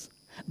nonsense.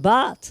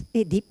 But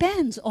it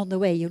depends on the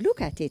way you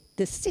look at it,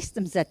 the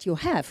systems that you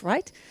have,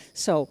 right?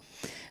 So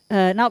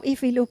now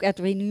if we look at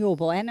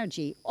renewable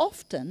energy,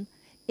 often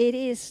it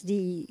is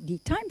the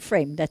time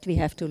frame that we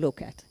have to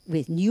look at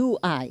with new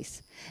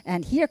eyes.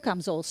 And here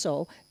comes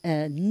also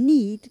a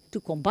need to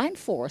combine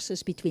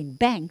forces between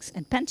banks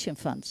and pension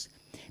funds.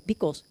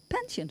 Because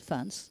pension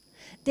funds,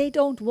 they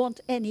don't want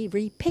any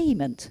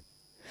repayment.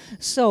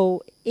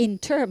 So in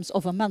terms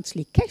of a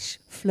monthly cash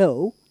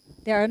flow,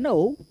 there are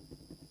no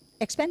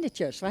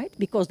expenditures, right?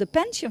 Because the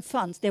pension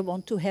funds, they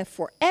want to have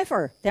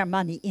forever their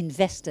money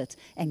invested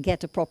and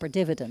get a proper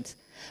dividend.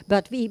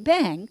 But we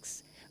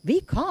banks,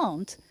 we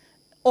can't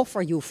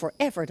offer you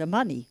forever the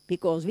money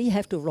because we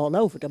have to roll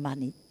over the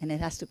money and it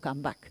has to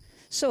come back.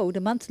 So the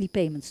monthly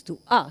payments to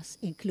us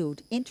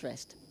include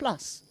interest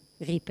plus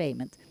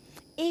repayment.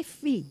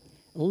 If we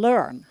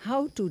learn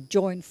how to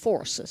join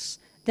forces,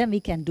 then we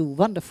can do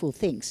wonderful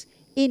things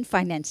in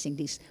financing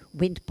these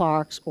wind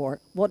parks or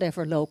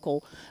whatever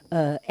local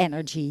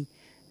energy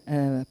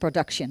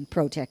production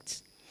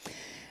projects.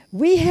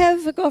 We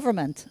have a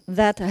government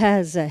that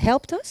has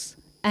helped us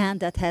and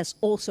that has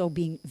also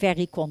been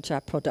very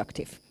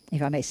counterproductive,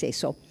 if I may say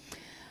so.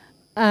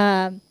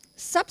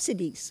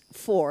 Subsidies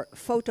for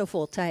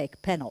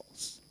photovoltaic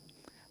panels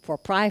for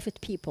private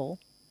people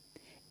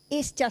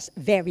is just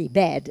very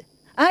bad.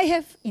 I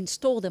have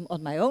installed them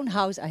on my own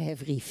house. I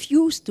have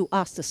refused to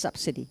ask the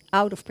subsidy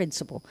out of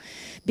principle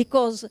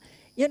because,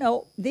 you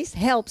know, this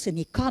helps an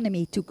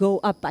economy to go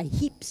up by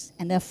heaps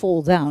and then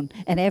fall down,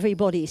 and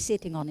everybody is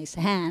sitting on his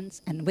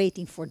hands and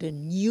waiting for the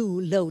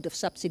new load of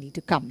subsidy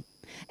to come.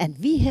 And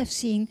we have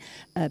seen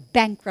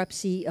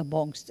bankruptcy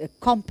amongst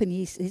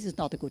companies. This is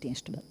not a good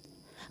instrument.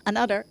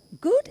 Another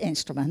good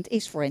instrument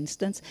is, for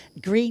instance,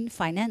 green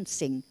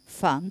financing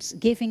funds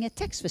giving a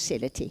tax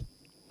facility.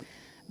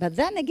 But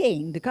then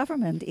again, the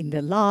government in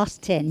the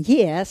last 10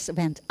 years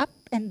went up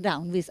and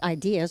down with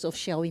ideas of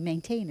shall we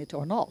maintain it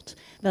or not.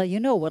 Well, you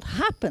know what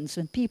happens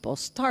when people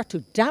start to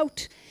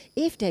doubt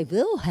if they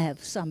will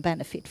have some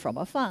benefit from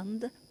a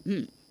fund,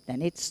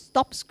 then it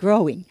stops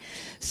growing.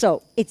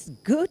 So it's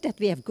good that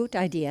we have good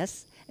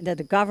ideas and that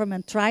the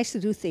government tries to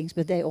do things,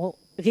 but they all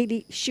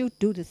really should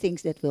do the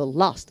things that will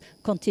last.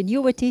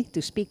 Continuity,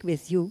 to speak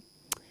with you,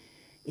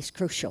 is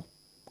crucial.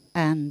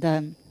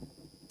 And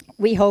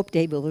we hope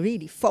they will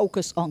really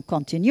focus on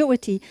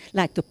continuity,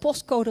 like the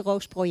Postcode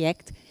Roos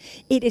project.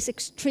 It is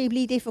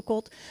extremely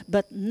difficult,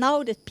 but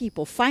now that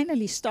people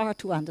finally start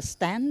to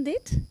understand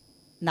it,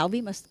 now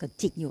we must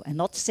continue and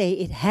not say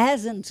it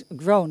hasn't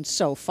grown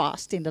so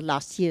fast in the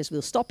last years,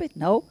 we'll stop it.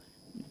 No,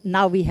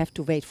 now we have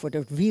to wait for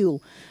the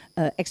real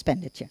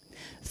expenditure.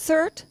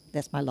 Third,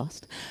 that's my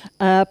last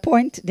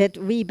point that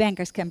we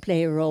bankers can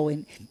play a role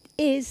in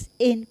is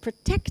in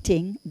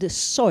protecting the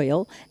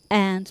soil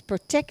and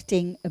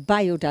protecting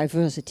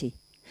biodiversity.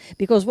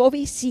 Because what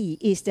we see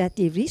is that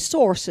the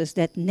resources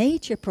that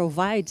nature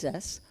provides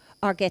us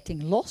are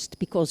getting lost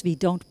because we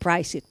don't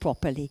price it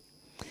properly.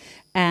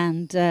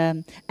 And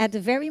at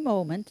the very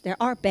moment, there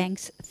are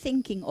banks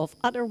thinking of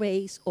other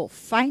ways of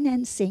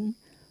financing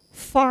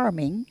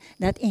farming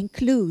that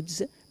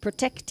includes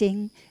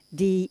protecting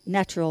the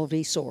natural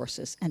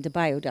resources and the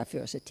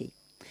biodiversity.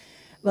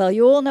 Well,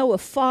 you all know a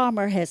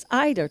farmer has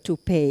either to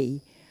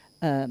pay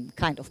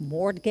kind of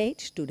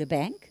mortgage to the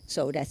bank,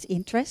 so that's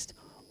interest,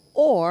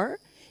 or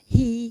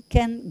he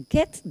can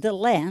get the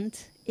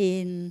land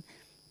in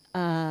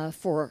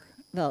for,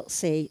 well,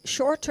 say,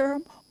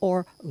 short-term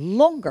or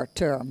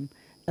longer-term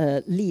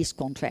lease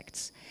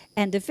contracts.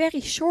 And the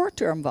very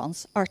short-term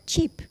ones are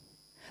cheap.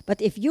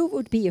 But if you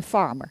would be a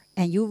farmer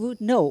and you would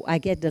know I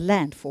get the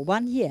land for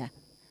 1 year,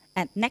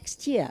 and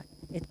next year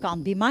it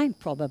can't be mine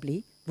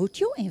probably,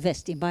 would you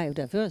invest in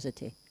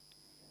biodiversity?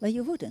 Well,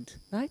 you wouldn't,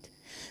 right?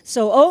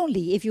 So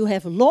only if you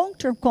have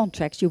long-term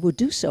contracts you would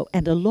do so.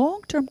 And a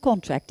long-term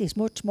contract is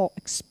much more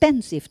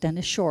expensive than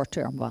a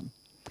short-term one.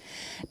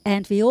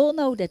 And we all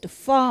know that the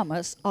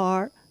farmers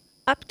are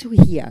up to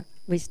here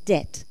with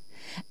debt.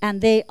 And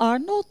they are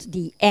not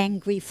the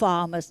angry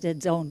farmers that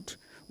don't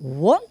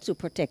want to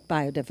protect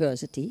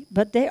biodiversity,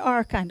 but they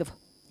are kind of,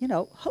 you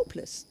know,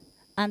 hopeless.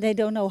 And they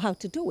don't know how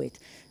to do it.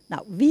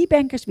 Now, we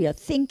bankers, we are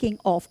thinking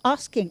of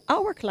asking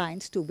our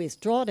clients to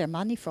withdraw their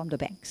money from the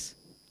banks.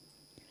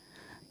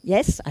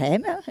 Yes, I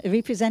am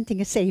representing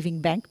a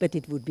saving bank, but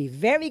it would be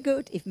very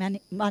good if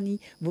money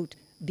would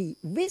be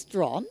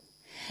withdrawn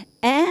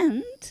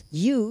and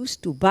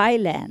used to buy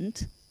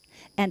land,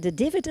 and the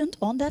dividend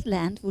on that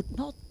land would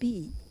not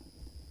be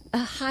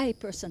a high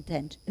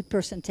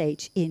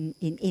percentage in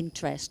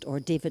interest or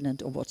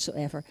dividend or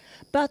whatsoever,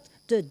 but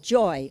the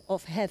joy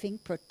of having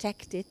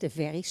protected the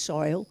very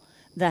soil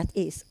that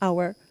is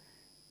our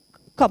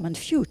common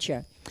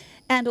future.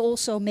 And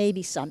also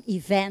maybe some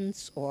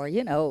events or,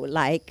 you know,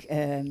 like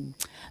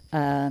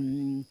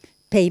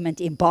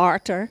payment in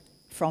barter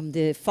from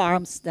the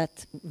farms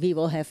that we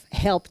will have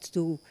helped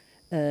to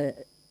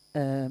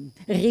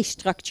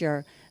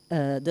restructure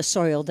the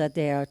soil that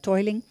they are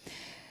toiling.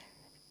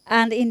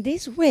 And in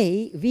this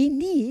way, we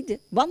need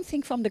one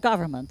thing from the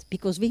government,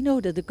 because we know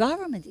that the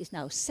government is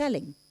now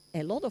selling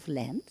a lot of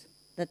land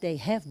that they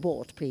have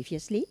bought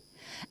previously,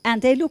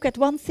 and they look at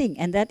one thing,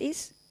 and that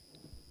is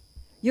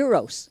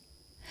euros.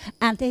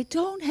 And they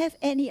don't have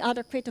any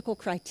other critical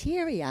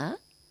criteria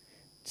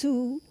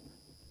to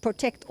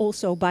protect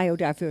also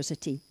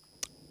biodiversity.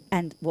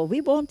 And what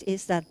we want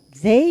is that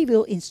they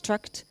will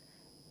instruct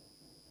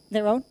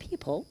their own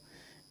people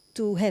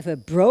to have a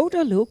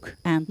broader look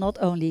and not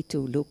only to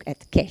look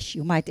at cash.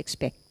 You might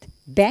expect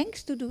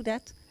banks to do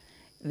that.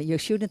 You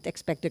shouldn't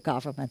expect the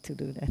government to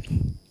do that.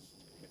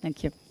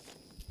 Thank you.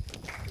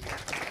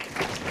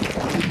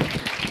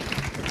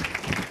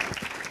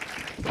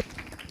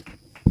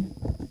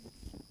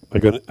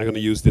 I'm going to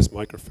use this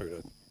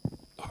microphone.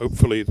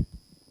 Hopefully it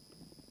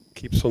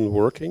keeps on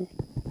working.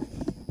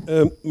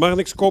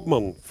 Marnix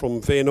Koopman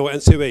from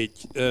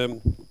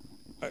VNO-NCW.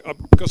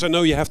 Because I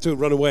know you have to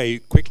run away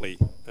quickly,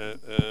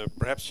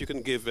 perhaps you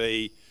can give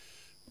a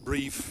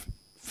brief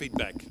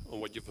feedback on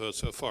what you've heard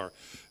so far.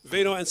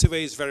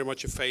 VNO-NCW is very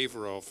much in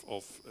favor of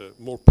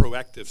more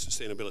proactive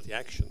sustainability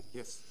action.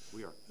 Yes,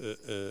 we are.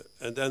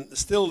 And then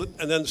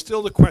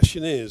still the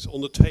question is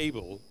on the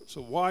table.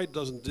 So why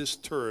doesn't this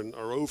turn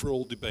our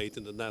overall debate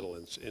in the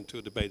Netherlands into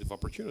a debate of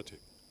opportunity?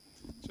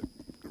 So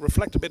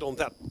reflect a bit on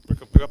that,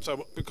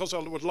 because I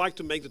would like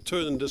to make the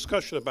turn in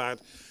discussion about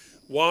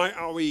why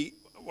are we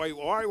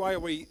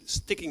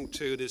sticking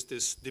to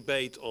this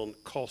debate on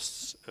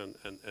costs,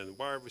 and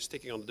why are we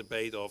sticking on the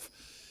debate of,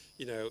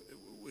 you know,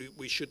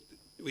 we should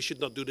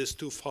not do this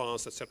too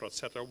fast, etc.,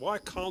 etc. Why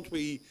can't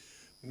we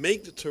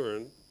make the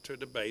turn to a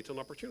debate on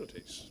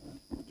opportunities?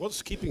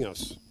 What's keeping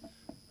us?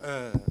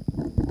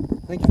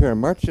 Thank you very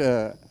much.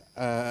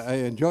 I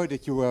enjoy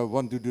that you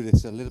want to do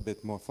this a little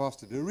bit more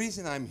faster. The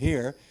reason I'm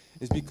here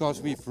is because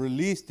we've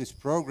released this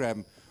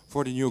program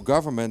for the new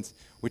government,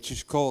 which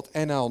is called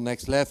NL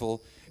Next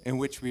Level, in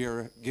which we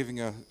are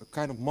giving a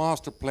kind of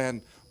master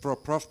plan for a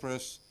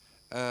prosperous,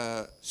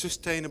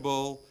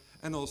 sustainable,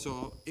 and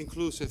also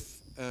inclusive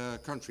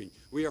country.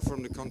 We are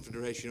from the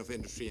Confederation of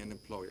Industry and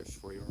Employers.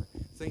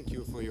 Thank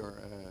you for your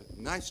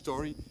nice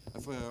story.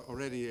 I've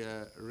already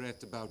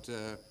read about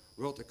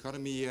World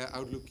Economy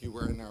Outlook. You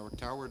were in our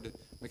tower. The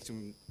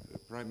Mexican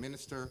Prime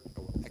Minister,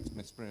 or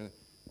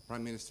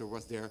ex-Prime Minister,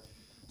 was there.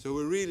 So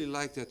we really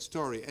like that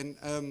story.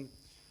 And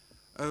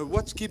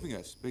what's keeping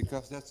us?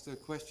 Because that's the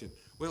question.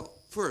 Well,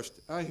 first,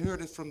 I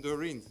heard it from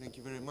Doreen, thank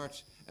you very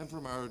much, and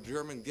from our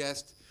German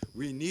guest.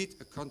 We need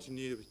a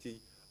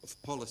continuity of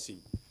policy.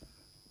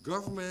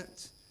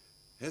 Government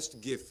has to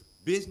give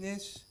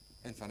business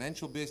and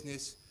financial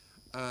business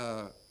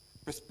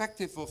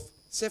perspective of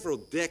several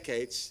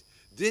decades.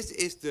 This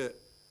is the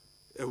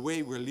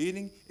way we're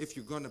leading. If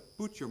you're going to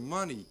put your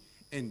money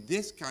in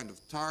this kind of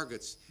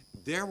targets,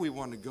 there we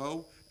want to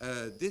go.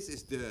 This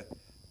is the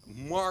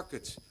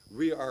market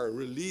we are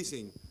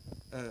releasing.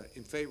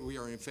 We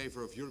are in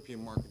favor of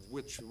European market,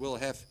 which will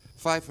have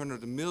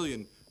 500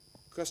 million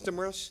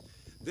customers.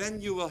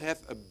 Then you will have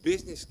a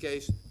business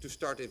case to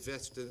start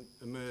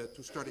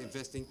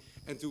investing,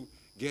 and to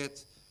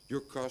get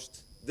your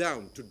cost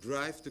down, to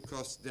drive the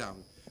cost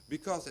down.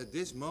 Because at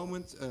this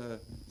moment,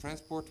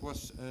 transport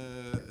was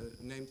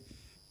named.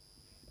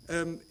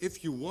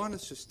 If you want to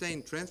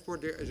sustain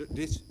transport, there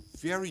is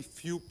very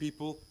few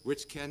people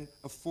which can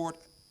afford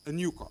a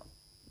new car,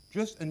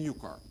 just a new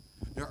car.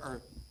 There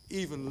are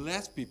even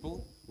less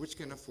people which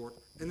can afford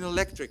an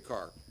electric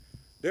car.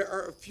 There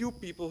are a few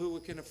people who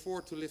can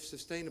afford to live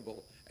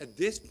sustainable. At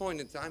this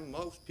point in time,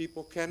 most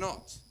people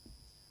cannot.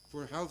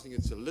 For housing,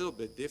 it's a little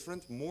bit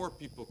different. More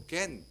people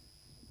can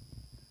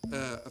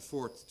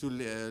afford to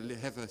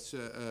have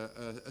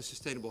a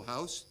sustainable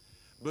house,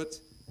 but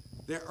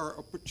there are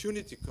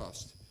opportunity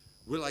costs.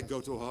 Will I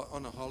go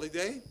on a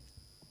holiday,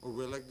 or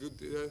will I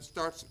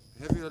start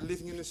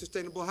living in a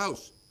sustainable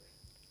house?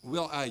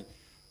 Will I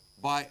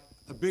buy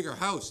a bigger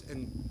house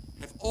and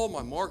have all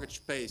my mortgage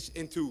space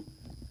into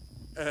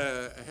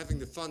having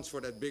the funds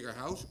for that bigger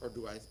house, or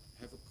do I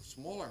have a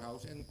smaller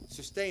house and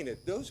sustain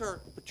it? Those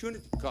are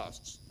opportunity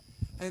costs.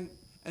 And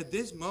at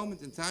this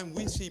moment in time,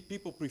 we see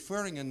people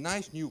preferring a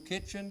nice new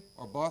kitchen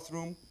or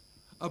bathroom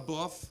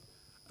above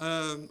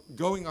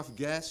going off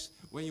gas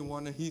when you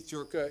want to heat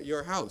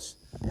your house.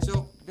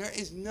 So there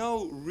is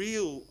no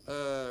real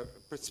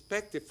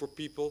perspective for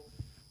people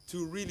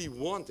to really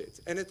want it.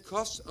 And it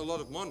costs a lot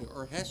of money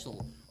or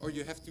hassle, or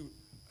you have to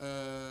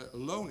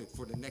loan it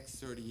for the next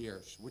 30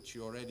 years, which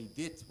you already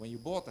did when you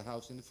bought the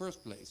house in the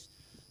first place.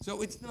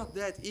 So it's not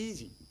that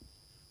easy.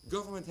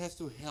 Government has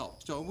to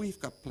help. So we've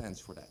got plans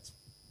for that.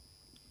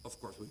 Of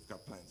course, we've got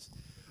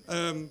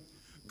plans.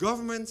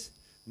 Government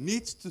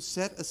needs to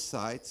set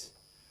aside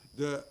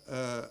the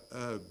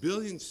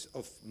billions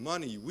of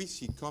money we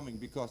see coming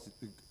because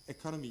the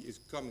economy is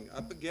coming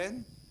up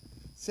again.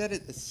 Set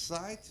it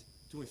aside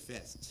to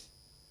invest.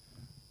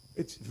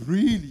 It's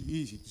really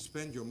easy to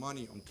spend your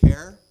money on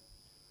care,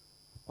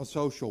 on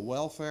social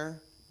welfare,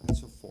 and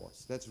so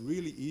forth. That's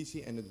really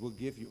easy, and it will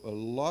give you a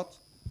lot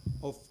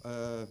of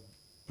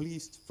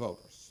pleased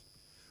voters.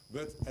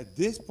 But at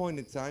this point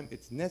in time,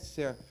 it's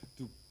necessary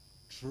to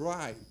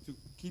try to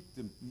keep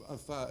the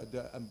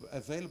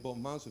available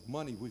amounts of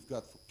money we've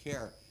got for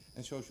care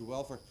and social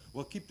welfare,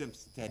 well, keep them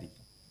steady.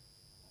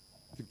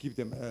 To keep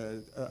them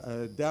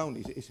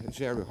down is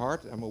very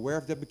hard, I'm aware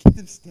of that, but keep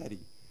them steady.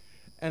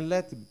 And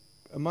let the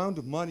amount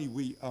of money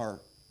we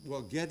are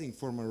getting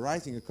from a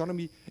rising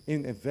economy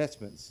in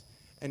investments.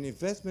 And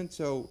investment,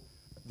 so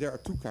there are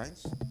two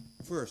kinds.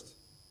 First,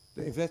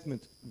 the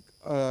investment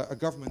a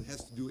government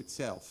has to do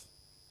itself.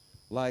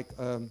 Like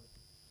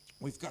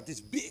we've got this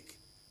big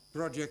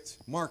project,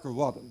 Marker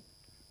Wadden.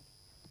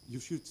 You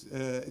should,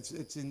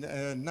 it's in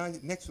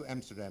next to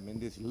Amsterdam, in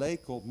this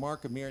lake called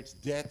Markermeer. It's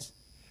dead.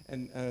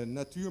 And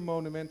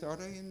Natuurmonumenten, are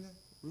they in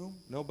the room?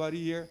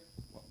 Nobody here?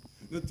 Well,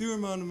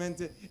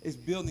 Natuurmonumenten is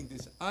building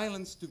these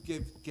islands to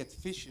get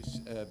fishes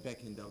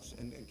back in those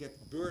and get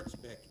birds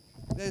back.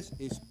 This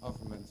is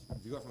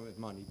government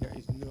money. There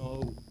is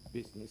no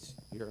business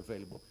here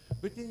available.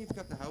 But then you've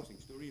got the housing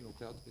story,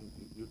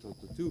 you told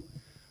it too.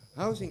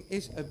 Housing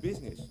is a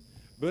business,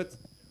 but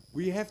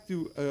we have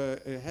to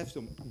have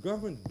some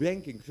government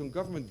banking, some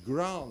government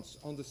grants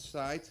on the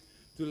side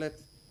to let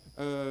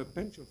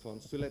pension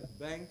funds, to let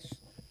banks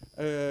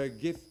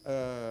give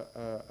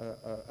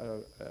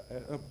an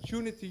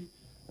opportunity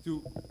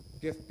to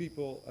give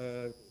people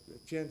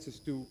chances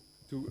to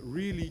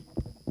really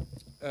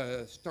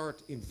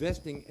start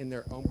investing in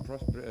their own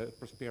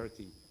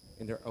prosperity,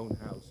 in their own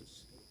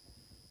houses.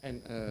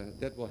 And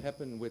that will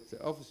happen with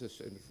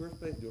offices in the first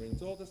place. Doreen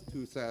told us,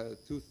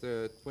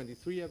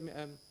 2023, I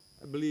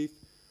believe.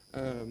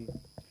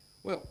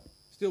 Well,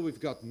 still we've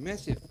got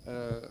massive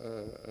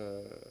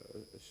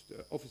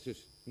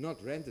offices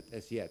not rented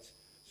as yet.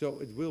 So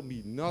it will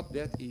be not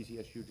that easy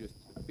as you just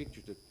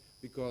pictured it,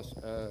 because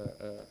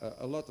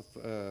a lot of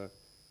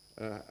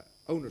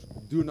owners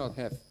do not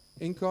have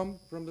income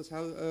from those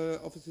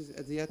offices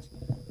as yet.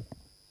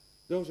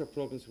 Those are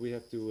problems we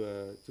have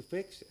to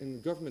fix, and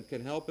the government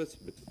can help us.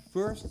 But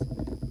first,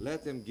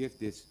 let them give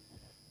this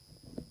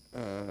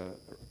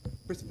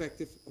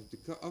perspective of the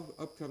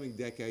upcoming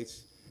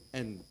decades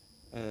and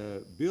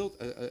build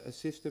a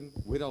system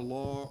with a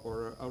law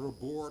or a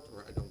board,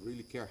 or I don't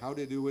really care how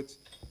they do it,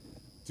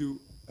 to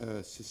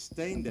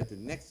sustain that the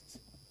next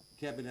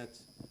cabinet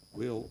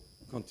will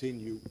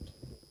continue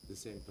the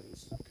same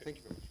pace. Okay. Thank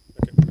you very much.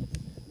 Okay.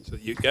 So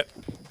you get.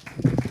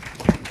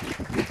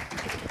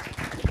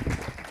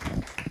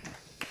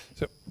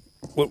 So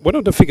one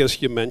of the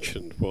figures you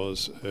mentioned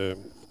was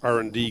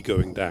R&D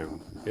going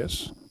down.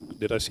 Yes,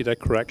 did I see that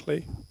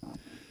correctly?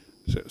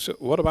 So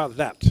what about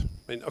that?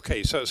 I mean,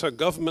 okay, so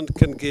government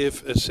can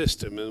give a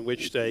system in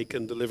which they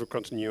can deliver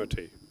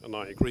continuity, and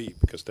I agree,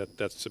 because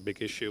that's a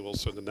big issue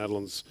also in the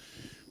Netherlands.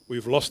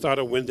 We've lost out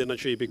on wind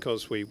energy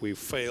because we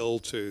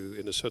failed to,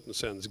 in a certain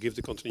sense, give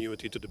the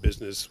continuity to the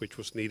business which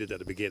was needed at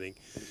the beginning.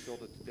 We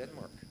sold it to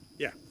Denmark.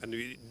 Yeah, and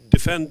we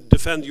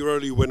defend your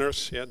early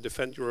winners. Yeah,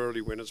 defend your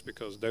early winners,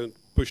 because don't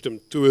push them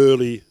too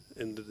early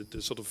in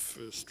the sort of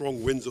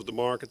strong winds of the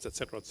markets,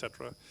 etc.,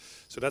 etc.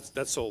 So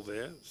that's all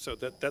there. So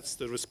that's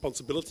the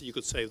responsibility, you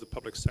could say, of the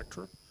public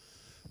sector.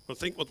 But I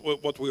think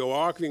what we are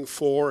arguing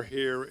for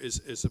here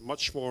is a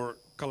much more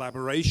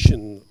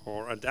collaboration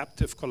or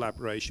adaptive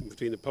collaboration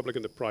between the public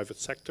and the private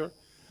sector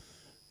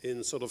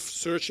in sort of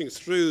searching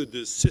through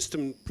the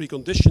system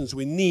preconditions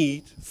we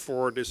need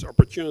for this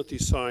opportunity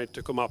side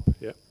to come up.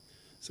 Yeah.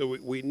 So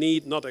we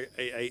need not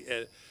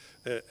a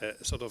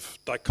sort of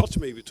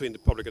dichotomy between the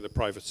public and the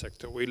private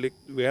sector.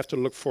 We have to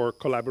look for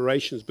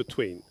collaborations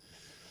between.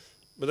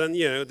 But then,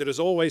 you know, there is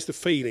always the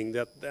feeling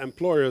that the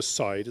employer's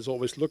side is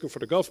always looking for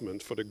the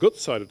government for the good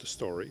side of the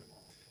story.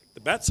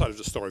 The bad side of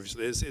the story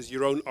is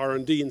your own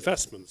R&D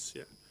investments.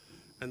 Yeah.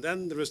 And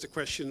then there is the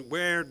question,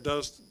 where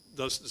does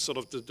sort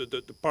of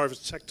the private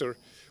sector,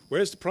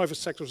 where is the private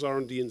sector's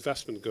R&D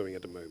investment going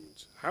at the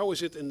moment? How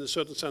is it, in a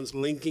certain sense,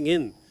 linking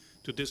in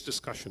to this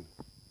discussion?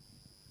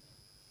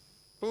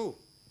 Oh,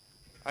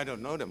 I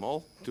don't know them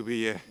all, to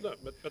be... No,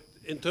 but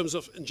in terms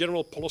of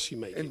general policy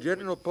making. In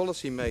general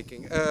policy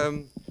making,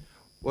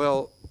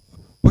 well,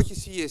 what you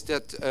see is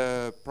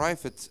that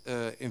private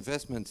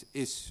investment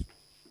is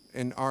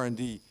in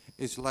R&D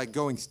is like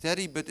going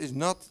steady, but is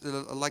not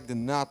like the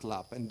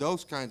NATLAB, and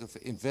those kind of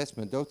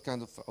investment, those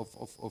kind of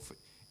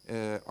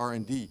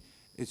R&D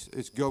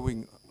is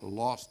going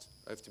lost.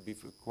 I have to be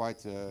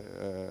quite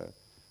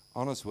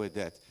honest with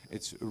that.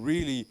 It's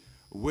really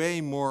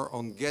way more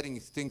on getting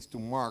things to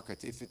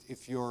market.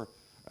 If your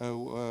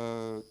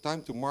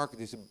time to market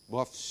is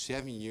above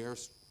 7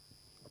 years,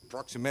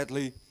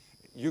 approximately,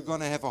 you're going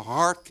to have a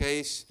hard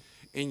case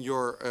in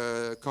your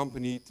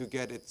company to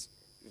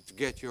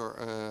get your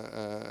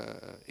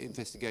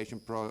investigation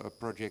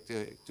project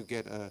to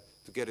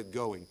get it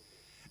going.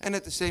 And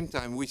at the same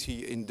time, we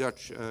see in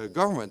Dutch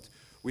government,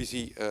 we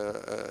see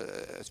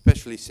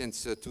especially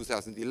since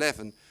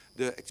 2011,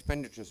 the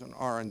expenditures on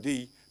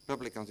R&D,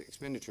 public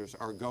expenditures,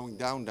 are going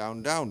down,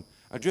 down, down.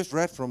 I just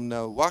read from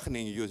the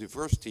Wageningen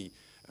University,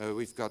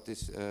 we've got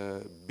this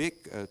big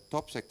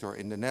top sector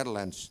in the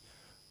Netherlands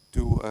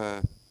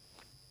to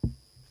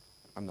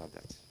I'm not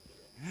that.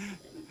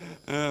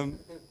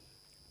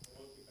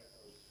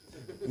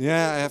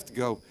 Yeah, I have to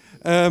go.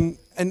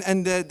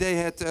 They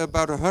had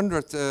about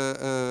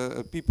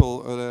 100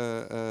 people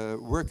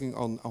working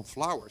on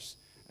flowers.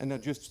 And I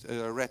just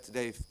read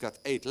they've got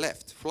 8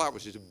 left.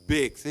 Flowers is a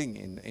big thing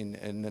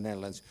in the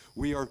Netherlands.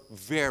 We are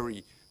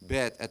very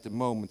bad at the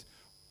moment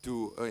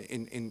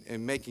in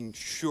making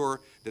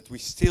sure that we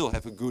still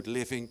have a good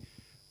living,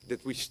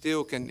 that we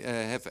still can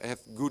have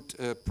good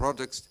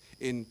products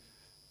in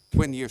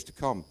 20 years to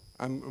come.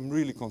 I'm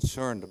really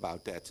concerned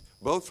about that,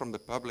 both from the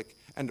public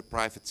and the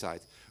private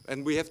side.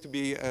 And we have to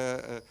be,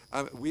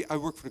 I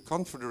work for the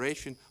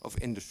Confederation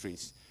of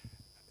Industries.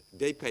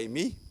 They pay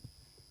me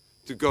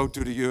to go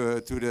to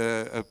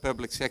the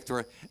public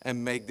sector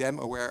and make them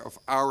aware of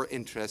our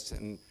interests.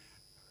 And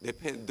they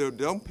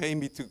don't pay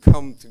me to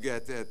come to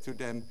get to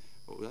them.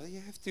 Well,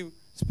 you have to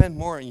spend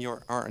more in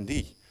your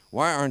R&D.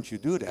 Why aren't you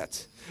do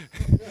that?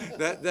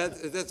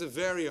 That's a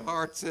very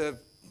hard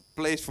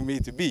place for me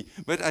to be.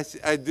 But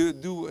I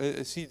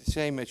do see the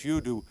same as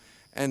you do,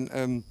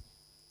 and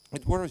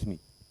it worries me.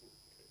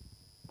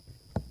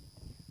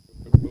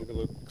 We're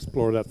going to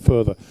explore that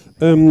further.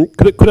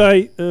 Could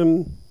I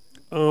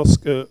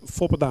ask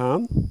Foppe de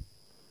Haan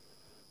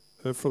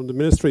from the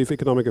Ministry of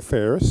Economic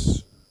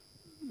Affairs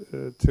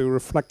to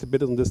reflect a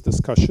bit on this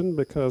discussion,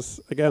 because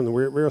again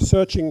we're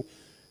searching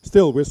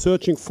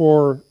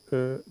for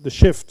the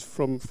shift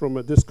from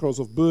a discourse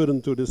of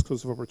burden to a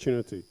discourse of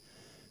opportunity.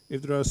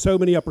 If there are so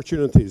many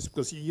opportunities,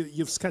 because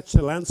you've sketched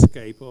a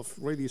landscape of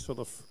really sort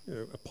of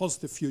a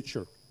positive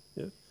future,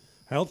 yeah?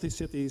 Healthy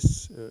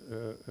cities,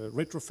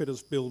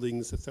 retrofitted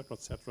buildings,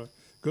 etc.,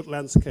 good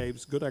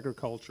landscapes, good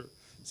agriculture.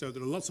 So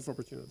there are lots of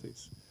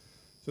opportunities.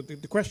 So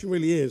the question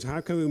really is, how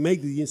can we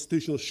make the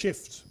institutional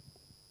shift,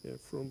 yeah,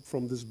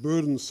 from this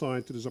burden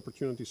side to this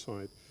opportunity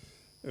side?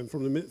 And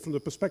from the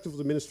perspective of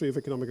the Ministry of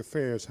Economic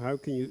Affairs, how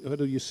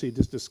do you see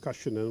this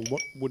discussion, and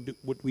what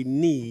would we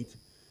need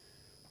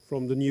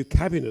from the new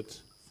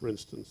cabinet, for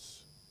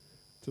instance,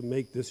 to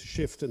make this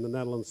shift in the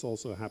Netherlands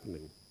also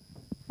happening?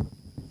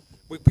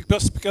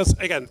 Because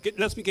again,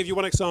 let me give you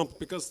one example.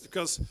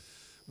 Because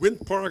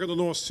wind park on the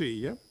North Sea,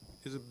 yeah,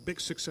 is a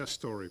big success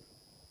story.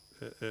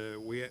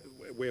 We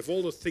have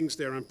all the things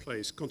there in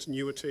place.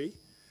 Continuity.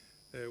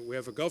 We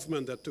have a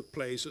government that took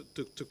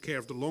care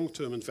of the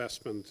long-term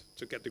investment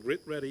to get the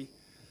grid ready.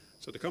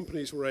 So the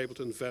companies were able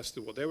to invest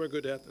in what they were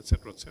good at,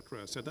 etc.,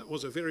 etc. So that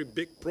was a very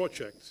big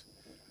project,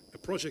 a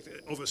project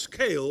of a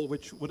scale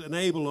which would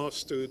enable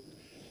us to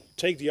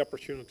take the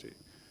opportunity.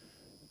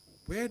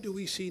 Where do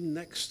we see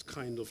next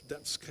kind of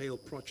that scale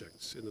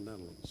projects in the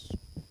Netherlands?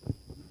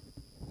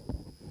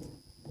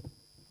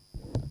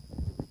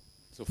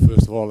 So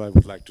first of all, I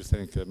would like to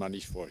thank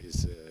Manish for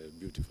his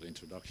beautiful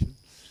introduction.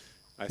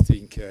 I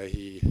think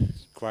he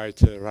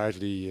quite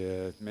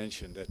rightly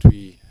mentioned that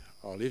we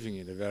are living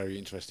in a very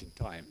interesting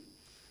time.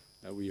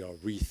 We are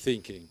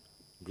rethinking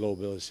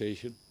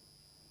globalization.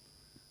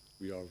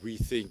 We are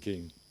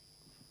rethinking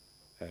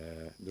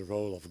the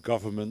role of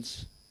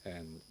governments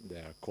and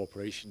their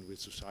cooperation with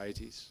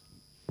societies.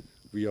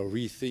 We are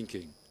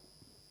rethinking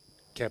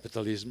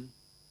capitalism,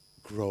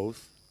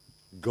 growth,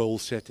 goal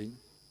setting.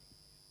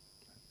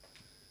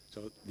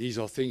 So these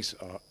are things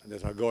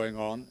that are going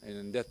on, and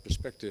in that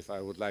perspective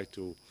I would like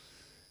to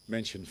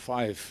mention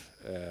 5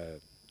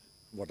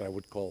 what I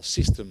would call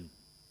system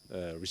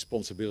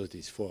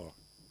responsibilities for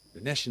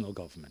the national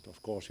government.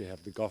 Of course, we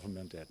have the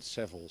government at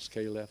several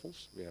scale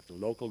levels. We have the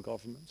local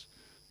governments,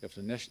 we have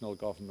the national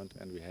government,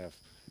 and we have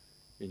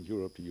in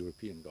Europe the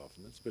European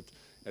governments. But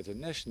at the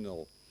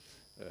national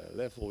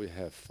level we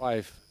have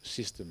 5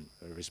 system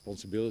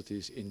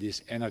responsibilities in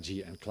this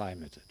energy and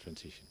climate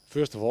transition.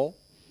 First of all,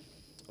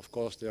 of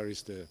course, there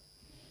is the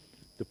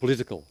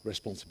political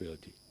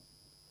responsibility,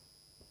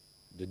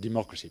 the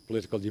democracy,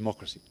 political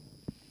democracy.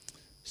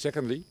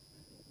 Secondly,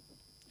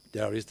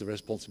 there is the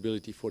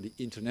responsibility for the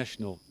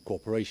international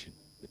cooperation,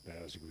 the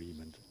Paris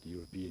Agreement, the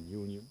European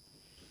Union.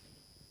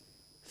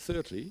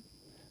 Thirdly,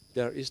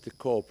 there is the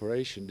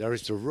cooperation, there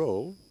is the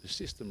role, the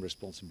system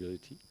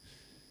responsibility,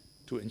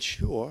 to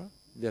ensure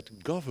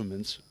that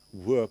governments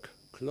work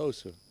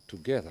closer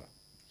together.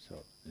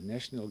 So the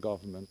national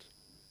government,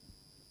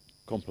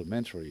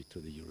 complementary to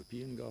the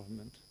European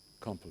government,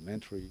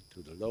 complementary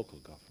to the local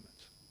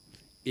government,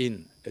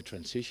 in a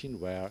transition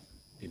where,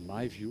 in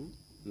my view,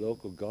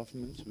 local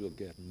governments will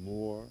get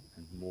more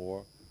and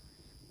more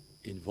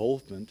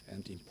involvement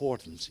and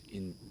importance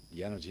in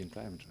the energy and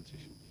climate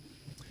transition.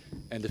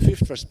 And the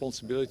 5th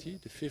responsibility,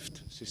 the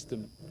 5th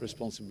system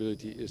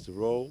responsibility, is the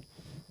role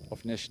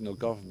of national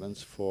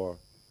governments for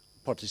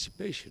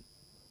participation.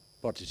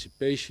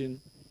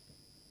 Participation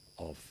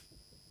of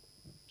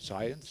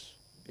science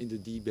in the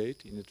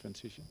debate, in the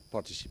transition,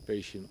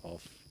 participation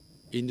of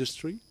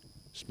industry,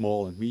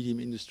 small and medium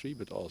industry,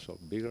 but also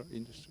bigger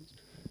industries,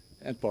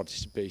 and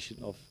participation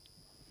of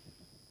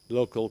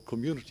local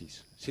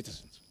communities,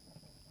 citizens.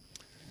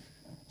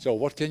 So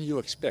what can you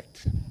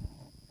expect?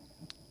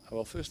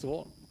 Well, first of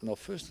all,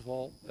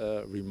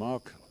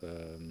 remark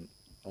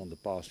on the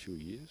past few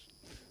years.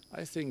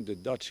 I think the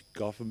Dutch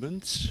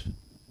governments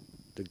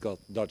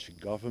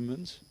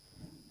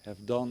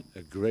have done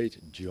a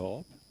great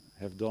job,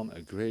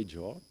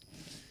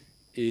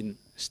 in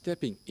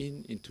stepping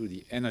into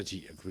the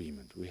energy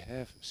agreement. We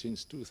have,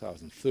 since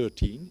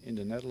 2013 in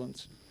the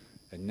Netherlands,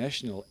 a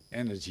national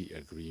energy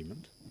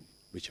agreement,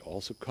 which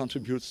also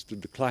contributes to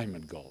the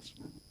climate goals.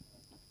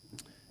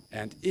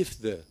 And if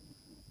the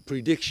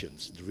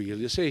predictions, the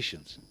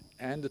realizations,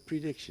 and the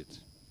predictions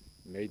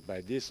made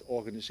by this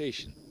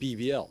organization,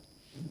 PBL,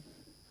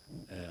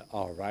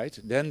 are right,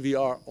 then we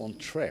are on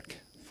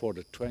track for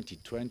the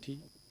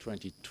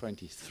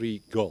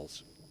 2020-2023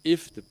 goals.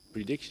 If the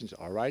predictions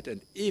are right,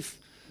 and if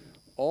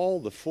all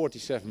the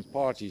 47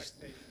 parties,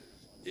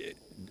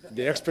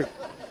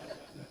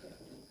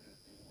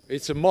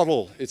 it's a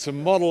model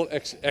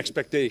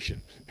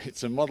expectation.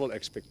 It's a model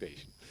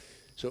expectation.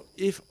 So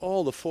if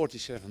all the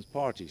 47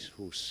 parties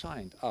who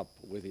signed up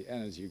with the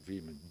energy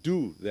agreement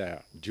do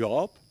their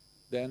job,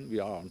 then we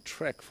are on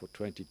track for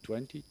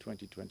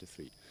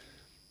 2020-2023.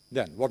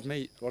 Then, what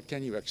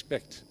can you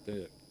expect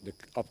the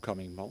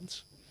upcoming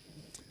months?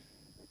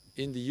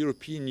 In the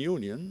European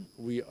Union,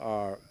 we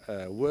are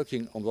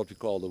working on what we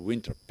call the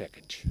winter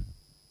package.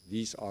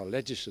 These are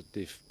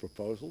legislative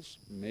proposals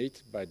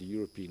made by the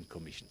European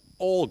Commission.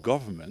 All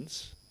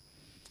governments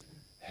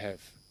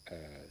have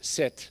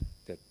said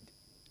that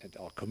and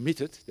are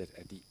committed that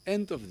at the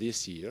end of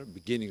this year,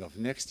 beginning of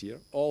next year,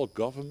 all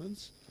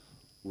governments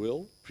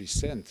will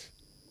present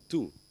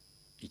to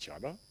each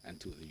other and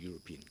to the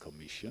European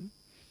Commission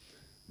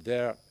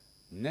their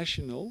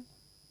national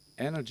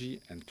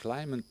energy and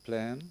climate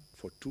plan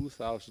for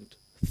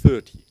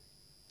 2030.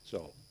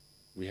 So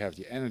we have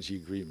the energy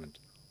agreement,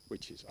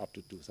 which is up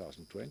to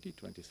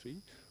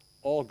 2020-23.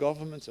 All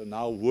governments are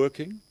now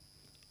working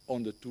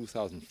on the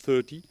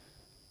 2030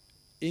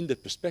 in the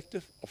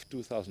perspective of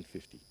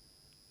 2050.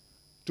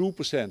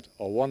 2%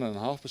 or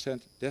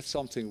 1.5%, that's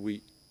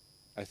something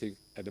I think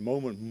at the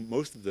moment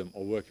most of them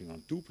are working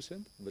on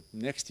 2%, but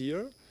next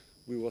year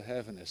we will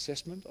have an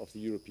assessment of the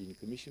European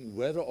Commission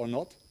whether or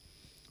not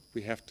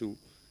we have to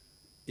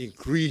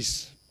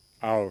increase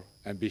our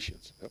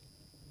ambitions.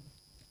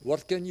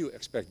 What can you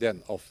expect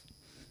then of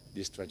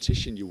this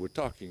transition you were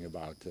talking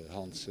about,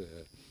 Hans,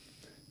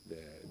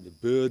 the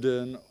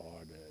burden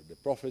or the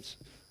profits?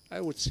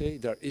 I would say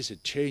there is a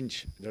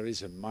change, there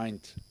is a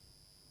mind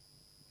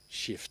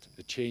shift,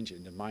 a change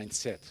in the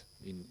mindset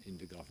in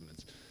the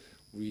government.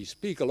 We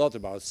speak a lot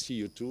about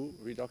CO2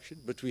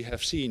 reduction, but we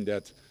have seen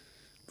that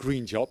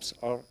green jobs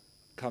are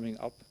coming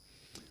up.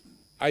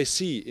 I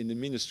see in the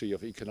Ministry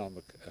of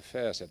Economic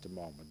Affairs at the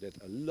moment that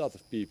a lot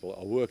of people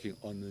are working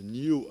on a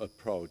new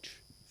approach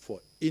for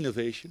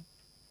innovation,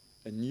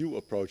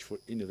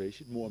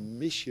 more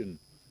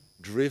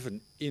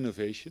mission-driven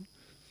innovation.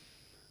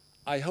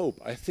 I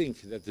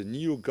think that the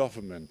new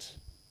government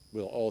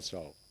will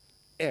also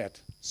add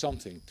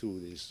something to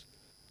this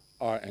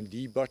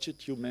R&D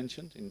budget you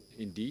mentioned.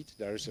 Indeed,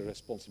 there is a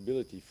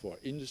responsibility for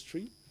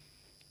industry.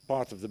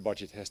 Part of the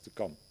budget has to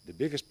come, the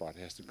biggest part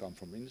has to come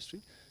from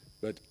industry,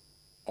 but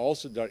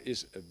also there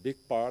is a big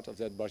part of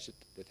that budget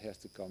that has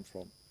to come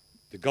from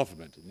the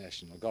government, the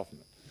national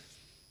government.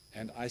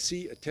 And I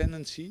see a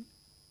tendency,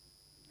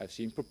 I've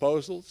seen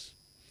proposals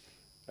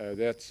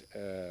that,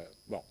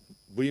 well,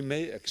 we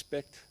may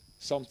expect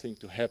something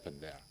to happen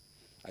there.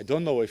 I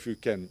don't know if we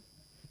can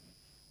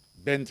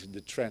bend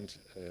the trend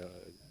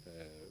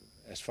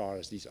as far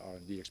as these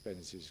R&D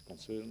expenses is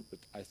concerned, but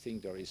I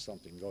think there is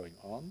something going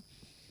on.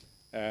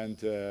 And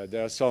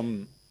there are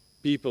some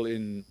people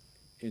in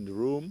the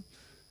room.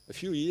 A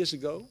few years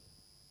ago,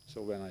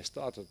 so when I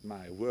started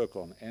my work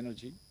on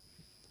energy,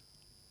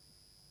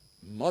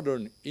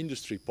 modern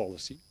industry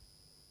policy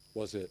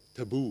was a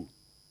taboo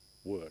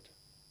word.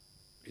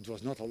 It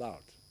was not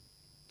allowed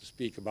to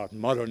speak about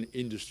modern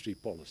industry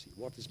policy.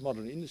 What is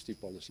modern industry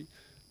policy?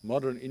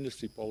 Modern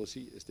industry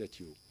policy is that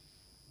you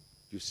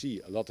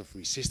see a lot of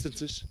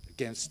resistances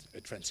against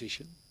a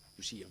transition.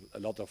 You see a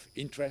lot of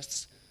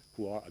interests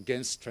who are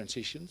against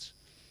transitions.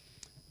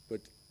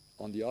 But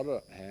on the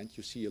other hand,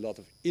 you see a lot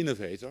of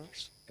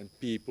innovators and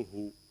people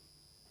who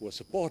are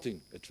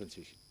supporting a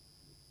transition.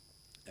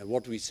 And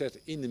what we said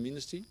in the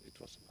ministry, it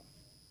was about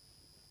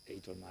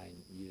 8 or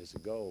 9 years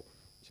ago,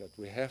 we said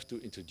we have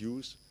to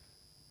introduce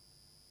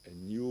a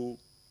new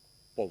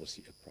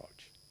policy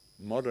approach,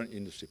 modern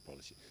industry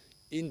policy.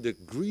 In the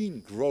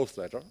Green Growth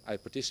Letter, I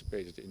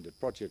participated in the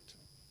project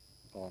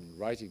on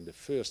writing the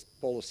first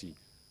policy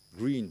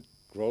Green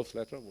Growth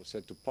Letter, was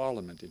sent to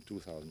Parliament in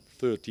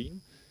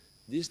 2013.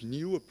 This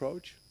new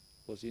approach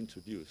was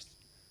introduced.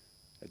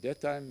 At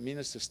that time,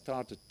 ministers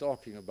started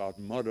talking about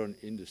modern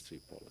industry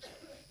policy.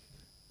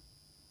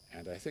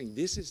 And I think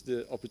this is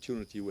the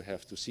opportunity we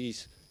have to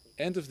seize.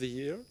 End of the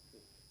year,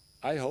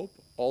 I hope,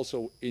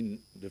 also in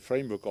the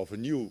framework of a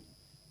new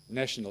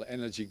national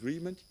energy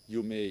agreement,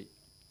 you may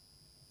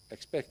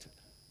expect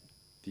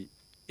the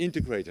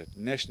integrated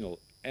national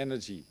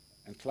energy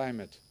and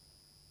climate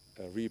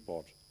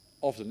report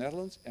of the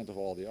Netherlands and of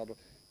all the other,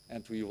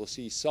 and we will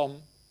see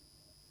some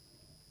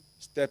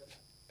step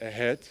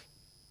ahead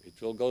It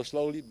will go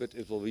slowly, but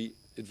it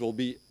will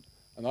be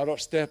another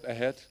step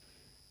ahead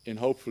in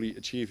hopefully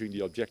achieving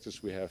the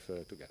objectives we have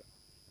together.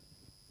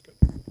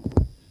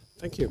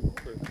 Thank you.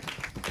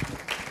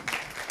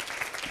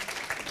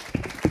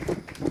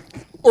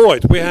 All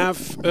right, we have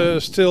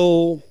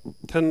still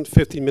 10,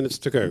 15 minutes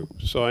to go.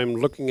 So I'm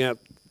looking at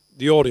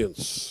the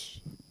audience.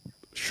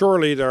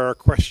 Surely there are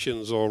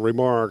questions or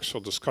remarks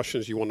or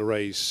discussions you want to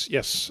raise.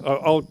 Yes,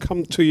 I'll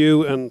come to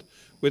you, and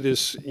with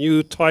this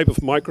new type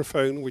of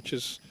microphone, which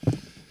is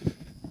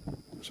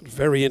sort of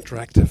very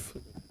interactive.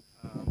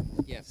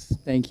 Yes,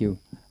 thank you.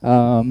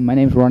 My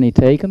name is Ronnie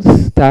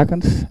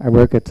Takens. I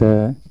work at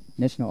the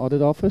National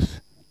Audit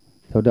Office,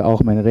 so the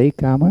Algemene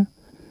Rekenkamer.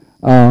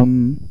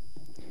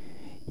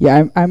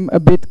 Yeah, I'm a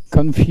bit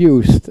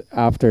confused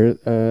after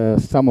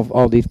some of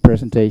all these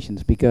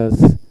presentations,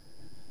 because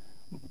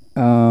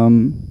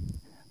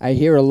I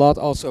hear a lot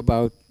also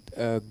about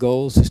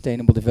goals,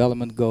 sustainable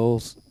development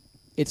goals.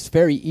 It's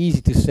very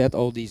easy to set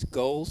all these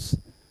goals,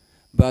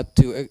 but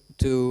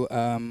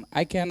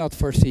I cannot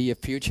foresee a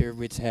future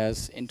which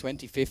has in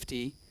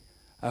 2050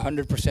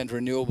 100%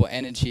 renewable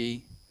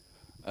energy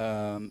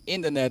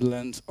in the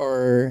Netherlands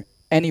or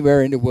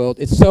anywhere in the world.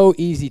 It's so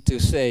easy to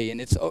say, and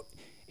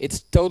it's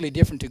totally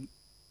different to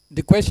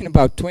the question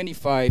about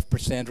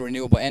 25%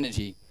 renewable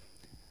energy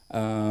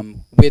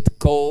with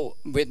coal,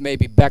 with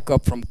maybe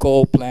backup from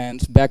coal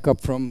plants,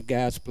 backup from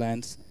gas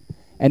plants.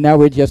 And now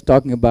we're just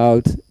talking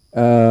about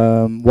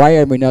why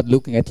are we not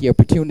looking at the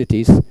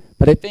opportunities.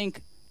 But I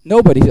think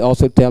nobody's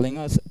also telling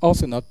us,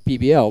 also not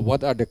PBL,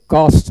 what are the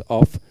costs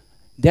of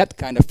that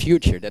kind of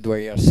future that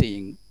we are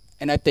seeing.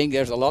 And I think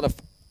there's a lot of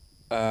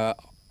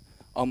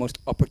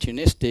almost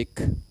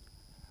opportunistic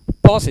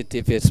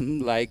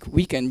positivism, like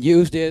we can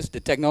use this, the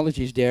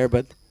technology is there,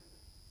 but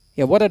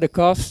yeah, what are the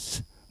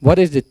costs? What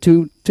is the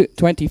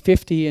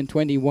 2050 and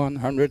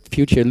 2100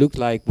 future look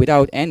like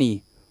without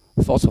any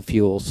fossil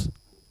fuels?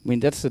 I mean,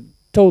 that's a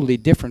totally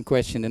different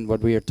question than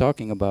what we are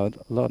talking about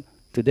a lot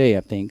today,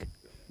 I think.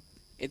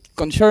 It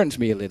concerns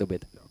me a little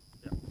bit.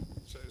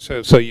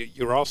 So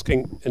you're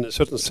asking, in a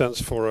certain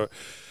sense, for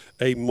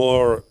a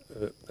more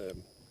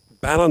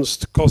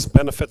balanced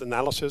cost-benefit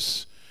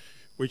analysis,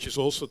 which is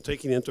also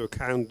taking into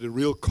account the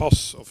real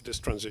costs of this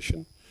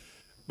transition.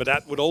 But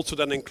that would also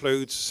then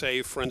include,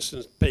 say, for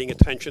instance, paying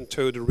attention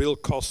to the real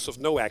costs of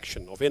no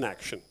action, of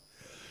inaction.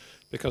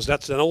 Because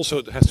that then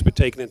also has to be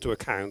taken into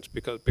account,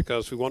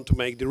 because we want to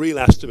make the real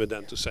estimate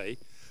then to say,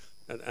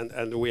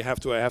 and we have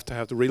to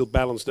have the real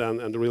balance then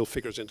and the real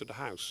figures into the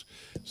house.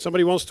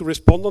 Somebody wants to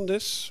respond on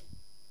this?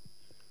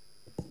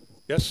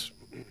 Yes?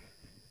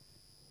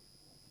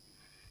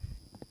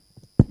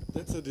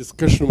 That's a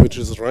discussion which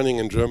is running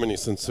in Germany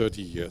since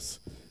 30 years.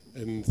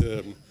 And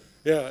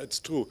yeah, it's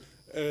true.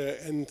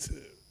 And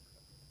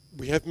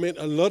we have made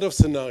a lot of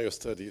scenario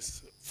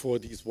studies for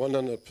these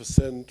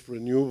 100%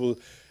 renewable.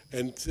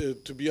 And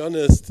to be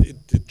honest,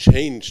 it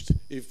changed.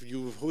 If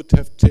you would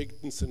have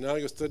taken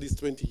scenario studies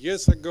 20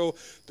 years ago,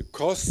 the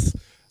costs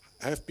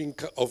have been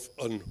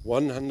on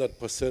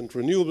 100%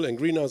 renewable and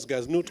greenhouse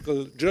gas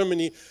neutral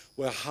Germany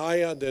were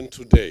higher than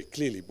today.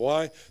 Clearly,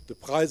 why? The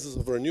prices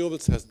of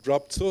renewables has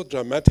dropped so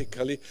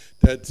dramatically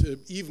that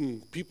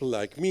even people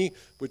like me,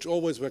 which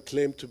always were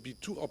claimed to be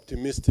too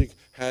optimistic,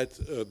 had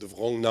the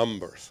wrong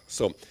numbers.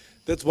 So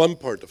that's one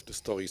part of the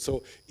story.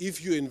 So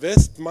if you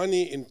invest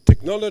money in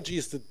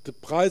technologies, the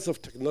price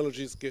of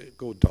technologies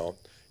go down.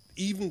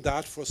 Even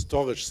that for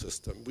storage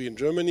system. We in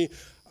Germany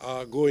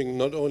are going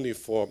not only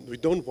for, we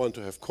don't want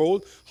to have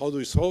coal. How do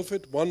we solve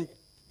it? One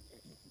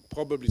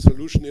probably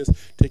solution is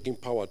taking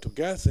power to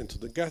gas into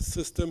the gas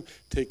system,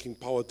 taking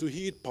power to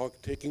heat,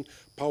 taking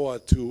power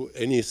to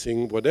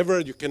anything,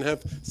 whatever. You can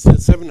have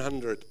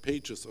 700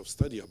 pages of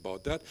study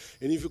about that.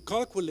 And if you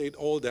calculate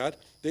all that,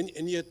 then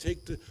and you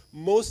take the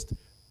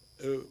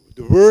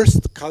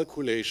worst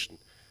calculation,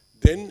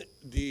 then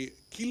the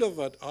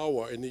kilowatt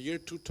hour in the year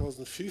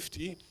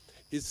 2050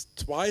 is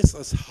twice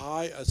as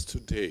high as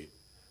today.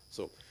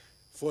 So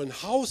for a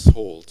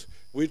household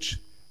which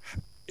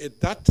at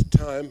that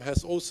time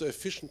has also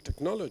efficient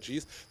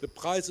technologies, the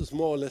price is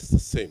more or less the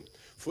same.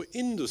 For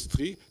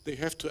industry, they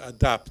have to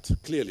adapt,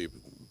 clearly.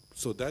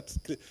 So that's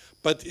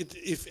but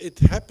if it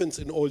happens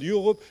in all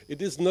Europe,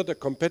 it is not a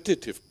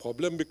competitive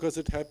problem because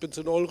it happens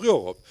in all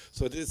Europe.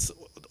 So it's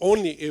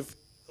only if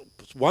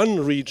one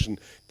region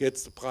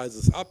gets the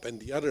prices up and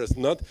the other is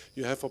not,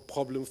 you have a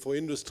problem for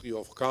industry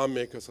or car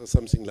makers or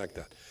something like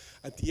that.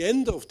 At the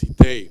end of the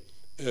day,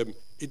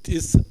 it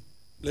is,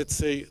 let's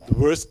say, the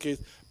worst case,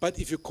 but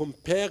if you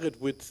compare it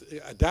with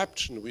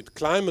adaptation, with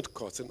climate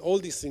costs and all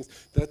these things,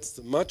 that's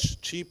the much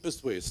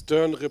cheapest way.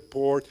 Stern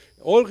report,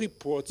 all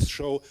reports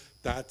show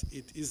that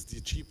it is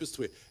the cheapest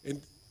way.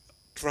 And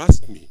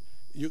trust me,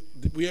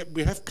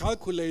 we have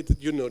calculated,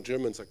 you know,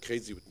 Germans are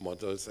crazy with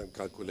models and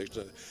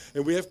calculations,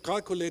 and we have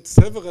calculated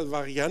several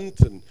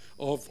varianten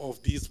of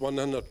these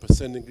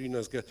 100% in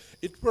greenhouse gas.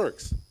 It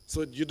works.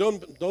 So you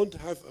don't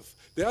have,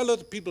 there are a lot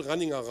of people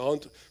running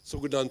around,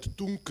 sogenannte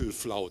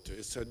Dunkelflaute.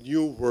 It's a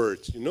new word,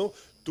 you know.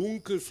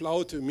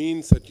 Dunkelflaute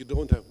means that you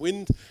don't have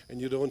wind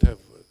and you don't have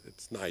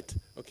it's night,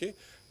 okay?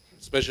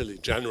 Especially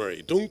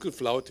January.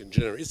 Dunkelflaut in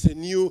January is a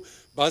new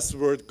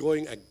buzzword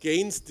going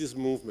against this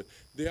movement.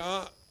 There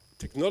are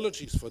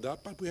technologies for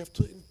that, but we have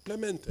to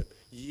implement them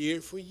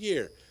year for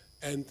year.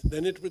 And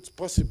then it's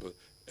possible.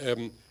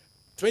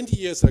 20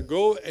 years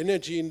ago,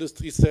 energy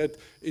industry said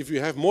if you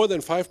have more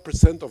than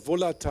 5% of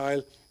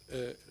volatile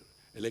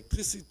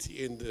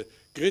electricity in the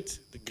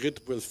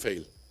grid will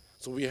fail.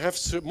 So we have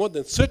more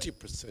than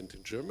 30%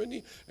 in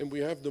Germany, and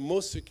we have the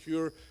most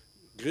secure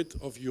grid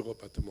of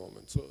Europe at the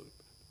moment. So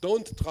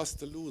don't trust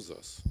the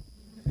losers.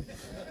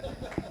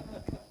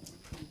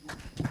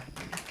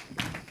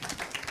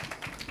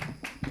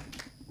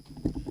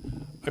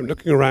 I'm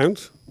looking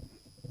around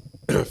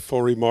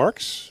for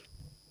remarks,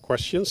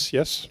 questions,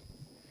 yes?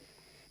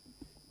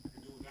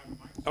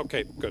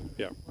 Okay, good,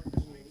 yeah.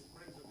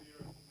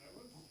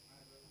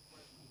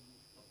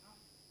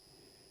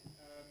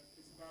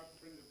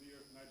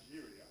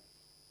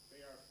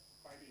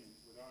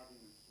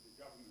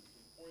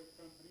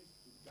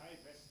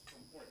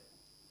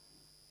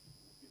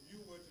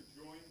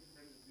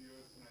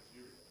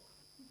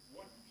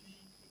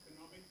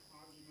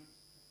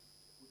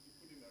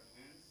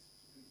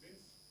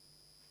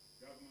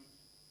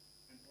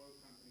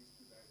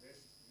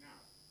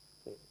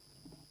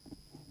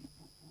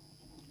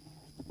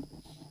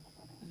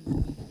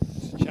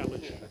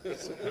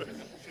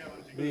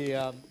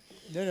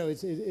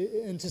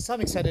 And to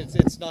some extent,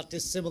 it's not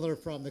dissimilar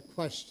from the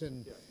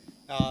question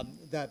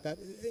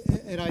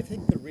and I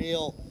think the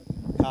real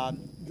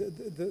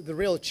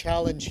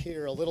challenge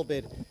here a little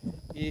bit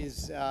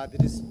is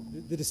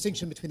the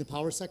distinction between the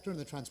power sector and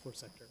the transport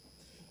sector.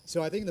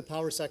 So I think in the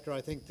power sector,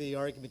 I think the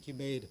argument you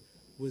made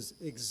was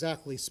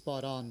exactly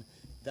spot on.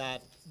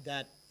 That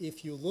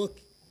if you look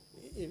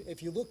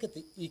at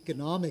the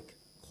economic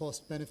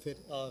cost benefit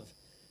of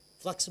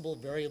flexible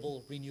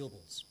variable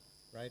renewables,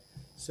 right?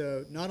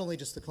 So not only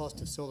just the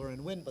cost of solar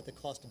and wind, but the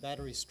cost of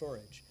battery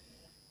storage.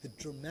 The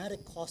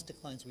dramatic cost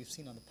declines we've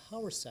seen on the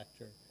power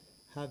sector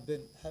have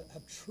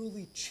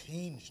truly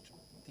changed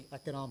the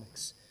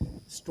economics.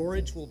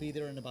 Storage will be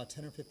there in about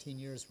 10 or 15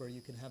 years where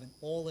you can have an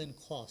all-in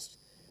cost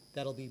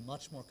that'll be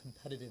much more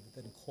competitive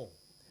than coal.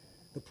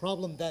 The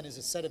problem then is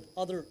a set of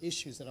other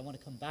issues that I want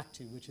to come back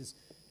to, which is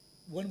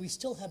when we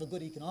still have a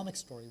good economic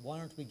story, why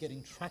aren't we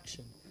getting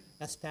traction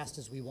as fast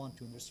as we want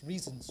to? And there's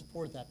reasons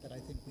for that I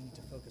think we need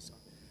to focus on.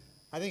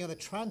 I think on the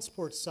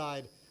transport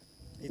side,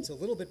 it's a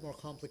little bit more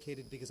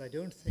complicated because I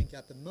don't think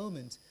at the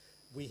moment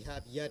we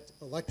have yet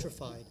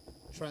electrified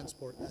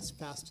transport as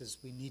fast as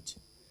we need to.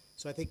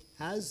 So I think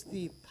as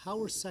the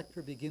power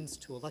sector begins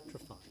to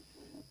electrify,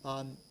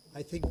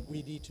 I think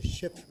we need to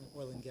shift from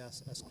oil and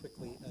gas as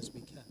quickly as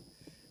we can.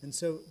 And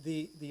so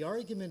the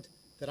argument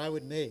that I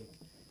would make,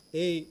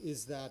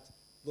 is that,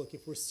 look,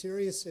 if we're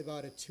serious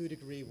about a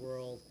 2-degree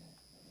world,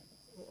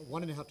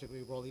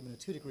 1.5-degree world, even a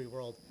 2-degree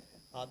world,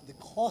 the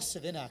costs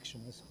of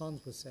inaction, as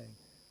Hans was saying,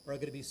 are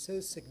going to be so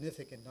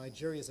significant.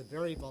 Nigeria is a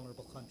very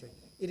vulnerable country.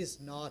 It is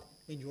not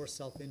in your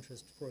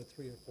self-interest for a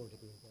 3 or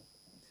 4-degree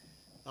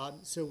world.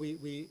 So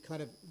we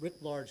kind of,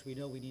 writ large, we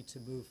know we need to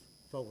move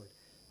forward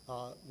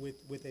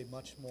with a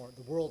much more,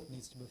 the world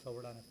needs to move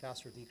forward on a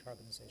faster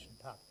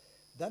decarbonization path.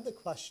 Then the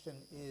question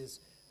is,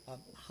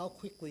 how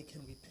quickly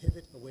can we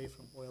pivot away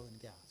from oil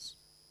and gas?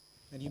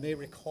 And you may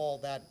recall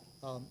that,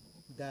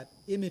 that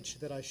image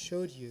that I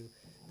showed you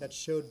that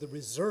showed the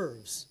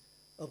reserves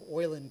of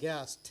oil and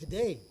gas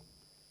today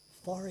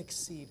far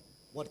exceed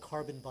what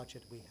carbon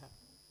budget we have.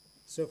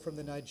 So from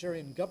the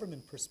Nigerian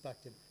government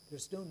perspective,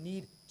 there's no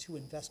need to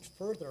invest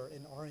further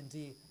in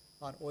R&D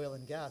on oil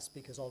and gas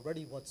because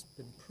already what's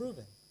been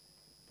proven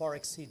far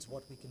exceeds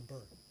what we can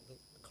burn,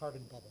 the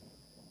carbon bubble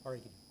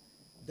argument.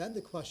 Then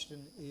the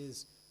question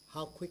is,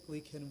 how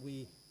quickly can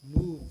we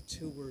move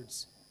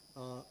towards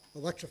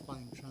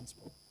electrifying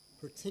transport,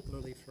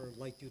 particularly for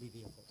light-duty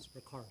vehicles,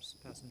 for cars,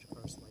 passenger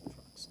cars, light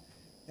trucks.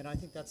 And I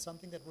think that's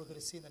something that we're going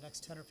to see in the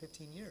next 10 or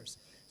 15 years.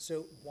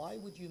 So why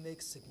would you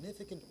make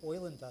significant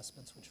oil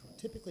investments, which would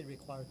typically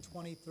require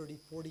 20, 30,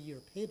 40-year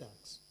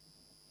paybacks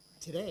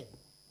today,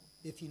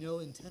 if you know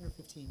in 10 or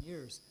 15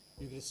 years,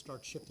 you're going to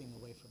start shifting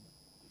away from them?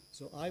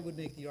 So I would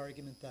make the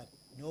argument that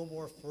no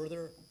more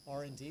further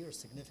R&D or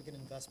significant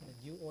investment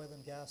in new oil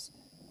and gas.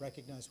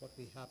 Recognize what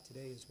we have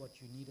today is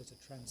what you need as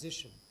a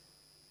transition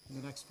in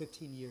the next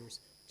 15 years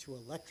to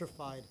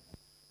electrified